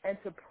and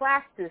to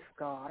practice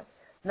God,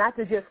 not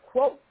to just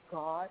quote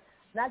God,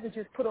 not to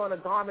just put on a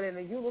garment and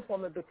a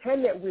uniform and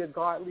pretend that we're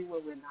godly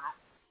when we're not,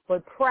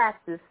 but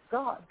practice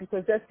God,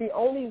 because that's the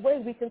only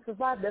way we can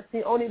survive. That's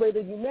the only way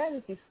that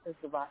humanity can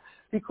survive.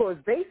 Because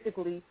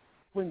basically,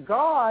 when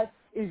God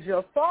is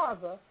your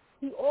father,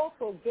 he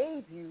also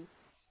gave you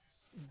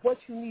what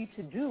you need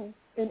to do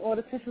in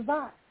order to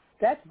survive.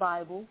 That's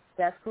Bible,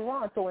 that's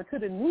Quran. So until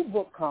the new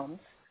book comes,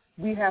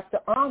 we have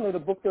to honor the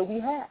book that we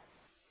have.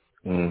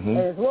 Mm-hmm. And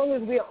as long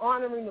as we are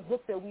honoring the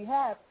book that we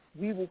have,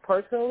 we will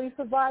personally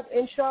survive,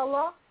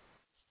 inshallah,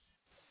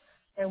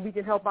 and we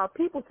can help our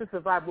people to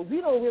survive. But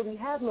we don't really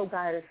have no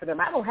guidance for them.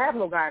 I don't have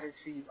no guidance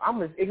for you.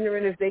 I'm as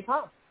ignorant as they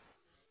come.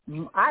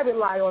 I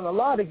rely on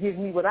Allah to give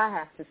me what I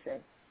have to say.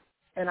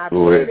 And I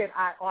pray that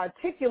I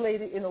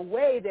articulate it in a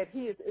way that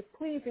he is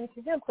pleasing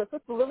to him. Because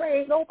Sister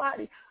Lorraine ain't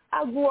nobody.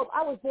 I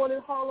was born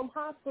in Harlem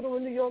Hospital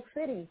in New York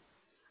City.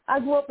 I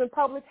grew up in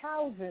public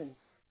housing.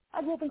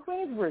 I grew up in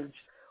Queensbridge.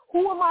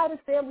 Who am I to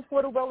stand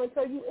before the well and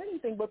tell you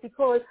anything? But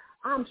because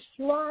I'm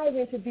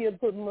striving to be a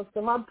good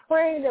Muslim, I'm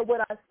praying that what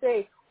I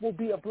say will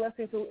be a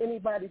blessing to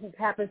anybody who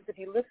happens to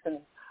be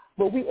listening.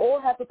 But we all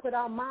have to put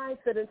our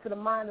mindset into the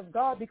mind of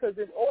God, because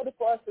in order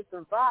for us to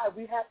survive,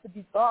 we have to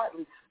be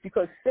godly,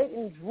 because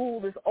Satan's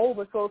rule is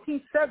over. So if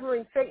he's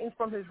severing Satan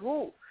from his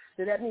rule,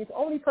 then that means the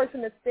only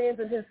person that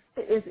stands in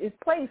his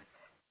place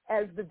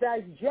as the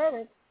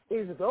vicegerent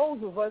is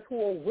those of us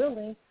who are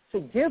willing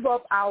to give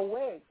up our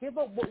way, give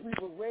up what we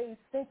were raised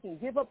thinking,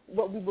 give up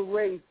what we were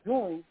raised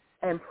doing,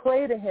 and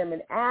pray to him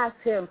and ask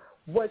him,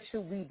 what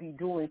should we be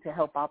doing to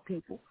help our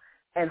people?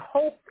 And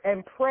hope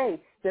and pray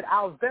that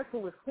our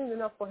vessel is clean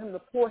enough for him to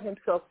pour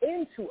himself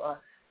into us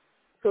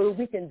so that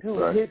we can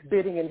do his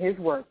bidding and his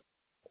work.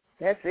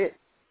 That's it.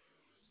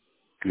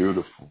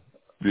 Beautiful.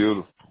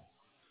 Beautiful.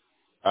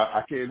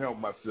 I can't help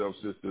myself,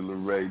 Sister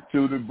Lorraine.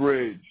 To the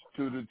bridge,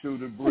 to the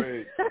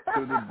bridge,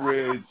 to the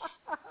bridge,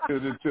 to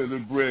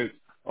the bridge.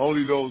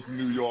 Only those in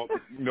New York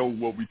know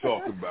what we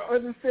talk about.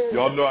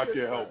 Y'all know I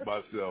can't help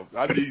myself.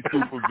 I need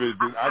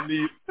supervision. I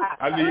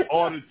need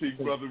auditing,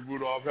 Brother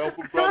Rudolph. Help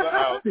a brother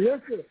out.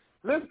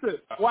 Listen.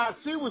 While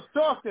she was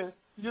talking,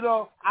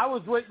 I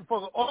was waiting for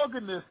the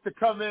organist to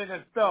come in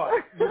and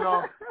start.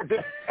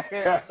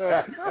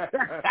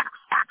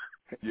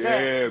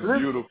 Yeah,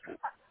 beautiful.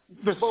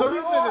 The sermon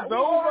is over. We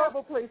all have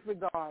a place with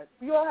God.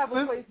 We all have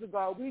a place with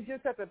God. We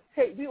just have to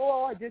we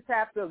all just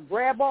have to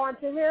grab on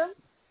to Him.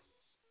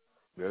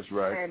 That's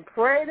right. And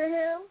pray to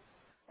Him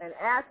and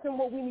ask Him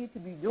what we need to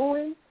be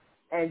doing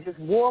and just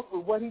walk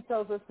with what He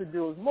tells us to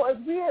do. If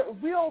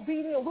we're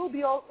obedient, we'll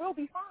be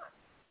fine.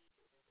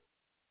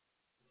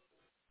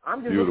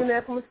 I'm just looking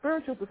at it from a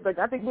spiritual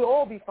perspective. I think we'll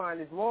all be fine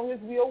as long as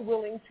we are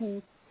willing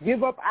to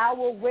give up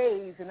our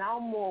ways and our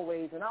moral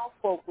ways and our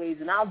folk ways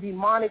and our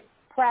demonic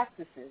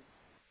practices.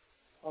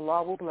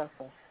 Allah will bless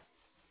us.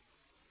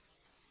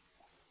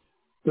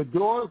 The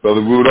doors,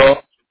 Brother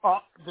Rudolph.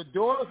 The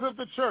doors of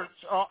the church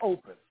are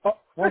open.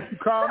 Won't you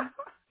come?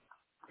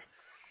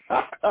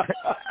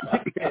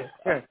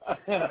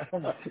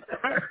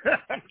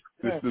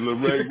 Sister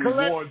Lorraine, we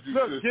warned you,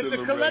 Sister Get the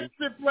Lorraine.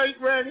 collection plate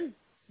ready.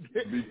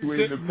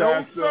 Between the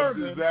pastor of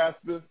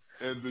disaster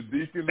and the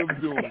deacon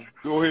of doom.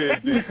 Go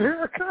ahead,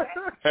 deacon.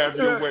 Have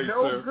your way,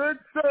 no sir. No good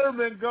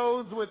sermon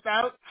goes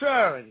without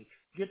charity.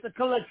 Get the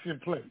collection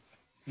plate.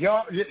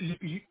 Y'all,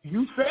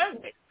 you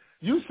said it.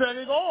 You said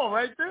it all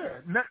right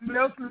there. Nothing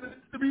else is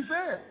to be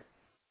said.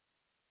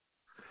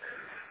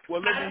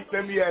 Well,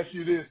 let me ask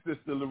you this,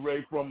 Sister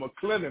Lorraine, from a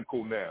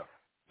clinical now.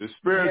 The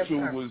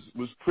spiritual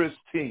was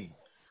pristine.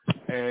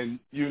 And,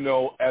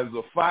 as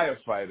a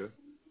firefighter,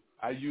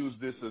 I use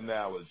this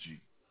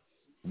analogy.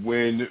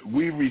 When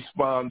we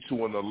respond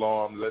to an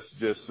alarm, let's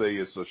just say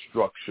it's a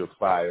structure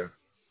fire,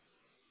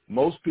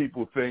 most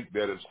people think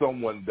that if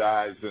someone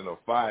dies in a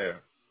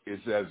fire,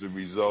 it's as a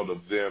result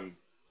of them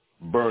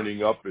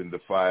burning up in the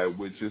fire,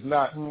 which is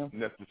not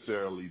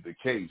necessarily the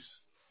case.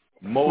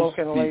 Most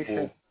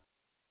people,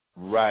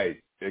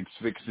 right,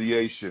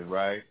 asphyxiation,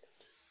 right?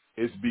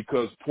 It's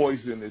because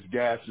poisonous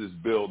gases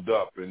build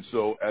up. And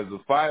so as a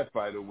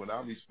firefighter, when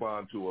I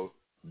respond to a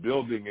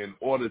building, in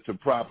order to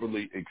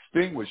properly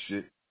extinguish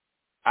it,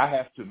 I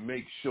have to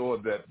make sure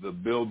that the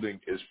building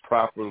is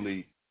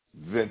properly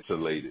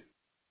ventilated.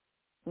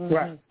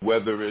 Right.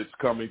 Whether it's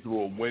coming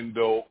through a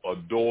window, a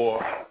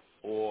door,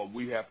 or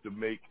we have to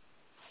make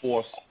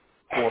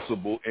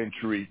forcible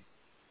entry.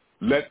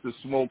 Let the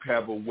smoke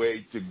have a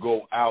way to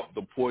go out,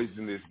 the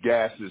poisonous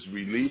gases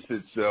release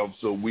itself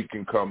so we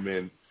can come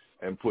in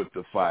and put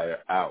the fire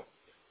out.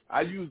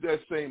 I use that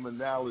same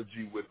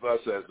analogy with us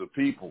as a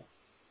people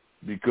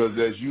because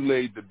as you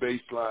laid the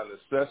baseline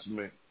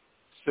assessment,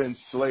 since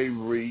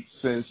slavery,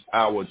 since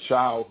our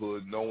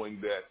childhood,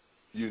 knowing that,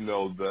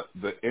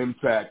 the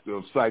impact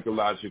of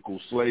psychological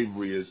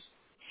slavery is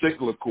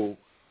cyclical,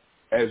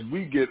 as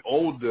we get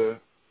older,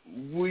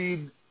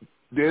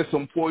 there's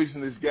some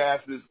poisonous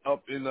gases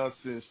up in us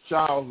since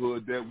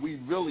childhood that we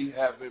really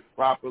haven't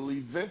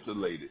properly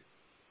ventilated.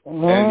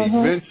 And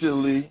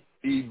eventually,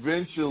 if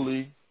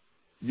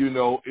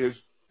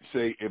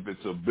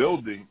it's a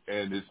building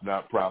and it's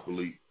not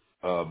properly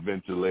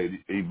ventilated,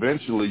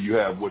 eventually you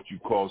have what you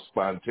call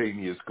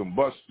spontaneous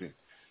combustion.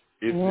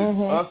 If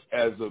it's us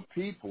as a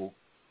people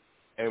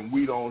and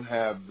we don't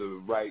have the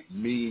right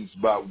means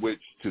by which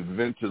to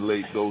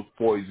ventilate those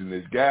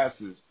poisonous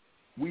gases,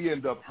 we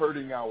end up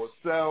hurting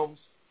ourselves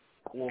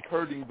or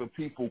hurting the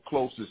people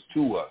closest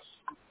to us,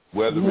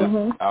 whether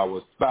it's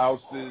our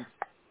spouses,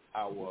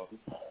 our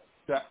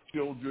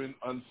children,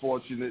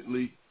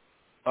 unfortunately.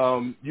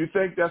 You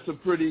think that's a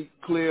pretty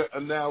clear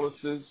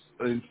analysis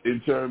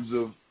in terms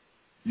of,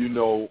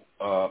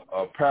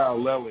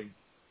 paralleling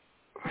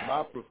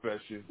my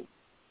profession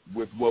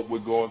with what we're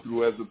going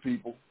through as a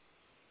people?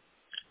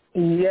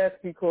 Yes,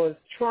 because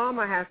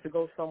trauma has to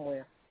go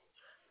somewhere.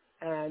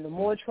 And the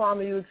more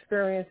trauma you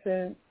experience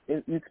in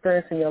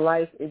your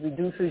life, it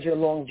reduces your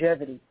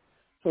longevity.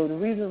 So the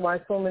reason why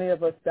so many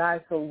of us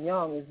die so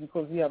young is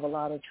because we have a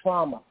lot of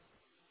trauma.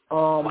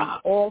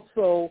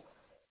 Also,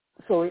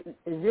 so it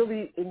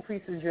really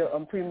increases your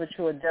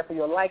premature death or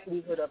your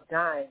likelihood of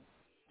dying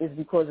is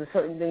because of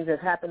certain things that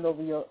happened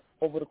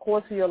over the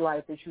course of your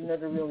life that you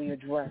never really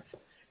addressed.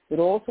 It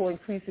also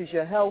increases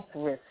your health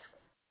risk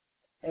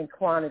and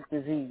chronic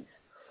disease.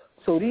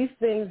 So these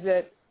things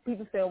that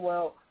people say,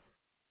 well,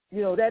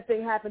 that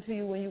thing happened to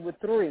you when you were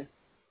 3.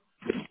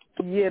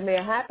 Yeah, it may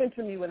have happened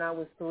to me when I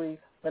was 3,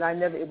 but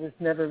it was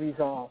never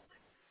resolved.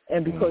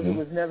 And because it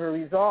was never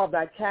resolved,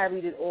 I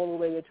carried it all the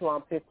way until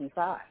I'm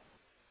 55.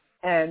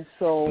 And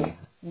so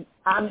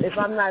if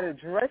I'm not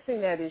addressing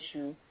that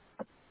issue,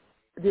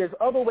 there's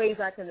other ways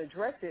I can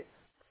address it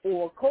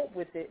or cope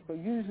with it, but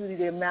usually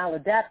they're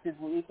maladaptive,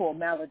 what we call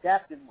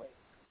maladaptive ways.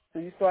 So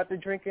you start the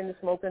drinking, the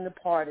smoking, the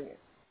partying,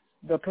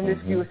 the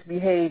promiscuous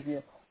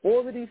behavior,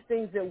 all of these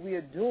things that we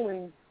are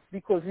doing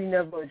because we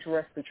never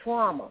address the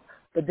trauma.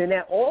 But then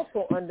that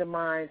also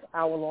undermines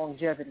our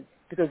longevity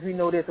because we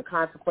know there's a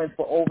consequence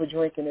for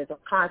over-drinking, there's a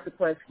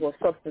consequence for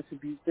substance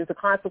abuse, there's a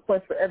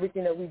consequence for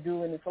everything that we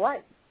do in this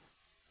life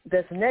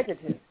that's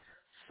negative.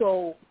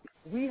 So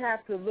we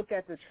have to look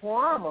at the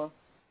trauma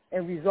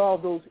and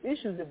resolve those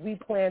issues if we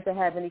plan to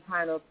have any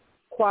kind of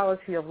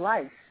quality of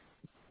life,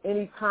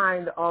 any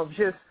kind of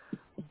just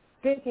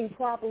thinking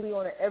properly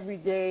on an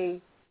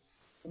everyday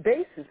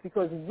basis,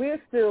 because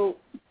we're still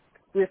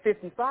we're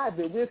 55,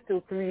 but we're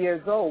still 3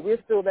 years old.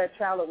 We're still that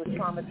child that was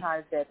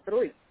traumatized at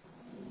 3.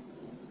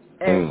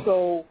 And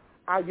so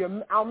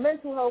our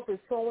mental health is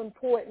so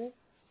important,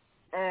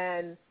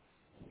 and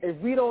if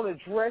we don't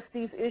address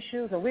these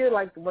issues, and we're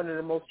like one of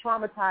the most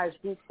traumatized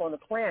groups on the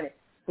planet,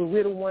 but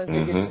we're the ones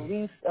that get the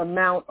least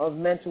amount of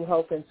mental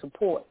health and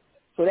support.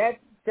 So that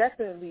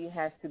definitely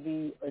has to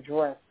be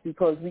addressed,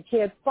 because we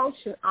can't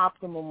function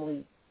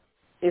optimally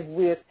if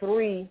we're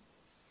 3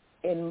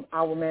 in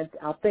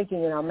our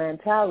thinking and our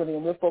mentality,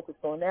 and we're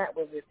focused on that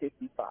when we're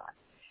 55.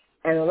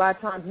 And a lot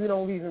of times we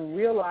don't even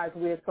realize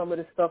where some of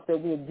the stuff that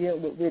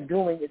we're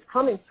doing is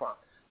coming from,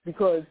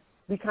 because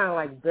we kind of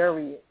like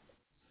bury it.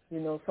 You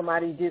know,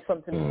 somebody did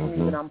something to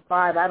me when I'm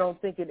 5. I don't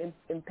think it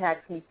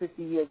impacts me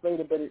 50 years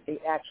later, but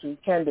it actually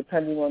can,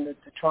 depending on the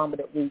trauma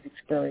that we've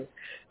experienced.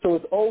 So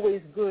it's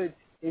always good,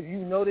 if you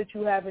know that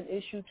you have an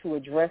issue, to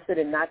address it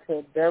and not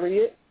to bury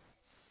it.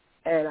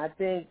 And I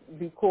think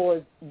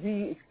because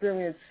we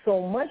experience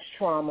so much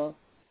trauma,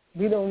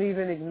 we don't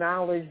even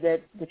acknowledge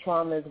that the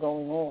trauma is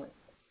going on.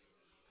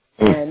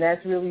 And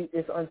that's really,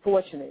 it's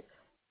unfortunate.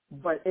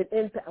 But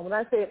when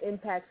I say it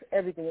impacts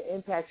everything, it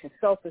impacts your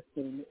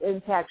self-esteem, it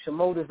impacts your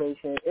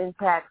motivation, it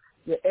impacts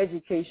your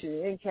education,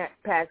 it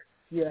impacts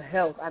your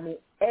health. I mean,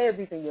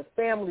 everything, your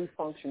family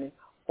functioning,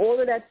 all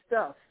of that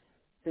stuff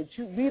that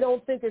we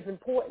don't think is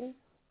important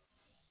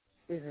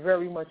is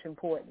very much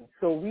important.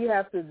 So we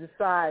have to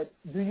decide,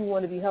 do you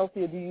want to be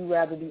healthy or do you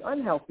rather be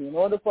unhealthy? In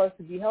order for us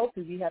to be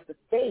healthy, we have to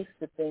face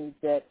the things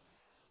that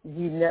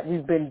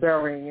we've been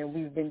burying and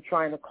we've been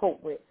trying to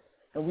cope with.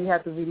 And we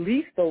have to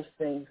release those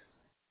things.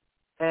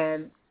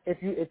 And if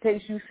it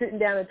takes you sitting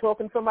down and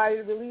talking to somebody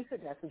to release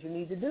it, that's what you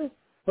need to do.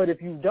 But if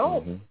you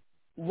don't,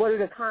 what are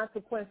the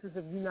consequences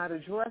of you not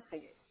addressing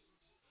it?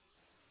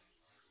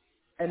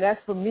 And that's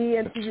for me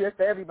and for you, that's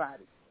for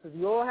everybody. Because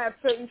we all have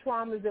certain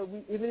traumas that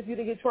even if you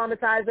didn't get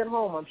traumatized at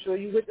home, I'm sure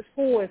you went to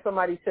school and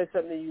somebody said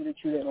something to you that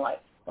you didn't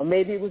like. Or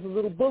maybe it was a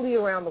little bully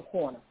around the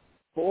corner.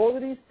 But all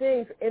of these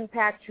things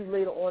impact you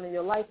later on in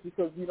your life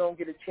because you don't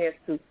get a chance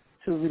to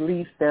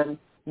release them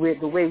with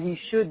the way we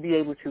should be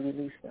able to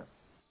release them.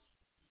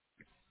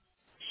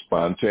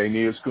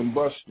 Spontaneous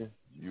combustion.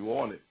 You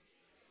on it.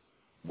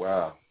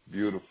 Wow.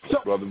 Beautiful. So,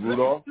 Brother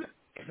Rudolph?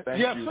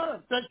 Yes, sir.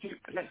 Thank you.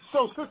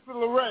 So, Sister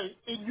Lorraine,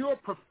 in your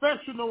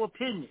professional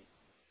opinion,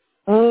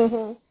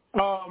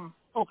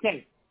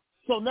 okay,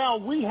 so now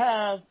we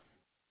have,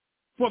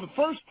 for the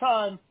first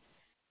time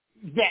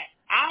that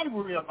I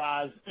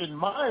realized in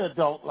my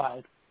adult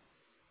life,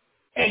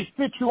 a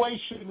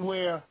situation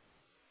where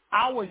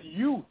our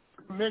youth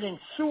committing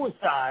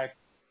suicide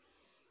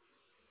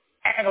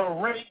at a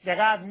rate that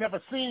I've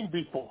never seen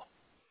before,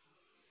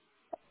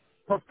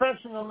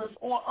 professionalist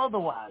or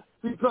otherwise.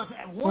 Because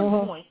at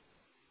one point,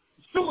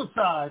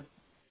 suicide,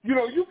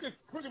 you could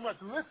pretty much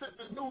listen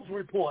to news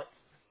reports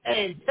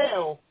and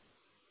tell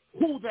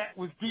who that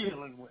was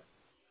dealing with.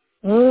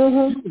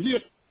 You hear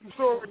the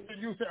story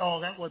and you say, "Oh,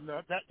 that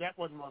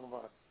wasn't one of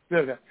us."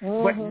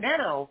 But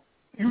now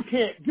you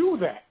can't do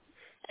that.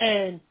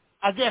 And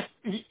I guess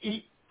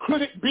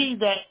could it be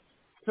that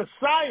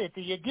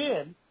society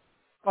again,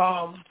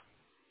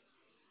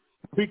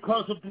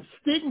 because of the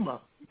stigma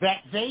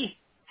that they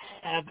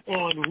have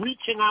on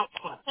reaching out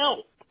for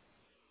help,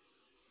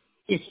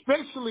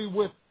 especially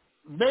with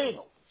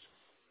males,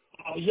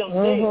 young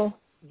males,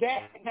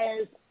 that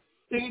has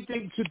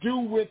anything to do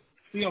with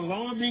the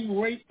alarming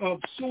rate of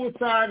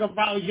suicide of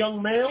our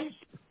young males?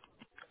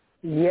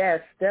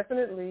 Yes,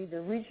 definitely.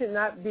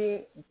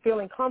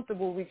 Feeling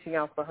comfortable reaching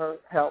out for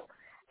help.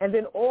 And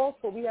then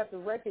also we have to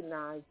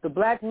recognize the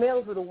black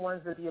males are the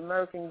ones that the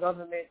American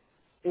government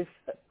is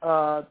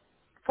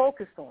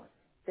focused on.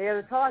 They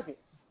are the target.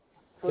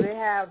 So they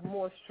have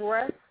more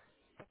stress.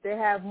 They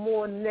have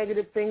more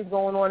negative things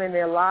going on in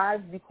their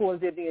lives because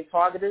they're being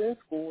targeted in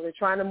school. They're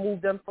trying to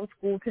move them from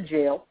school to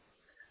jail.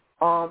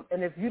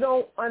 And if you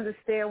don't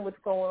understand what's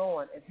going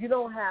on, if you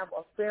don't have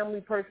a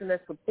family person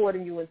that's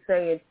supporting you and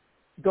saying,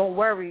 don't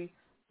worry,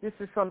 this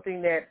is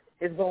something that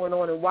is going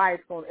on and why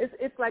it's going on.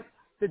 It's like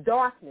the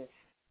darkness.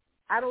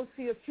 I don't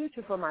see a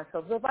future for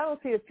myself. So if I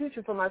don't see a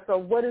future for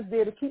myself, what is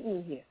there to keep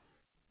me here?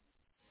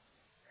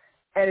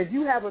 And if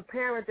you have a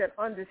parent that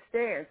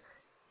understands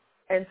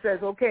and says,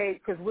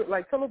 okay, because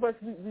like some of us,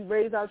 we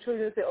raise our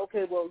children and say,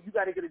 okay, well, you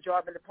got to get a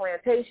job in the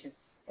plantation.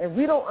 And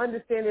we don't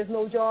understand there's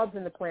no jobs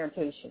in the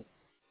plantation.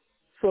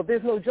 So if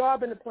there's no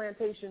job in the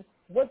plantation,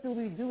 what do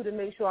we do to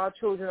make sure our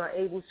children are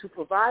able to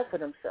provide for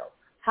themselves?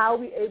 How are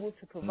we able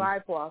to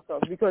provide for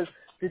ourselves? Because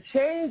the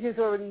change is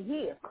already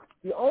here.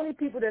 The only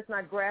people that's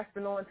not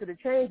grasping on to the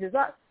change is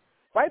us.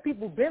 White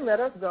people been let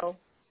us go.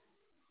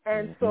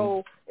 And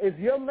so if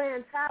your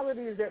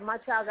mentality is that my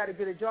child got to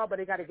get a job but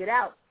they got to get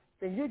out,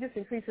 then you're just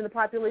increasing the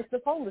population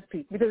of homeless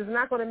people because it's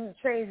not going to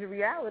change the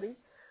reality.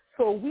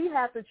 So we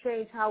have to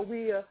change how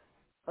we are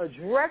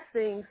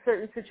addressing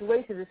certain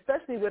situations,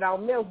 especially with our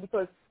males,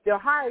 because they'll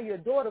hire your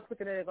daughter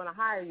quicker than they're going to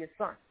hire your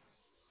son.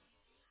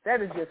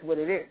 That is just what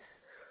it is.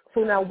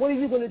 So now what are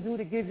you going to do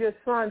to give your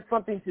son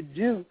something to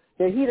do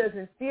that he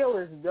doesn't feel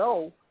as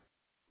though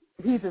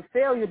he's a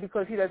failure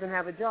because he doesn't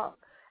have a job.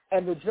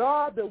 And the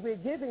job that we're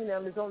giving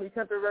them is only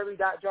temporary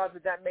jobs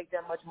that don't make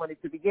that much money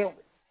to begin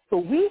with. So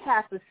we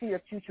have to see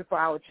a future for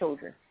our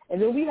children.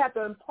 And then we have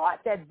to impart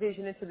that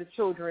vision into the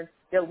children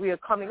that we are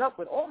coming up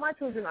with. All my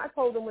children, I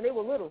told them when they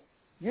were little,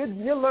 you're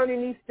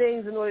learning these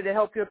things in order to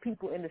help your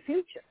people in the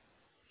future.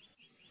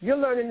 You're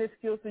learning this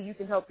skill so you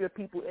can help your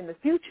people in the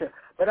future.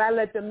 But I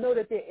let them know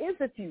that there is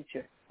a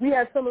future. We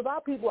have some of our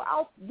people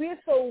out. We're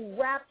so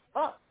wrapped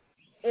up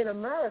in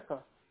America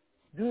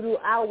due to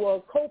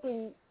our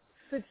coping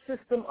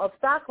system of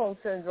Stockholm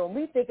Syndrome.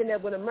 We're thinking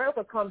that when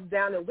America comes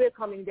down, that we're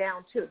coming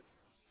down too.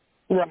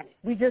 Right.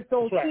 We just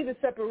don't see the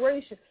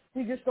separation.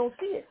 We just don't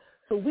see it.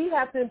 So we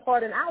have to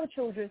impart in our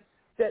children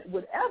that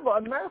whatever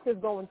America is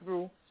going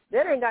through,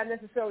 that ain't got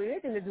necessarily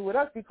anything to do with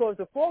us because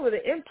the fall of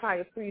the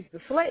empire frees the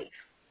slaves.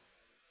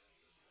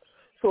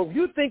 So if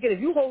you're thinking, if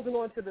you're holding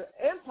on to the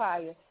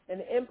empire and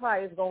the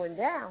empire is going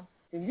down,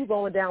 then you're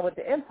going down with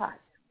the empire.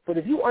 But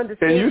if you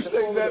understand the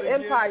fall of the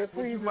empire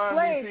frees the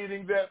slaves,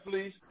 repeating that,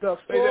 please? The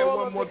Say that fall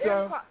one of more the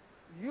time. empire,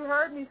 you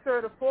heard me,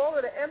 sir. The fall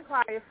of the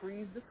empire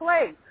frees the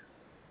slaves.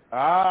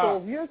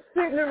 So if you're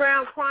sitting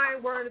around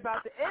crying, worrying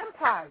about the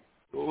empire,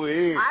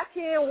 I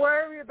can't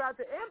worry about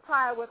the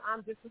empire when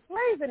I'm just a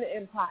slave in the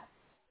empire.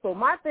 So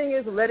my thing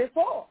is let it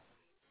fall.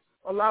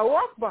 Allahu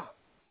Akbar.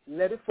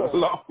 Let it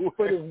fall.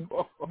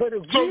 But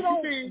if we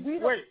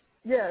don't, wait.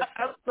 Yes.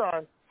 I'm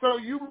sorry. So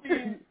you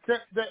mean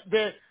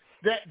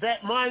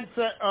that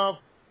mindset of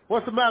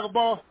what's the matter,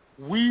 boss?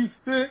 We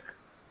sick?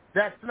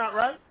 That's not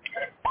right?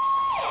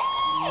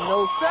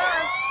 No, sir.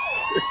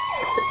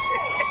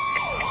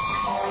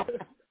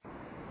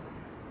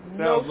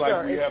 Sounds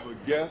like we have a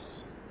guest.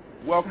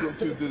 Welcome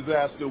to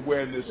Disaster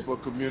Awareness for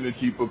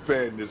Community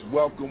Preparedness.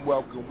 Welcome,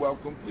 welcome,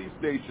 welcome. Please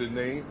state your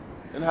name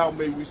and how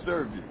may we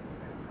serve you?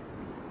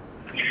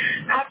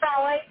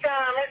 Assalamu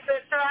alaikum. It's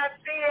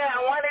Shasia. I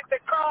wanted to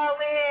call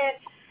in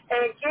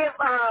and give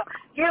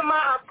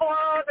my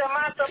applause and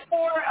my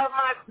support of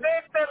my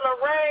sister,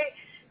 Lorraine.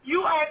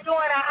 You are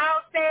doing an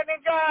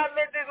outstanding job,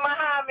 Mrs.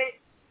 Muhammad.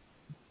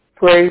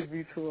 Praise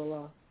be to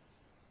Allah.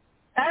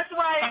 That's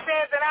why it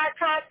says in our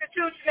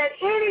Constitution that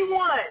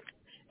anyone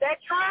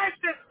that tries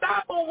to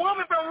stop a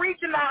woman from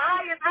reaching the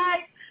highest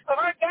heights of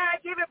her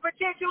God-given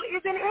potential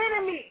is an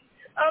enemy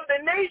of the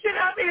Nation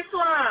of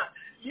Islam.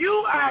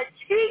 You are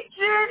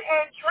teaching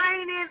and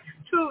training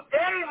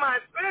today, my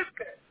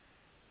sister.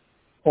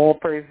 All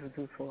praises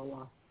to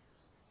Allah.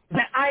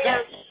 I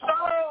am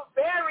so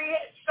very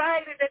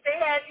excited that they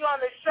had you on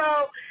the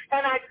show,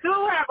 and I do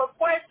have a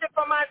question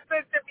for my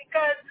sister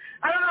because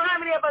I don't know how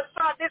many of us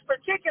saw this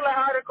particular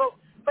article,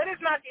 but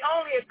it's not the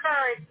only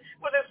occurrence.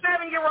 With a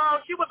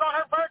 7-year-old, she was on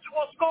her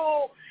virtual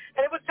school,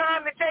 and it was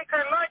time to take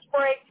her lunch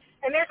break,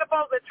 and they're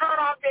supposed to turn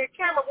off their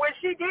camera, where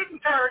she didn't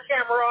turn her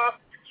camera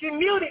off. She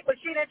muted,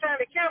 but she didn't turn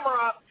the camera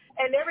off,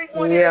 and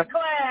everyone in the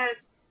class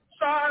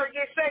saw her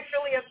get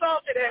sexually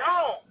assaulted at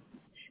home.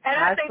 And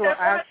I think that's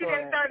why she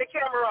didn't turn the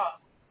camera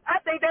off.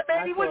 I think that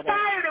baby was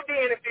tired of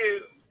being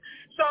abused.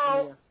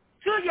 So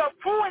to your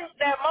point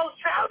that most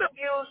child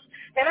abuse,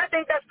 and I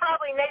think that's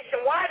probably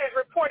nationwide, is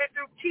reported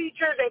through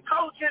teachers and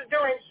coaches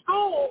during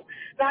school.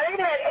 Now, they've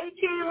had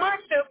 18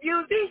 months to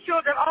abuse these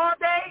children all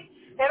day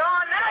and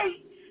all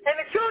night, and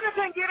the children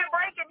couldn't get a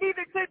break, and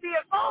neither could the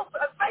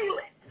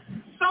assailant.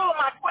 So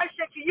my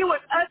question to you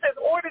is, us as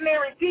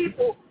ordinary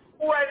people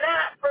who are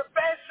not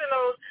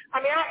professionals, I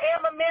mean, I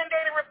am a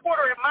mandated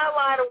reporter in my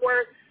line of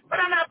work,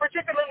 but I'm not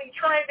particularly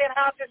trained in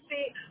how to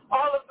see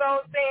all of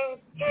those things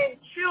in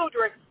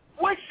children.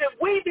 What should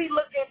we be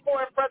looking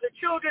for the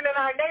children in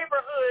our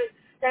neighborhood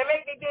that may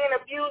be being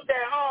abused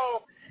at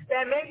home,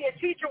 that maybe a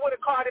teacher would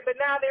have caught it,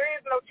 but now there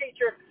is no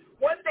teacher?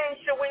 What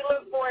things should we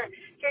look for?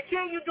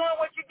 Continue doing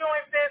what you're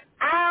doing, sis.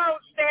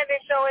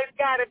 Outstanding show. It's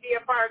got to be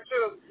a part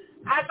 2.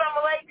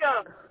 Assalamu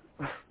alaikum.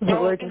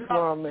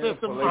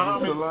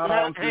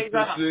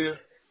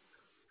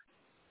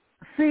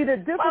 See, the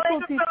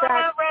difficulty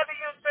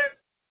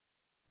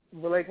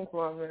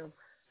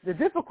the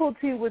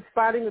difficulty with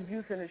spotting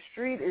abuse in the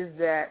street is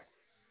that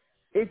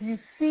if you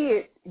see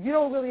it, you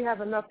don't really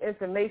have enough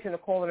information to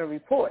call in a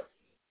report.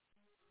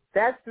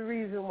 That's the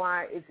reason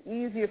why it's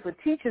easier for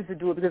teachers to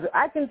do it, because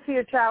I can see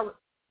a child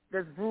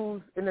that's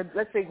bruised in a,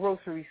 let's say,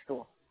 grocery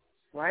store,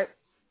 right?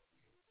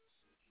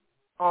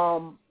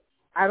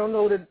 I don't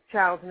know the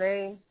child's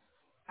name.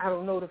 I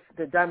don't know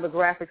the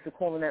demographics to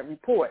call in that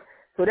report.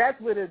 So that's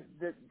where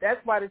that's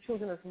why the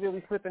children are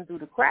really slipping through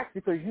the cracks,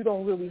 because you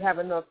don't really have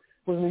enough.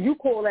 Because when you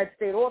call that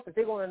state office,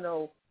 they're going to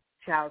know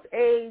child's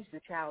age, the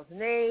child's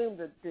name,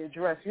 the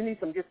address. You need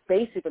some just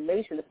basic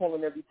information to call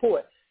in their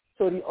report.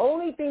 So the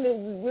only thing that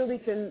we really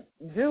can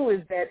do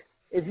is that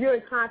if you're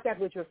in contact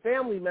with your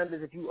family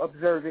members, if you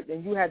observe it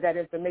and you have that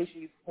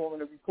information, you can call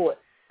in a report.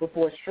 But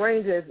for a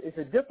stranger, it's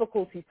a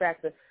difficulty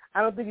factor.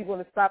 I don't think you're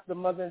going to stop the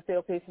mother and say,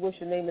 okay, so what's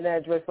your name and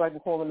address so I can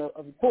call in a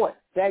report.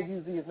 That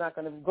usually is not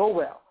going to go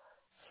well.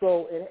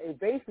 So it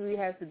basically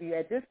has to be,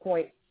 at this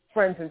point,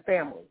 friends and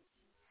family.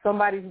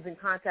 Somebody who's in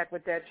contact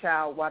with that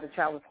child while the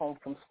child is home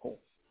from school.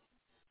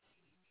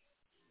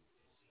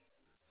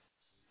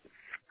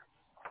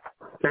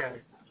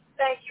 Mary.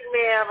 Thank you,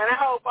 ma'am. And I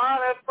hope all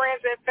the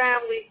friends and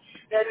family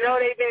that know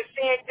they've been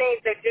seeing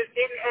things that just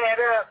didn't add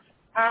up,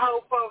 I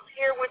hope folks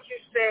hear what you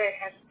said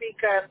and speak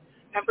up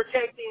and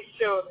protect these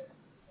children.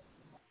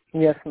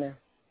 Yes, ma'am.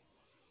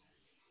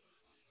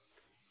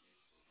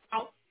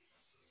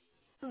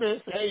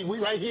 Hey, we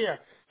right here,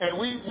 and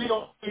we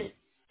don't.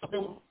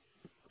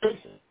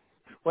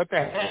 What the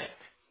heck?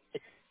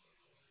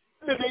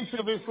 In the Nation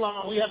of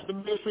Islam, we have the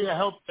Ministry of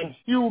Health and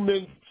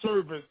Human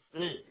Services.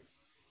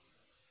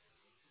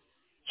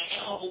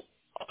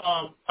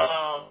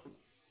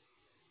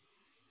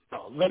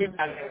 Let me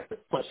not ask the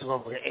question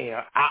over the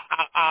air.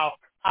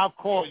 I'll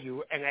call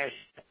you and ask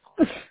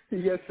you.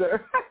 Yes,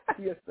 sir.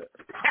 Yes, sir.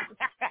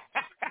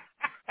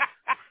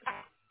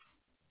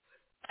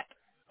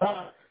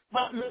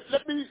 But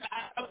let me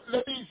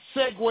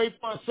segue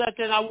for a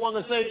second. I want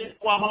to say this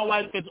while my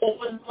wife is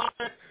on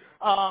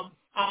line.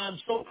 I'm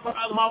so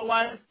proud of my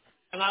wife,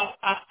 and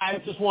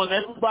I just want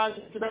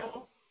everybody to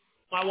know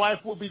my wife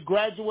will be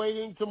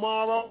graduating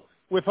tomorrow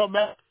with her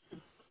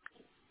master's.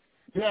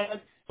 Yes.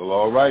 Well,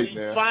 all right, She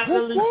man.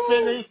 finally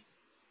finished.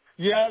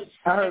 Yes.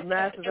 I heard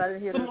masters. I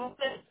didn't hear the.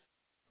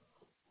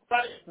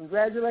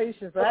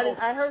 Congratulations.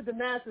 I heard the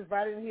masters, but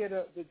I didn't hear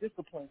the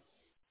discipline.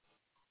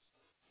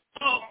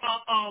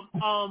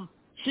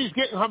 She's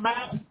getting her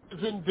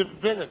master's in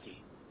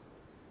divinity.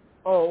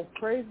 Oh,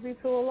 praise be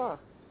to Allah.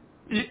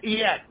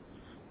 Yes.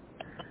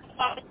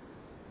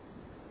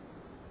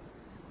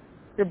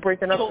 You're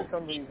breaking up for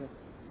some reason.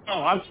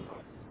 Oh, I'm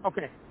sorry.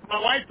 Okay. My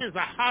wife is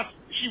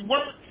she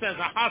works as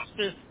a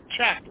hospice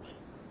chaplain.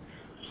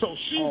 So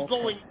she's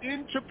going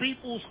into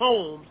people's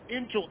homes,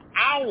 into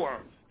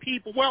our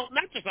people. Well,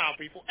 not just our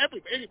people,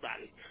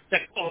 anybody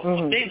that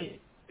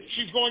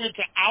she's going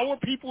into our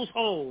people's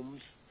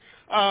homes,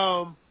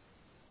 and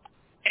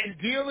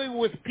dealing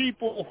with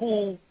people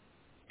who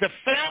the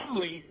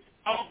families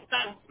are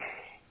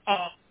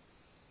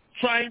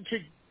trying to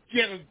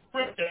get a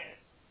grip at.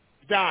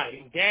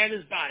 Dying, dad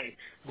is dying,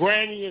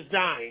 granny is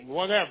dying,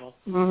 whatever.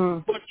 Mm-hmm.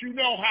 But you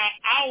know how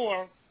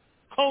our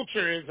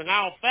culture is and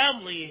our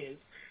family is.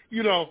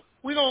 You know,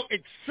 we don't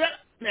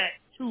accept that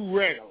too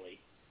readily.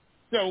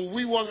 So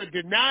we want to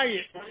deny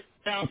it right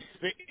down to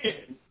the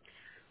end.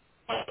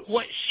 But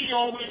what she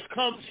always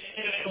comes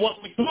and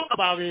what we talk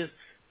about is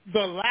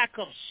the lack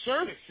of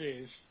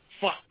services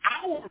for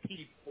our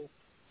people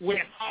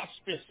where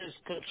hospice is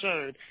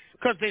concerned,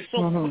 because they're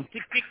so quick to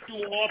kick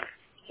you off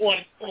or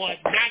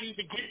not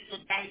even get you a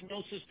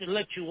diagnosis to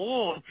let you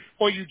on,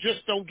 or you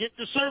just don't get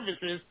the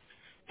services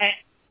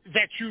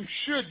that you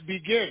should be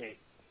getting.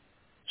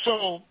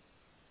 So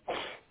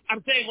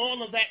I'm saying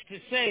all of that to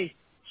say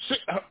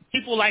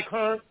people like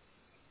her,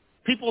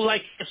 people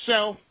like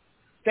yourself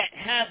that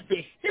have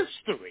the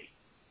history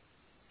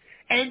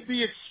and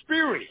the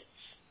experience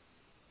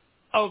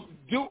of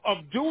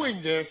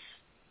doing this,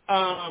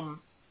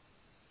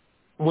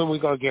 when we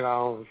going to get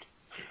our own.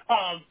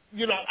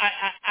 You know,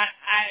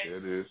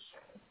 It is.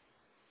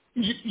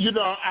 You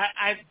know,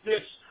 I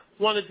just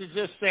wanted to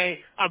just say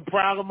I'm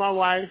proud of my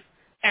wife,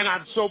 and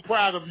I'm so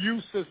proud of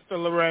you, Sister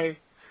Lorraine.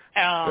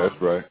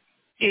 That's right.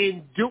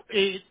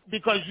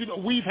 Because, you know,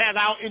 we've had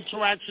our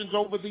interactions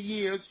over the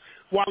years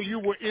while you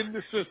were in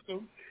the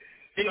system,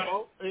 you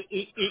know,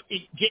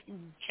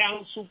 getting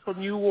counsel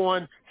from you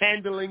on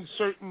handling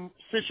certain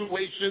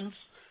situations,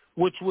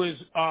 which was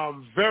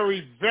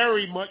very,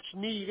 very much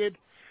needed.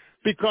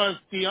 Because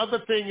the other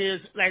thing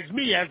is, as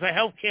me, as a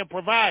healthcare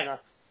provider,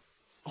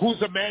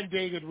 who's a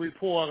mandated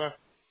reporter,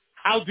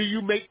 how do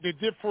you make the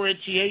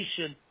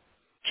differentiation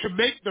to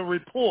make the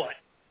report,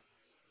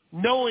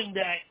 knowing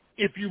that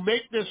if you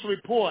make this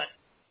report,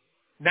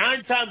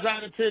 9 times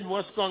out of 10,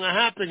 what's going to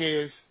happen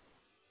is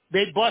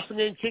they busting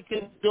in,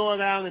 kicking the door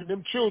down, and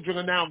them children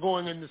are now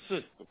going in the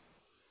system.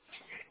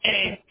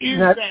 And is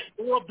that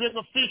more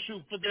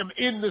beneficial for them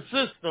in the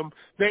system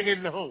than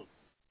in the home?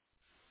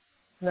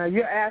 Now,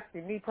 you're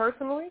asking me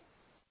personally?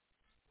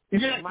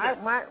 Yes.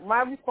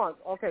 My response,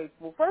 okay,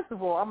 well, first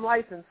of all, I'm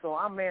licensed, so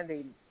I'm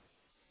mandated.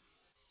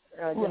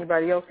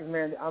 Anybody else is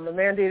mandated. I'm a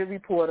mandated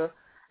reporter.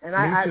 And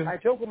I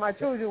joked with my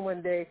children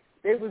one day.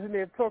 They was in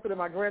there talking to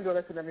my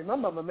granddaughter. I said, I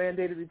remember I'm a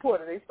mandated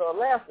reporter. They started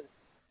laughing.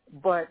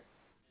 But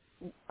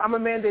I'm a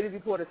mandated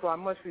reporter, so I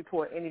must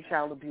report any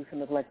child abuse and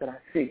neglect that I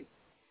see.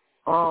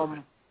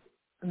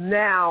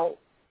 Now,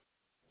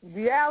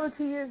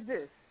 reality is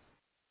this.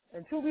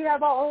 Until we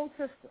have our own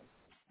system,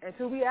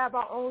 until we have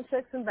our own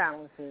checks and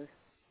balances,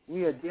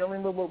 we are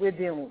dealing with what we're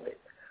dealing with.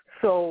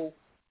 So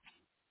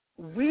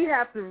we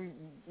have to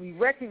be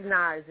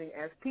recognizing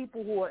as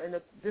people who are in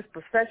this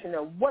profession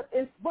that what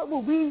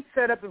would we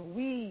set up if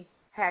we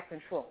had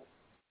control?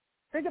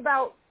 Think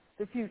about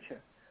the future.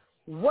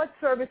 What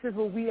services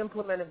will we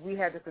implement if we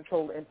had the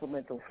control to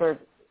implement those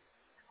services?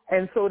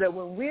 And so that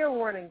when we're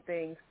running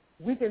things,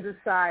 we can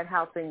decide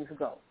how things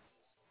go.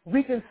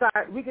 We can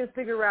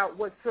figure out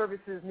what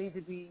services need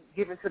to be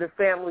given to the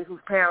family whose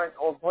parents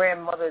or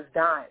grandmother is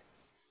dying.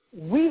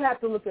 We have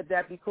to look at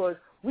that because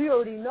we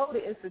already know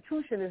the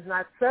institution is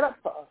not set up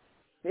for us.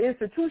 The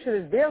institution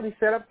is barely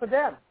set up for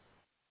them.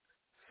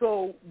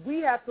 So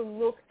we have to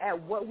look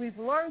at what we've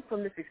learned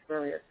from this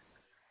experience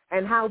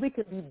and how we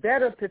can be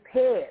better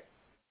prepared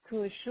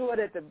to ensure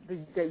that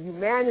that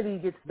humanity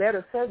gets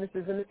better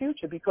services in the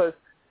future, because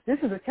this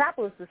is a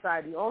capitalist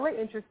society. All they're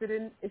interested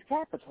in is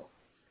capital.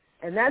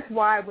 And that's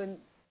why when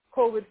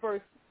COVID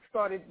first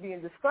started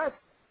being discussed,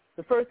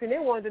 the first thing they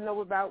wanted to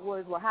know about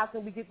was, well, how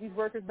can we get these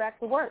workers back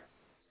to work?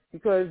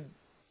 Because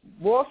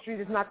Wall Street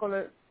is not going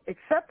to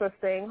accept us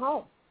staying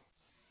home.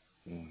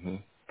 Mm-hmm.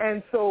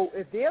 And so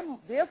if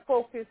their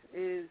focus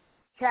is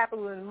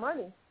capital and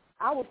money,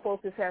 our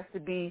focus has to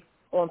be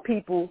on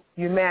people,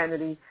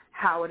 humanity,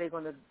 how are they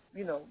going to,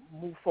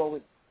 move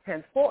forward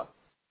henceforth.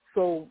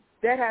 So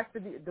that has to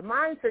be, the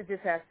mindset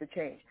just has to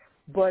change.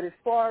 But as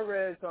far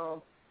as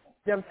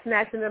them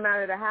snatching them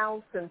out of the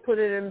house and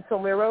putting them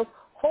somewhere else,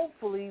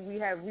 hopefully we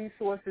have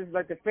resources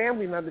like the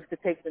family members to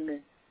take them in.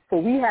 So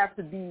we have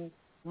to be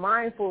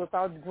mindful if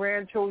our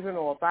grandchildren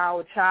or if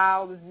our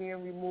child is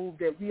being removed,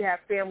 that we have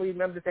family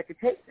members that could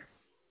take them.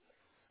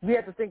 We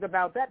have to think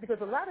about that, because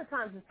a lot of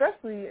times,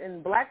 especially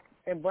in black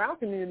and brown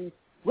communities,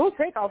 we'll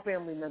take our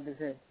family members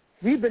in.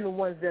 We've been the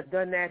ones that have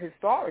done that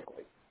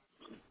historically.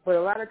 But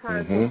a lot of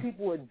times what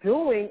people are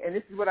doing, and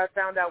this is what I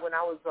found out when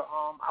I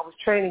was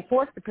training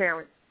foster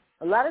parents,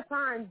 a lot of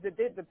times the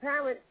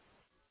parent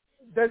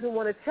doesn't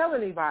want to tell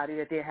anybody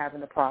that they're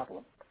having a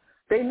problem.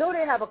 They know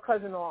they have a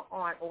cousin or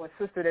aunt or a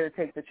sister that will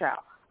take the child.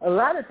 A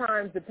lot of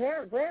times the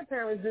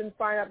grandparents didn't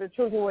find out the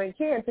children were in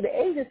care until the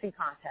agency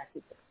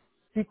contacted them,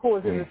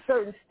 because there's a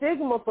certain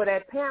stigma for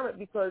that parent,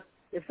 because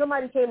if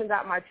somebody came and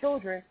got my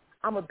children,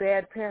 I'm a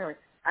bad parent.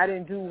 I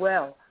didn't do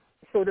well.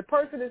 So the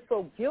person is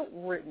so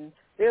guilt-ridden,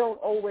 they don't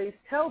always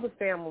tell the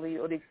family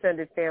or the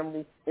extended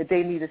family that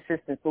they need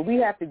assistance. But we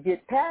have to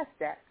get past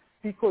that,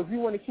 because we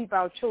want to keep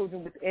our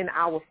children within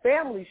our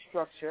family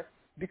structure,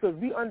 because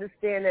we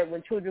understand that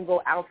when children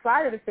go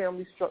outside of the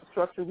family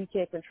structure, we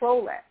can't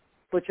control that.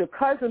 But your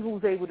cousin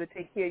who's able to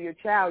take care of your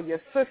child, your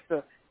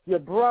sister, your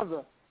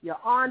brother, your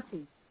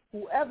auntie,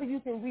 whoever you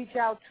can reach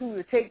out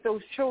to take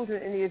those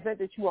children in the event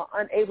that you are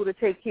unable to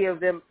take care of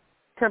them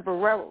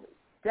temporarily,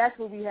 that's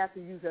what we have to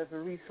use as a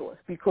resource,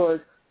 because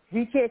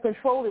we can't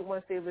control it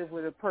once they live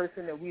with a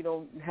person that we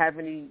don't have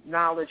any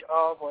knowledge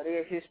of or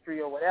their history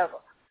or whatever.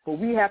 But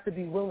we have to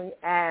be willing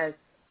as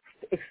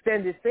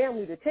extended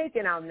family to take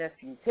in our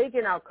nephew, take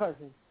in our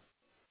cousins,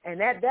 and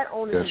that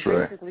onus is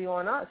basically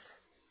on us.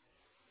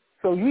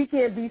 So we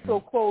can't be so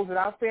close that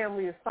our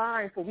family is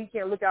fine, so we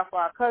can't look out for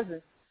our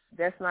cousins.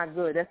 That's not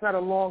good. That's not a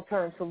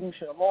long-term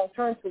solution. A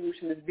long-term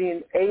solution is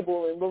being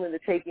able and willing to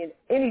take in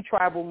any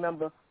tribal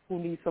member who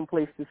needs some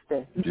place to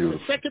stay. The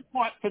second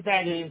part to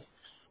that is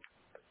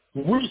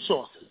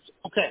resources.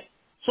 Okay.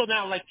 So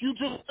now, like you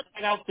just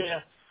put out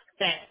there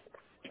that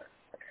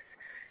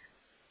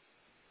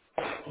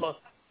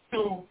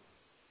to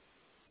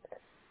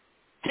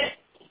get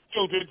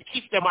children to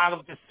keep them out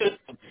of the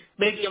system.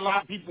 Maybe a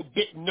lot of people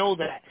didn't know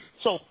that.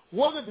 So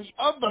what are the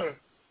other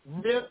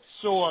myths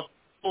or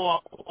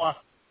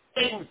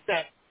things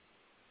that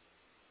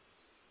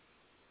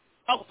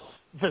help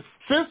the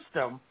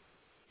system,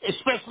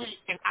 especially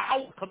in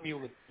our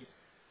community,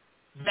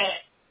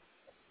 that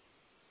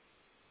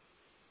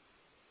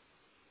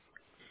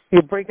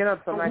you're breaking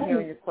up, so I'm not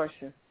hearing your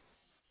question.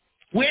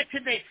 Where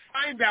can they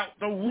find out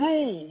the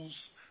rules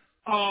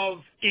of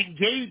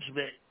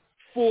engagement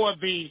for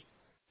the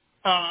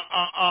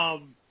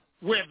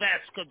where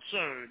that's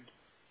concerned?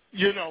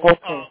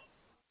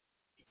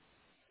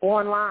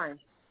 Online.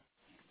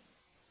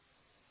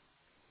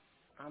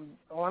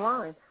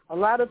 Online. A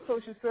lot of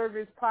social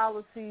service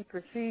policy,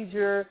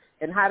 procedure,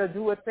 and how to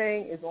do a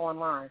thing is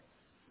online.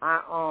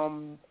 I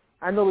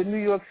know in New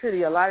York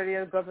City, a lot of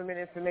their government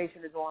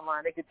information is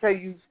online. They can tell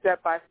you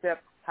step by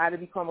step how to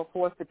become a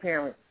foster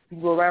parent. You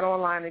can go right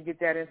online and get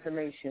that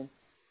information.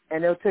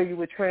 And they'll tell you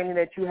what training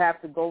that you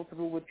have to go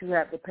through, what you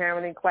have, the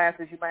parenting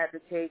classes you might have to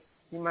take.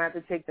 You might have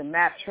to take the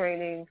MAP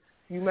training.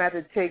 You might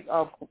have to take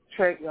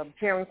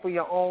caring for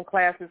your own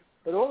classes.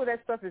 But all of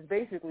that stuff is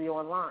basically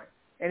online.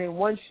 And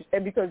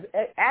because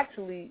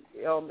actually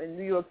in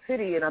New York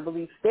City and I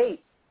believe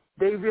state,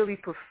 they really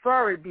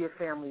prefer it be a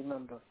family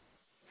member.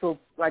 So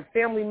like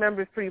family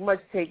members pretty much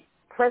take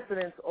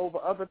precedence over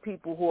other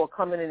people who are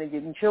coming in and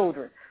getting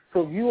children.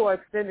 So if you are an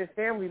extended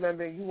family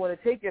member and you want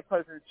to take your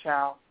cousin's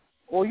child,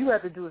 all you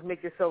have to do is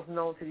make yourself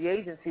known to the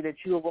agency that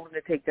you are willing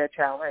to take that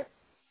child in.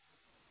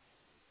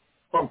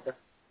 Okay.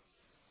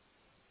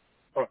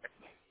 All right.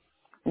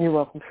 You're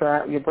welcome,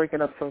 sir. You're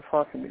breaking up, so it's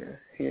hard for me to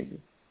hear you.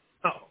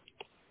 Oh.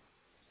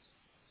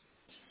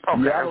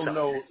 Okay, yeah, I don't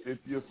know if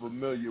you're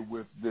familiar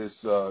with this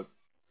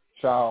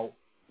Child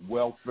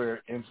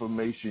Welfare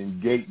Information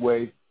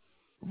Gateway,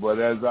 but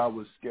as I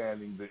was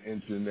scanning the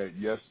internet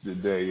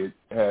yesterday, it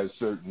has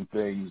certain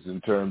things in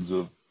terms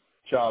of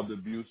Child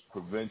Abuse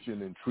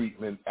Prevention and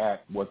Treatment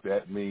Act, what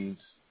that means,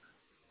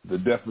 the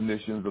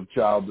definitions of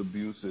child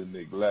abuse and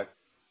neglect,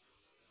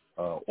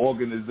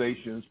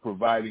 organizations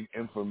providing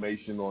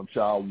information on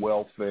child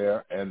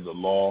welfare and the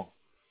law.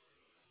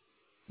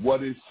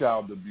 What is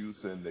child abuse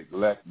and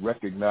neglect?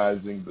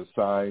 Recognizing the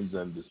signs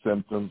and the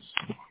symptoms.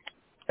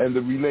 and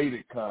the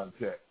related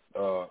content,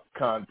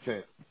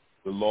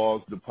 the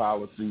laws, the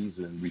policies,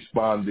 and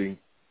responding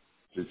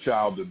to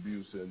child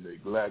abuse and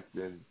neglect,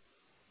 and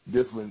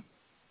different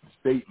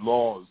state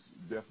laws,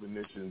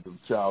 definitions of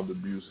child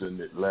abuse and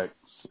neglect.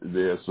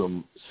 There are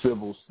some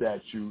civil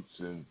statutes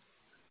and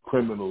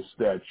criminal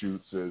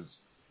statutes, as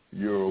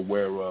you're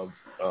aware of,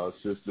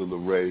 Sister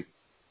LaRae.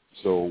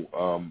 So,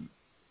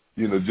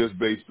 just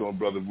based on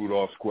Brother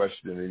Rudolph's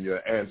question and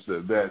your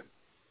answer, that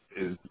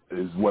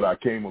is what I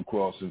came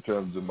across in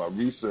terms of my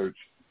research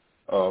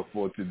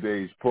for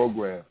today's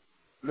program.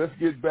 Let's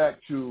get back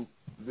to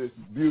this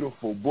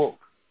beautiful book,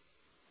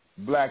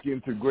 Black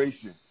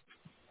Integration,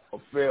 a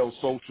Failed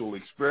Social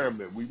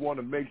Experiment. We want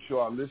to make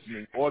sure our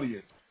listening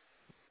audience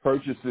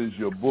purchases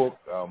your book.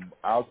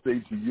 I'll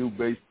say to you,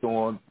 based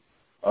on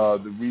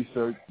the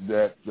research,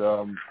 that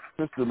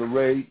Sister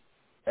LaRae,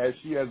 as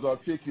she has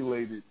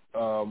articulated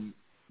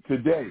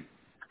today,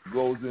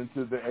 goes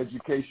into the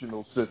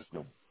educational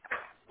system,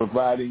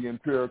 providing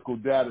empirical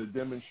data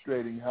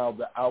demonstrating how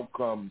the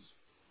outcomes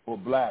for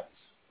blacks,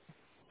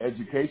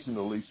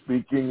 educationally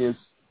speaking, is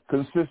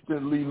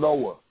consistently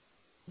lower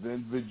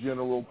than the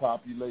general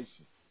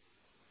population.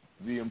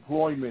 The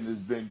employment has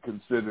been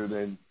considered,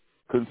 and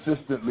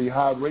consistently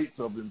high rates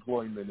of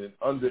employment and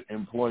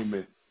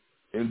underemployment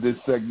in this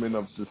segment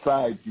of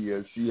society,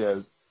 as she has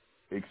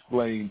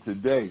explained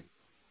today.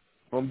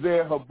 From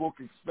there, her book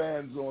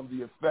expands on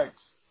the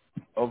effects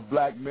of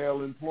black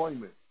male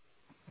employment,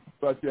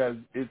 such as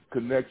its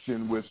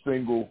connection with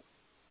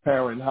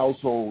single-parent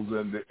households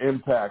and the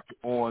impact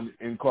on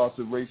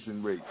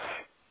incarceration rates.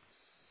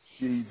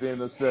 She then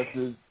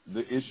assesses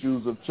the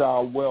issues of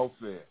child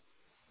welfare,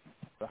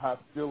 the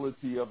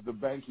hostility of the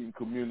banking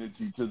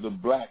community to the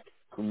black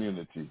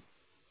community,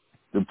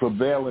 the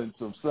prevalence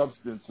of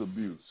substance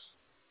abuse,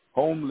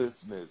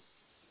 homelessness,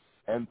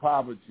 and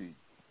poverty.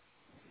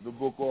 The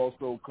book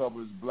also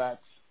covers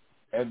blacks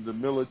and the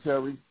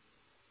military,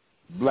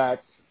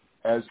 blacks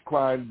as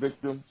crime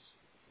victims,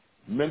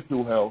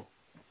 mental health,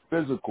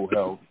 physical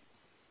health,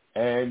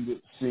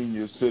 and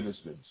senior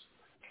citizens.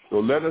 So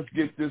let us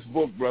get this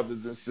book,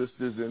 brothers and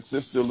sisters. And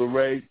Sister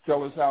LaRae,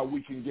 tell us how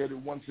we can get it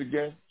once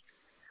again.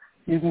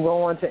 You can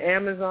go on to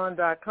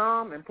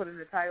Amazon.com and put in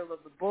the title of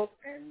the book,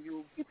 and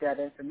you'll get that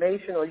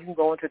information. Or you can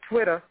go onto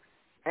Twitter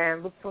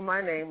and look for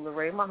my name,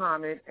 LaRae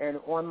Muhammad, and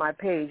on my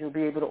page you'll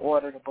be able to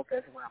order the book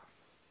as well.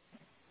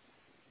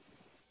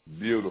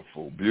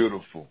 Beautiful,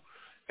 beautiful.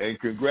 And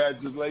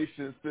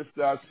congratulations,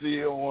 Sister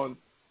Asiya, on,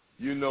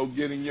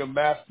 getting your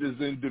master's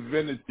in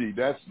divinity.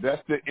 That's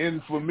the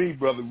end for me,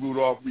 Brother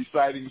Rudolph,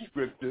 reciting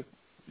scripture.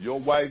 Your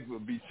wife will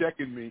be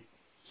checking me.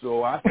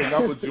 So I think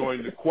I'm going to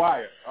join the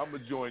choir.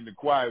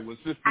 When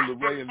Sister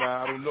LaRae and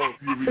I don't know if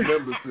you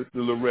remember, Sister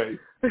LaRae,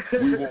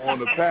 we were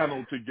on a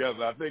panel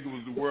together. I think it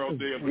was the World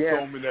Day of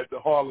Atonement at the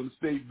Harlem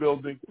State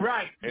Building.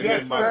 Right. And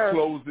in my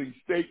closing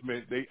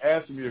statement, they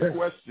asked me a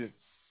question,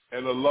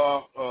 and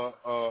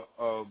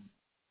Allah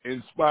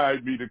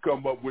inspired me to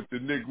come up with the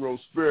Negro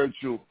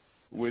spiritual.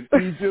 When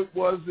Egypt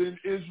was in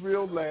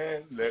Israel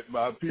land, let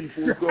my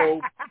people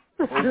go.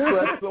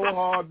 Oppressed so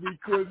hard we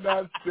could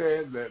not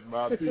stand, let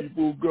my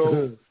people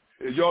go.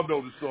 And y'all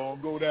know the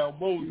song, Go Down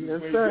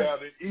Moses, way down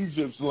in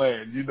Egypt's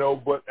land,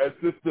 But as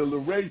Sister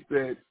LaRae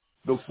said,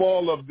 the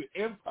fall of the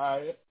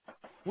empire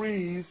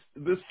frees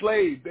the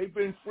slave. They've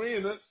been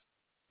freeing us.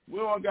 We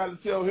don't got to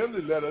tell him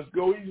to let us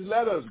go. He just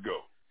let us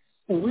go.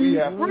 We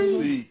have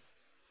to see.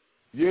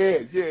 Yeah.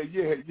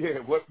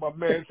 What my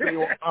man say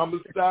on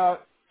Amistad,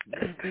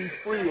 we be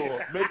free or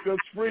make us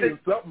free or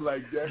something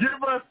like that.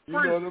 Give us free.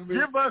 You know what I mean?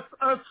 Give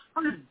us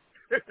free.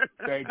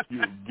 Thank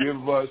you.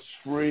 Give us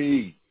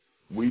free.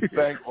 We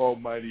thank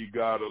Almighty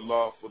God,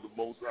 Allah, for the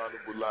most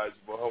honorable Elijah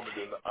Muhammad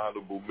and the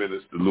honorable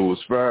Minister Louis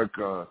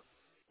Farrakhan.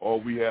 All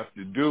we have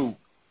to do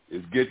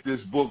is get this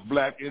book,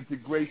 Black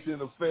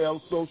Integration, a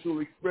Failed Social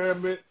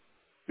Experiment,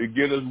 to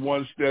get us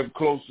one step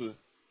closer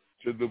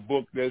to the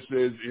book that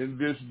says, in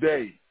this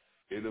day,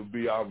 it'll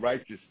be our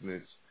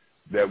righteousness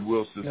that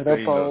will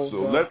sustain us.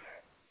 So let's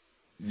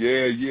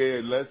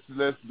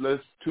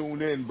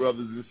tune in,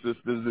 brothers and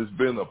sisters. It's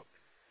been a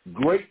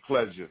great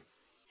pleasure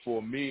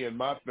for me and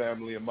my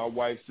family, and my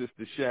wife,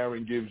 Sister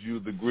Sharon, gives you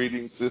the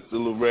greetings, Sister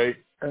LaRae.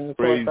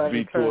 Praise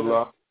be to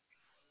Allah.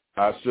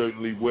 I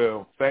certainly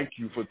will. Thank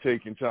you for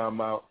taking time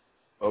out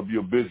of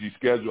your busy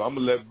schedule. I'm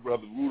going to let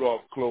Brother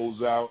Rudolph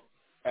close out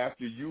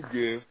after you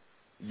give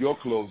your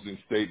closing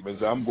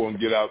statements. I'm going to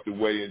get out the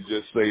way and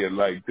just say it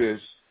like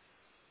this.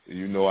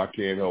 I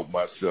can't help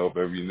myself.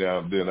 Every now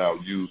and then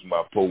I'll use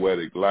my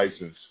poetic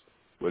license.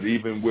 But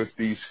even with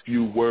these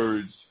few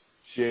words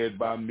shared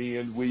by me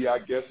and we, I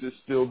guess it's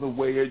still the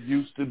way it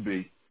used to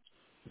be.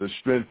 The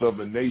strength of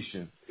a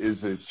nation is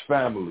its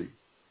family,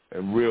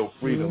 and real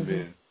freedom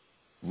in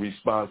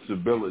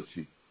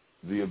responsibility,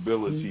 the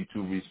ability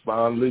to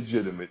respond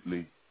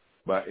legitimately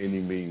by any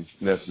means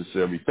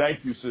necessary.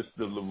 Thank you, Sister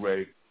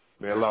LaRae.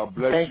 May Allah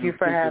bless Thank you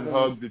for having me.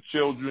 Hug the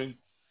children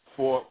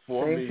for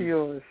me. Thank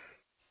you.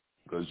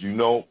 Because,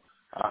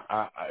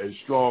 I, as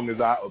strong as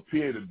I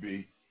appear to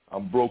be,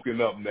 I'm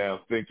broken up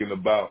now thinking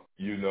about,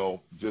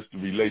 just the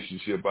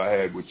relationship I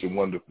had with your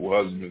wonderful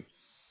husband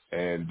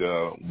and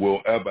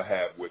will ever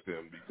have with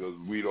him, because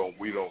we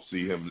don't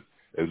see him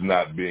as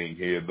not being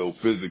here, though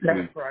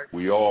physically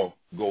we all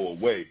go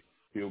away.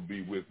 He'll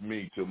be with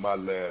me till my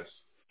last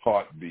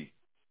heartbeat.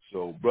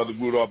 So, Brother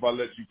Rudolph, I'll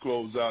let you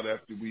close out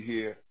after we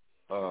hear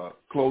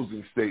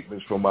closing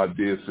statements from our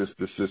dear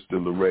Sister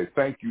Lorraine.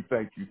 Thank you.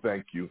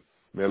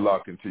 May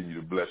Allah continue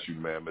to bless you,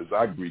 ma'am, as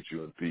I greet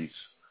you in peace.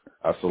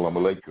 Assalamu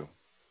alaikum.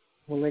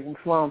 Wa alaikum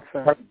salam,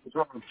 sir.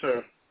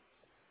 Sir.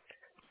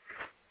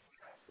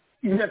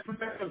 Yes,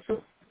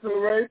 Sister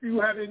Lorraine, if you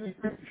have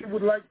anything you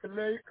would like to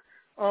make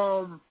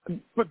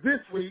for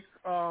this week,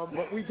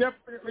 but we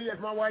definitely, as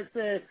my wife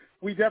said,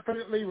 right after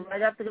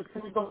this,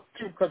 we go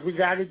to, because we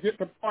got to get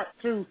to part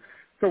 2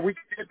 so we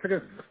can get to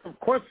the some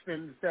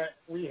questions that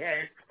we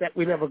had that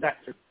we never got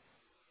to.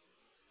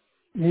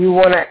 You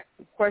want a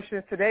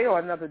question today or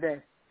another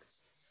day?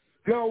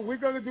 No, we're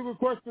going to do the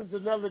questions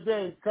another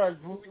day, because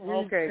we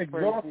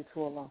exhausted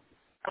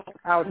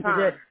our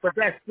time. But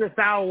that's just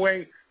our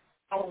way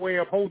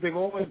of holding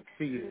on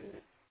to you.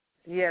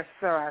 Yes,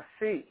 sir, I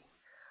see.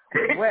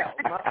 Well,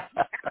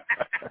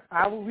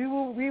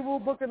 we will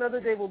book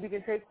another day where we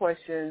can take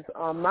questions.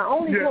 My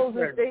only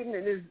closing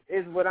statement is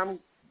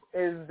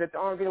that the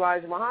Honorable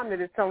Elijah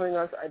Muhammad is telling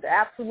us the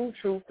absolute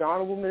truth. The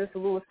Honorable Minister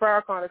Louis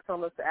Farrakhan is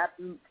telling us the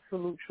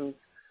absolute truth.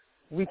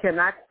 We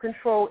cannot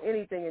control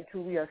anything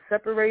until we are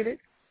separated,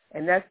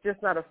 and that's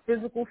just not a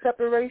physical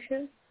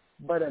separation,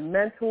 but a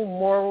mental,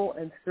 moral,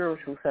 and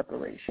spiritual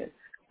separation.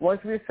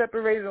 Once we're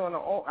separated on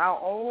our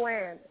own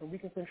land and we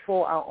can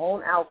control our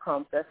own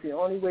outcomes, that's the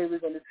only way we're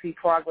going to see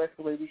progress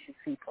the way we should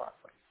see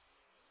progress.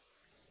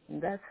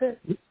 And that's it.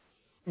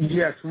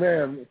 Yes,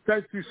 ma'am.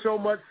 Thank you so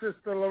much,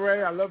 Sister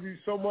Lorraine. I love you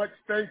so much.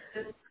 Thank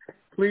you.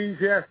 Please,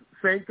 yes,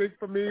 same thing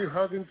for me,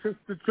 hugging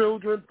sister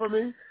children for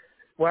me.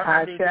 Well,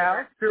 I mean, they're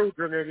not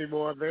children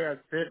anymore. They're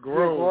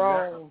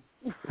grown.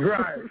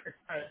 Right.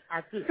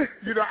 I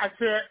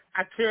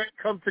can't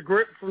come to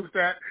grips with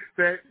that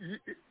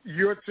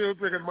your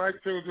children and my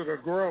children are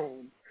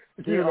grown.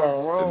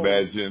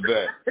 Imagine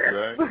that,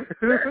 right?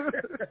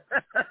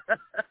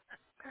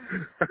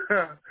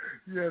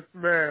 Yes,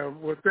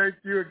 ma'am. Well, thank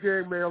you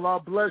again. May Allah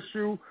bless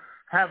you.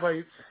 Have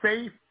a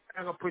safe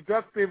and a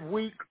productive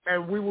week,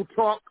 and we will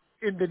talk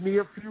in the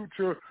near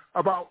future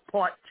about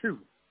part 2.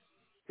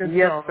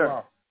 Yes,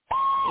 sir.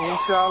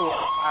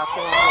 Inshallah.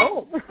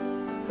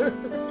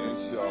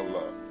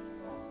 Inshallah.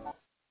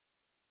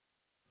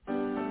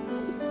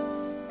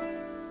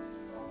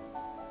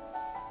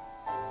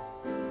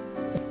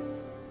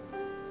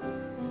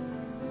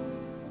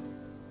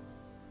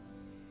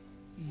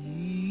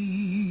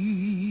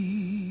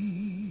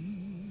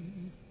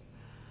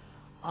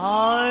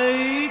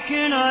 I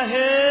cannot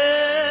help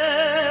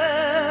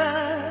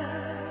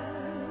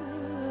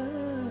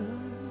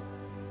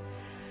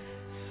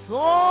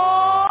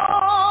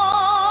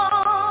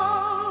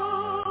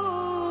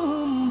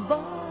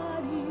somebody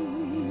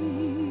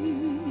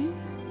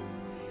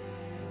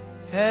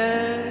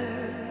as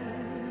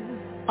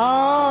I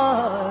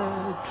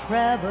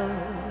travel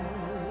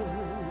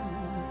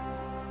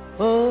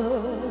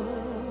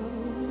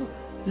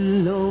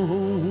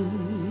alone.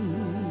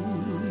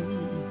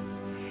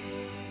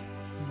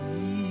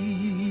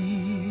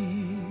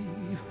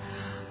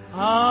 I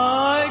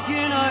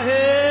cannot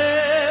help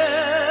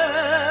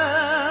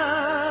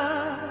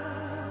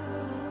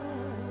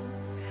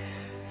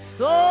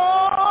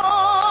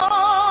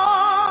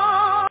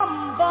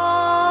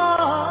somebody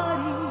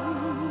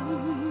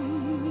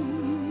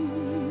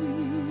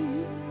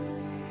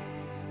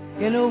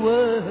in a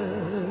word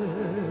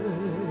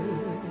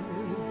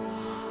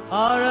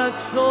or a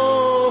soul.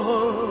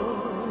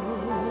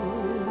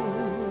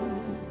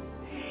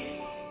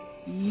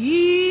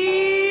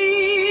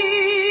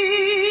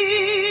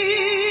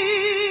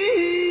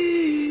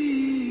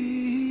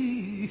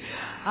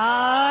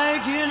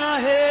 I cannot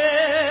help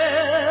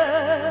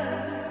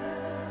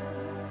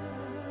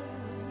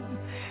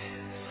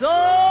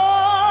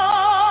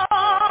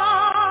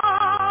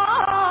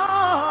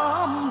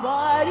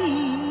somebody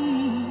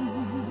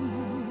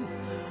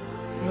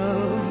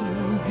from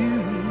you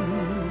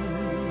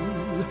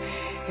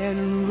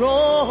and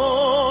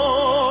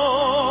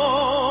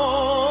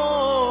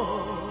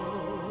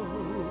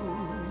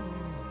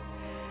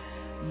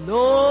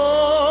Lord,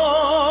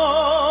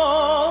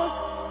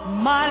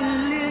 my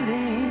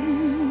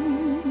living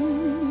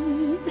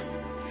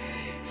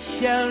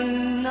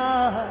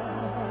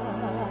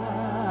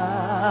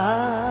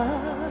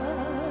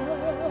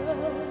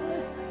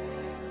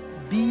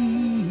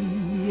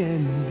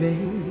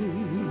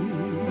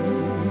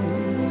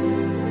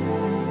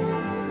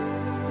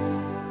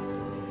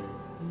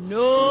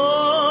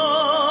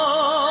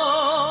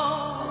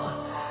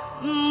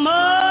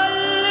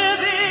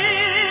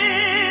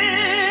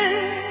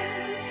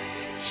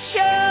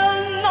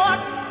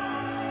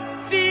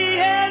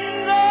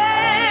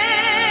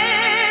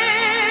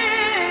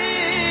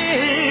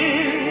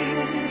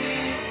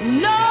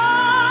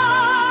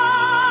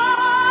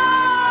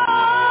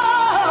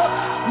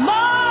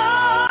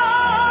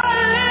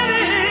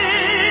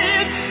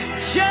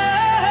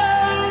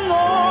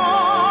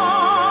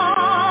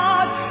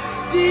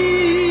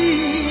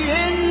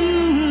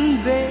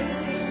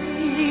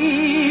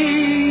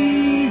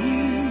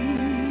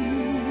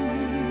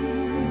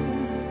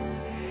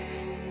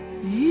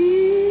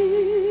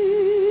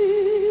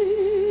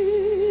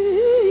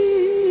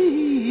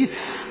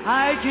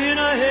can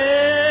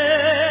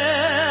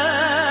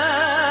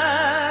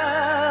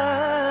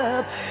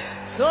help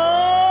somebody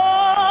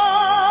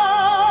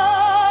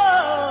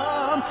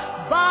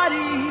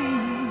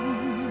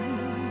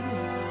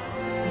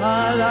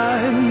while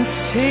I'm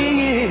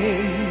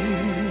singing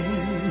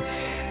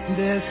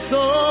their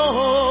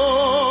soul.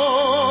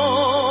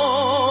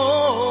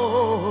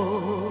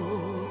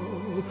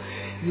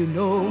 You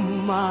know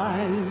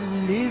my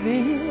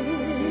living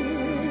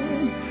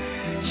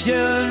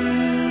shall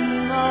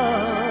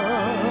not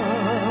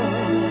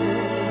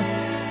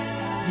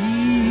be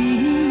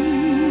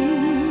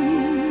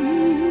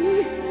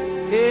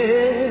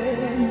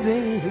in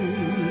vain.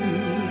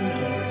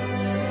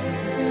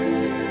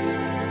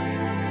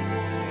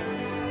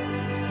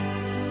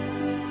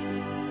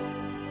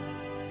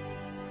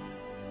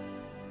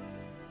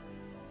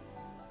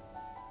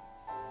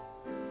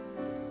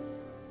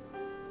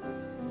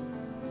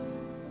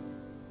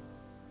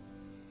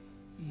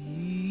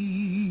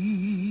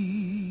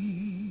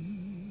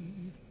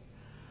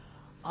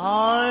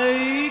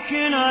 I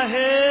can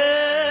help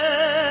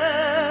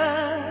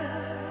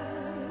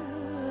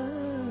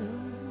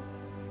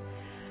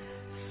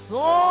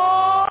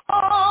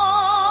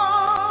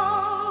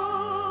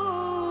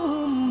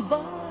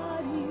somebody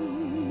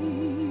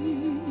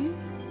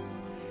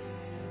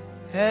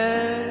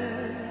as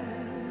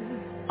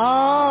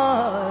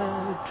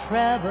I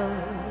travel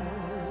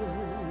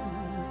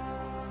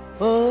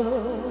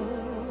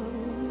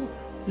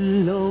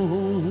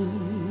alone.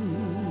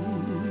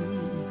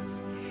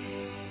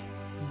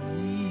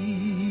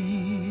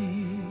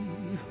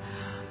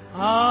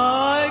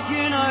 I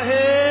can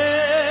help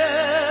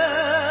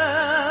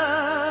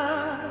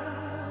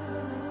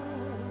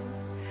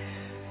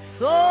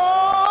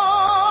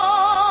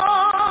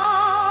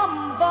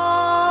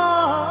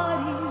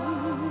somebody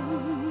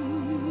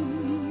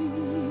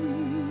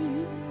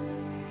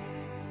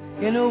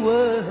in a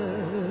word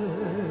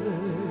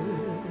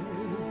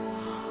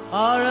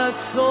or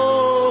a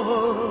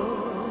soul.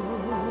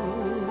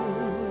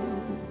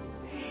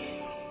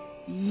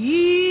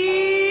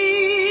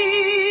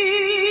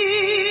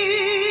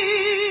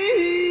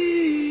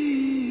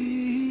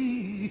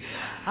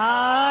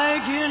 I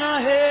can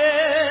help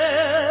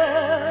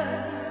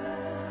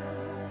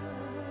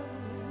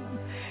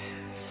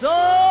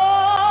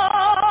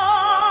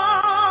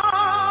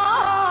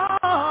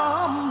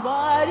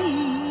somebody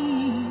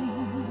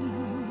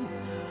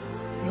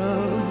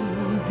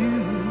from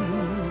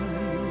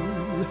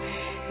dew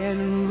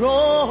and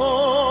roll.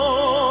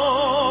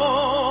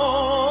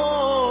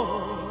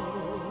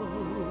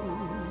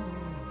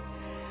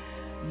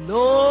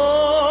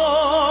 Lord,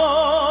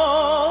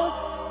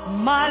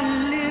 my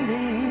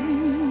living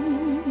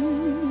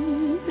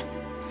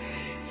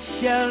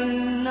shall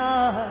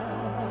not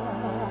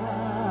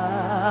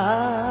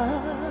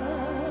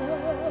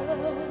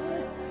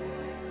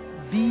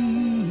be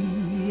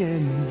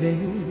in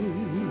vain.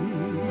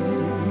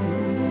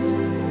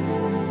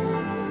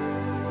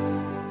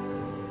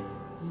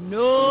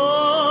 No,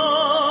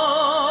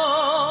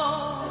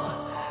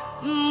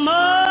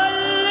 my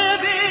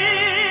living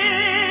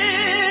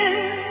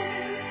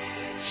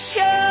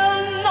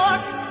shall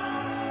not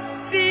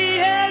be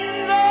in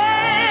vain.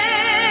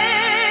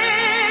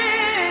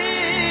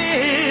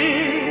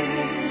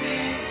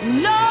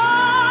 No,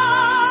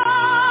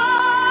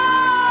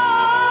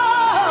 my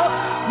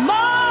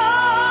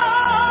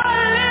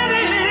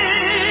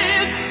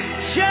living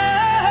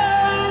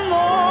shall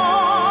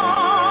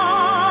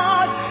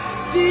not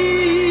be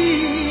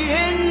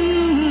in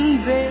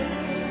vain.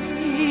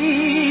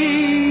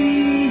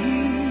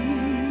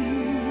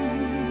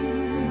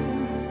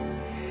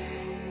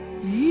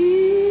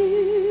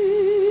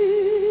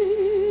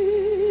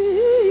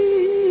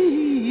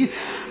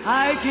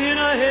 I can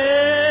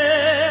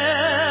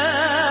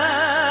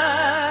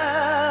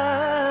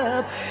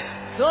help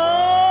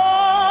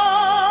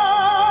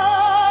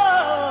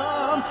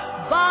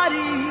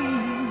somebody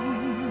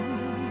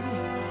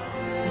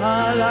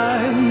while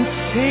I'm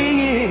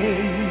singing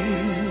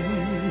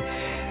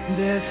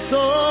their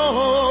soul.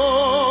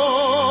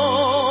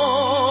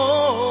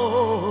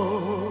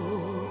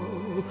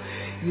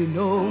 You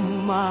know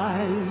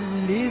my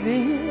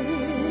living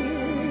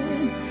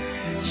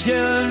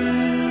shall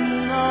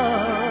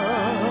not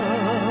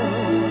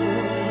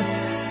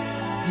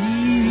be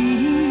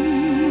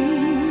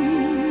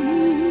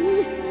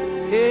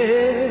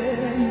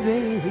in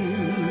vain.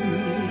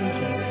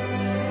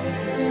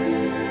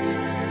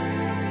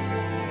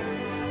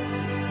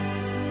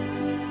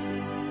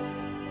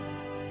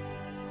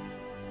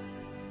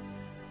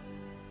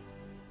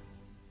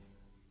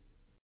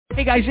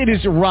 Hey guys, it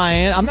is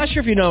Ryan. I'm not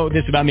sure if you know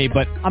this about me,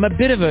 but I'm a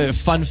bit of a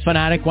fun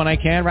fanatic when I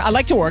can. I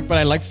like to work, but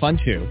I like fun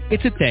too.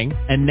 It's a thing.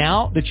 And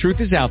now the truth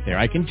is out there.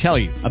 I can tell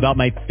you about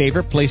my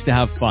favorite place to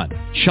have fun.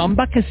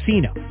 Chumba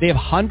Casino. They have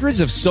hundreds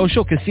of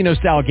social casino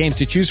style games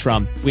to choose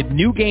from with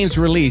new games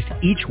released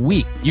each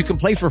week. You can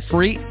play for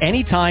free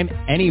anytime,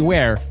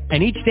 anywhere.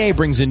 And each day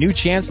brings a new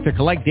chance to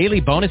collect daily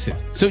bonuses.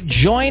 So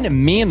join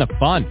me in the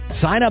fun.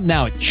 Sign up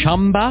now at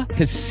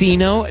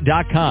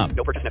ChumbaCasino.com.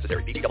 No purchase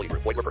necessary. VGW.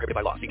 Void where prohibited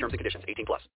by law. See terms and conditions. 18+.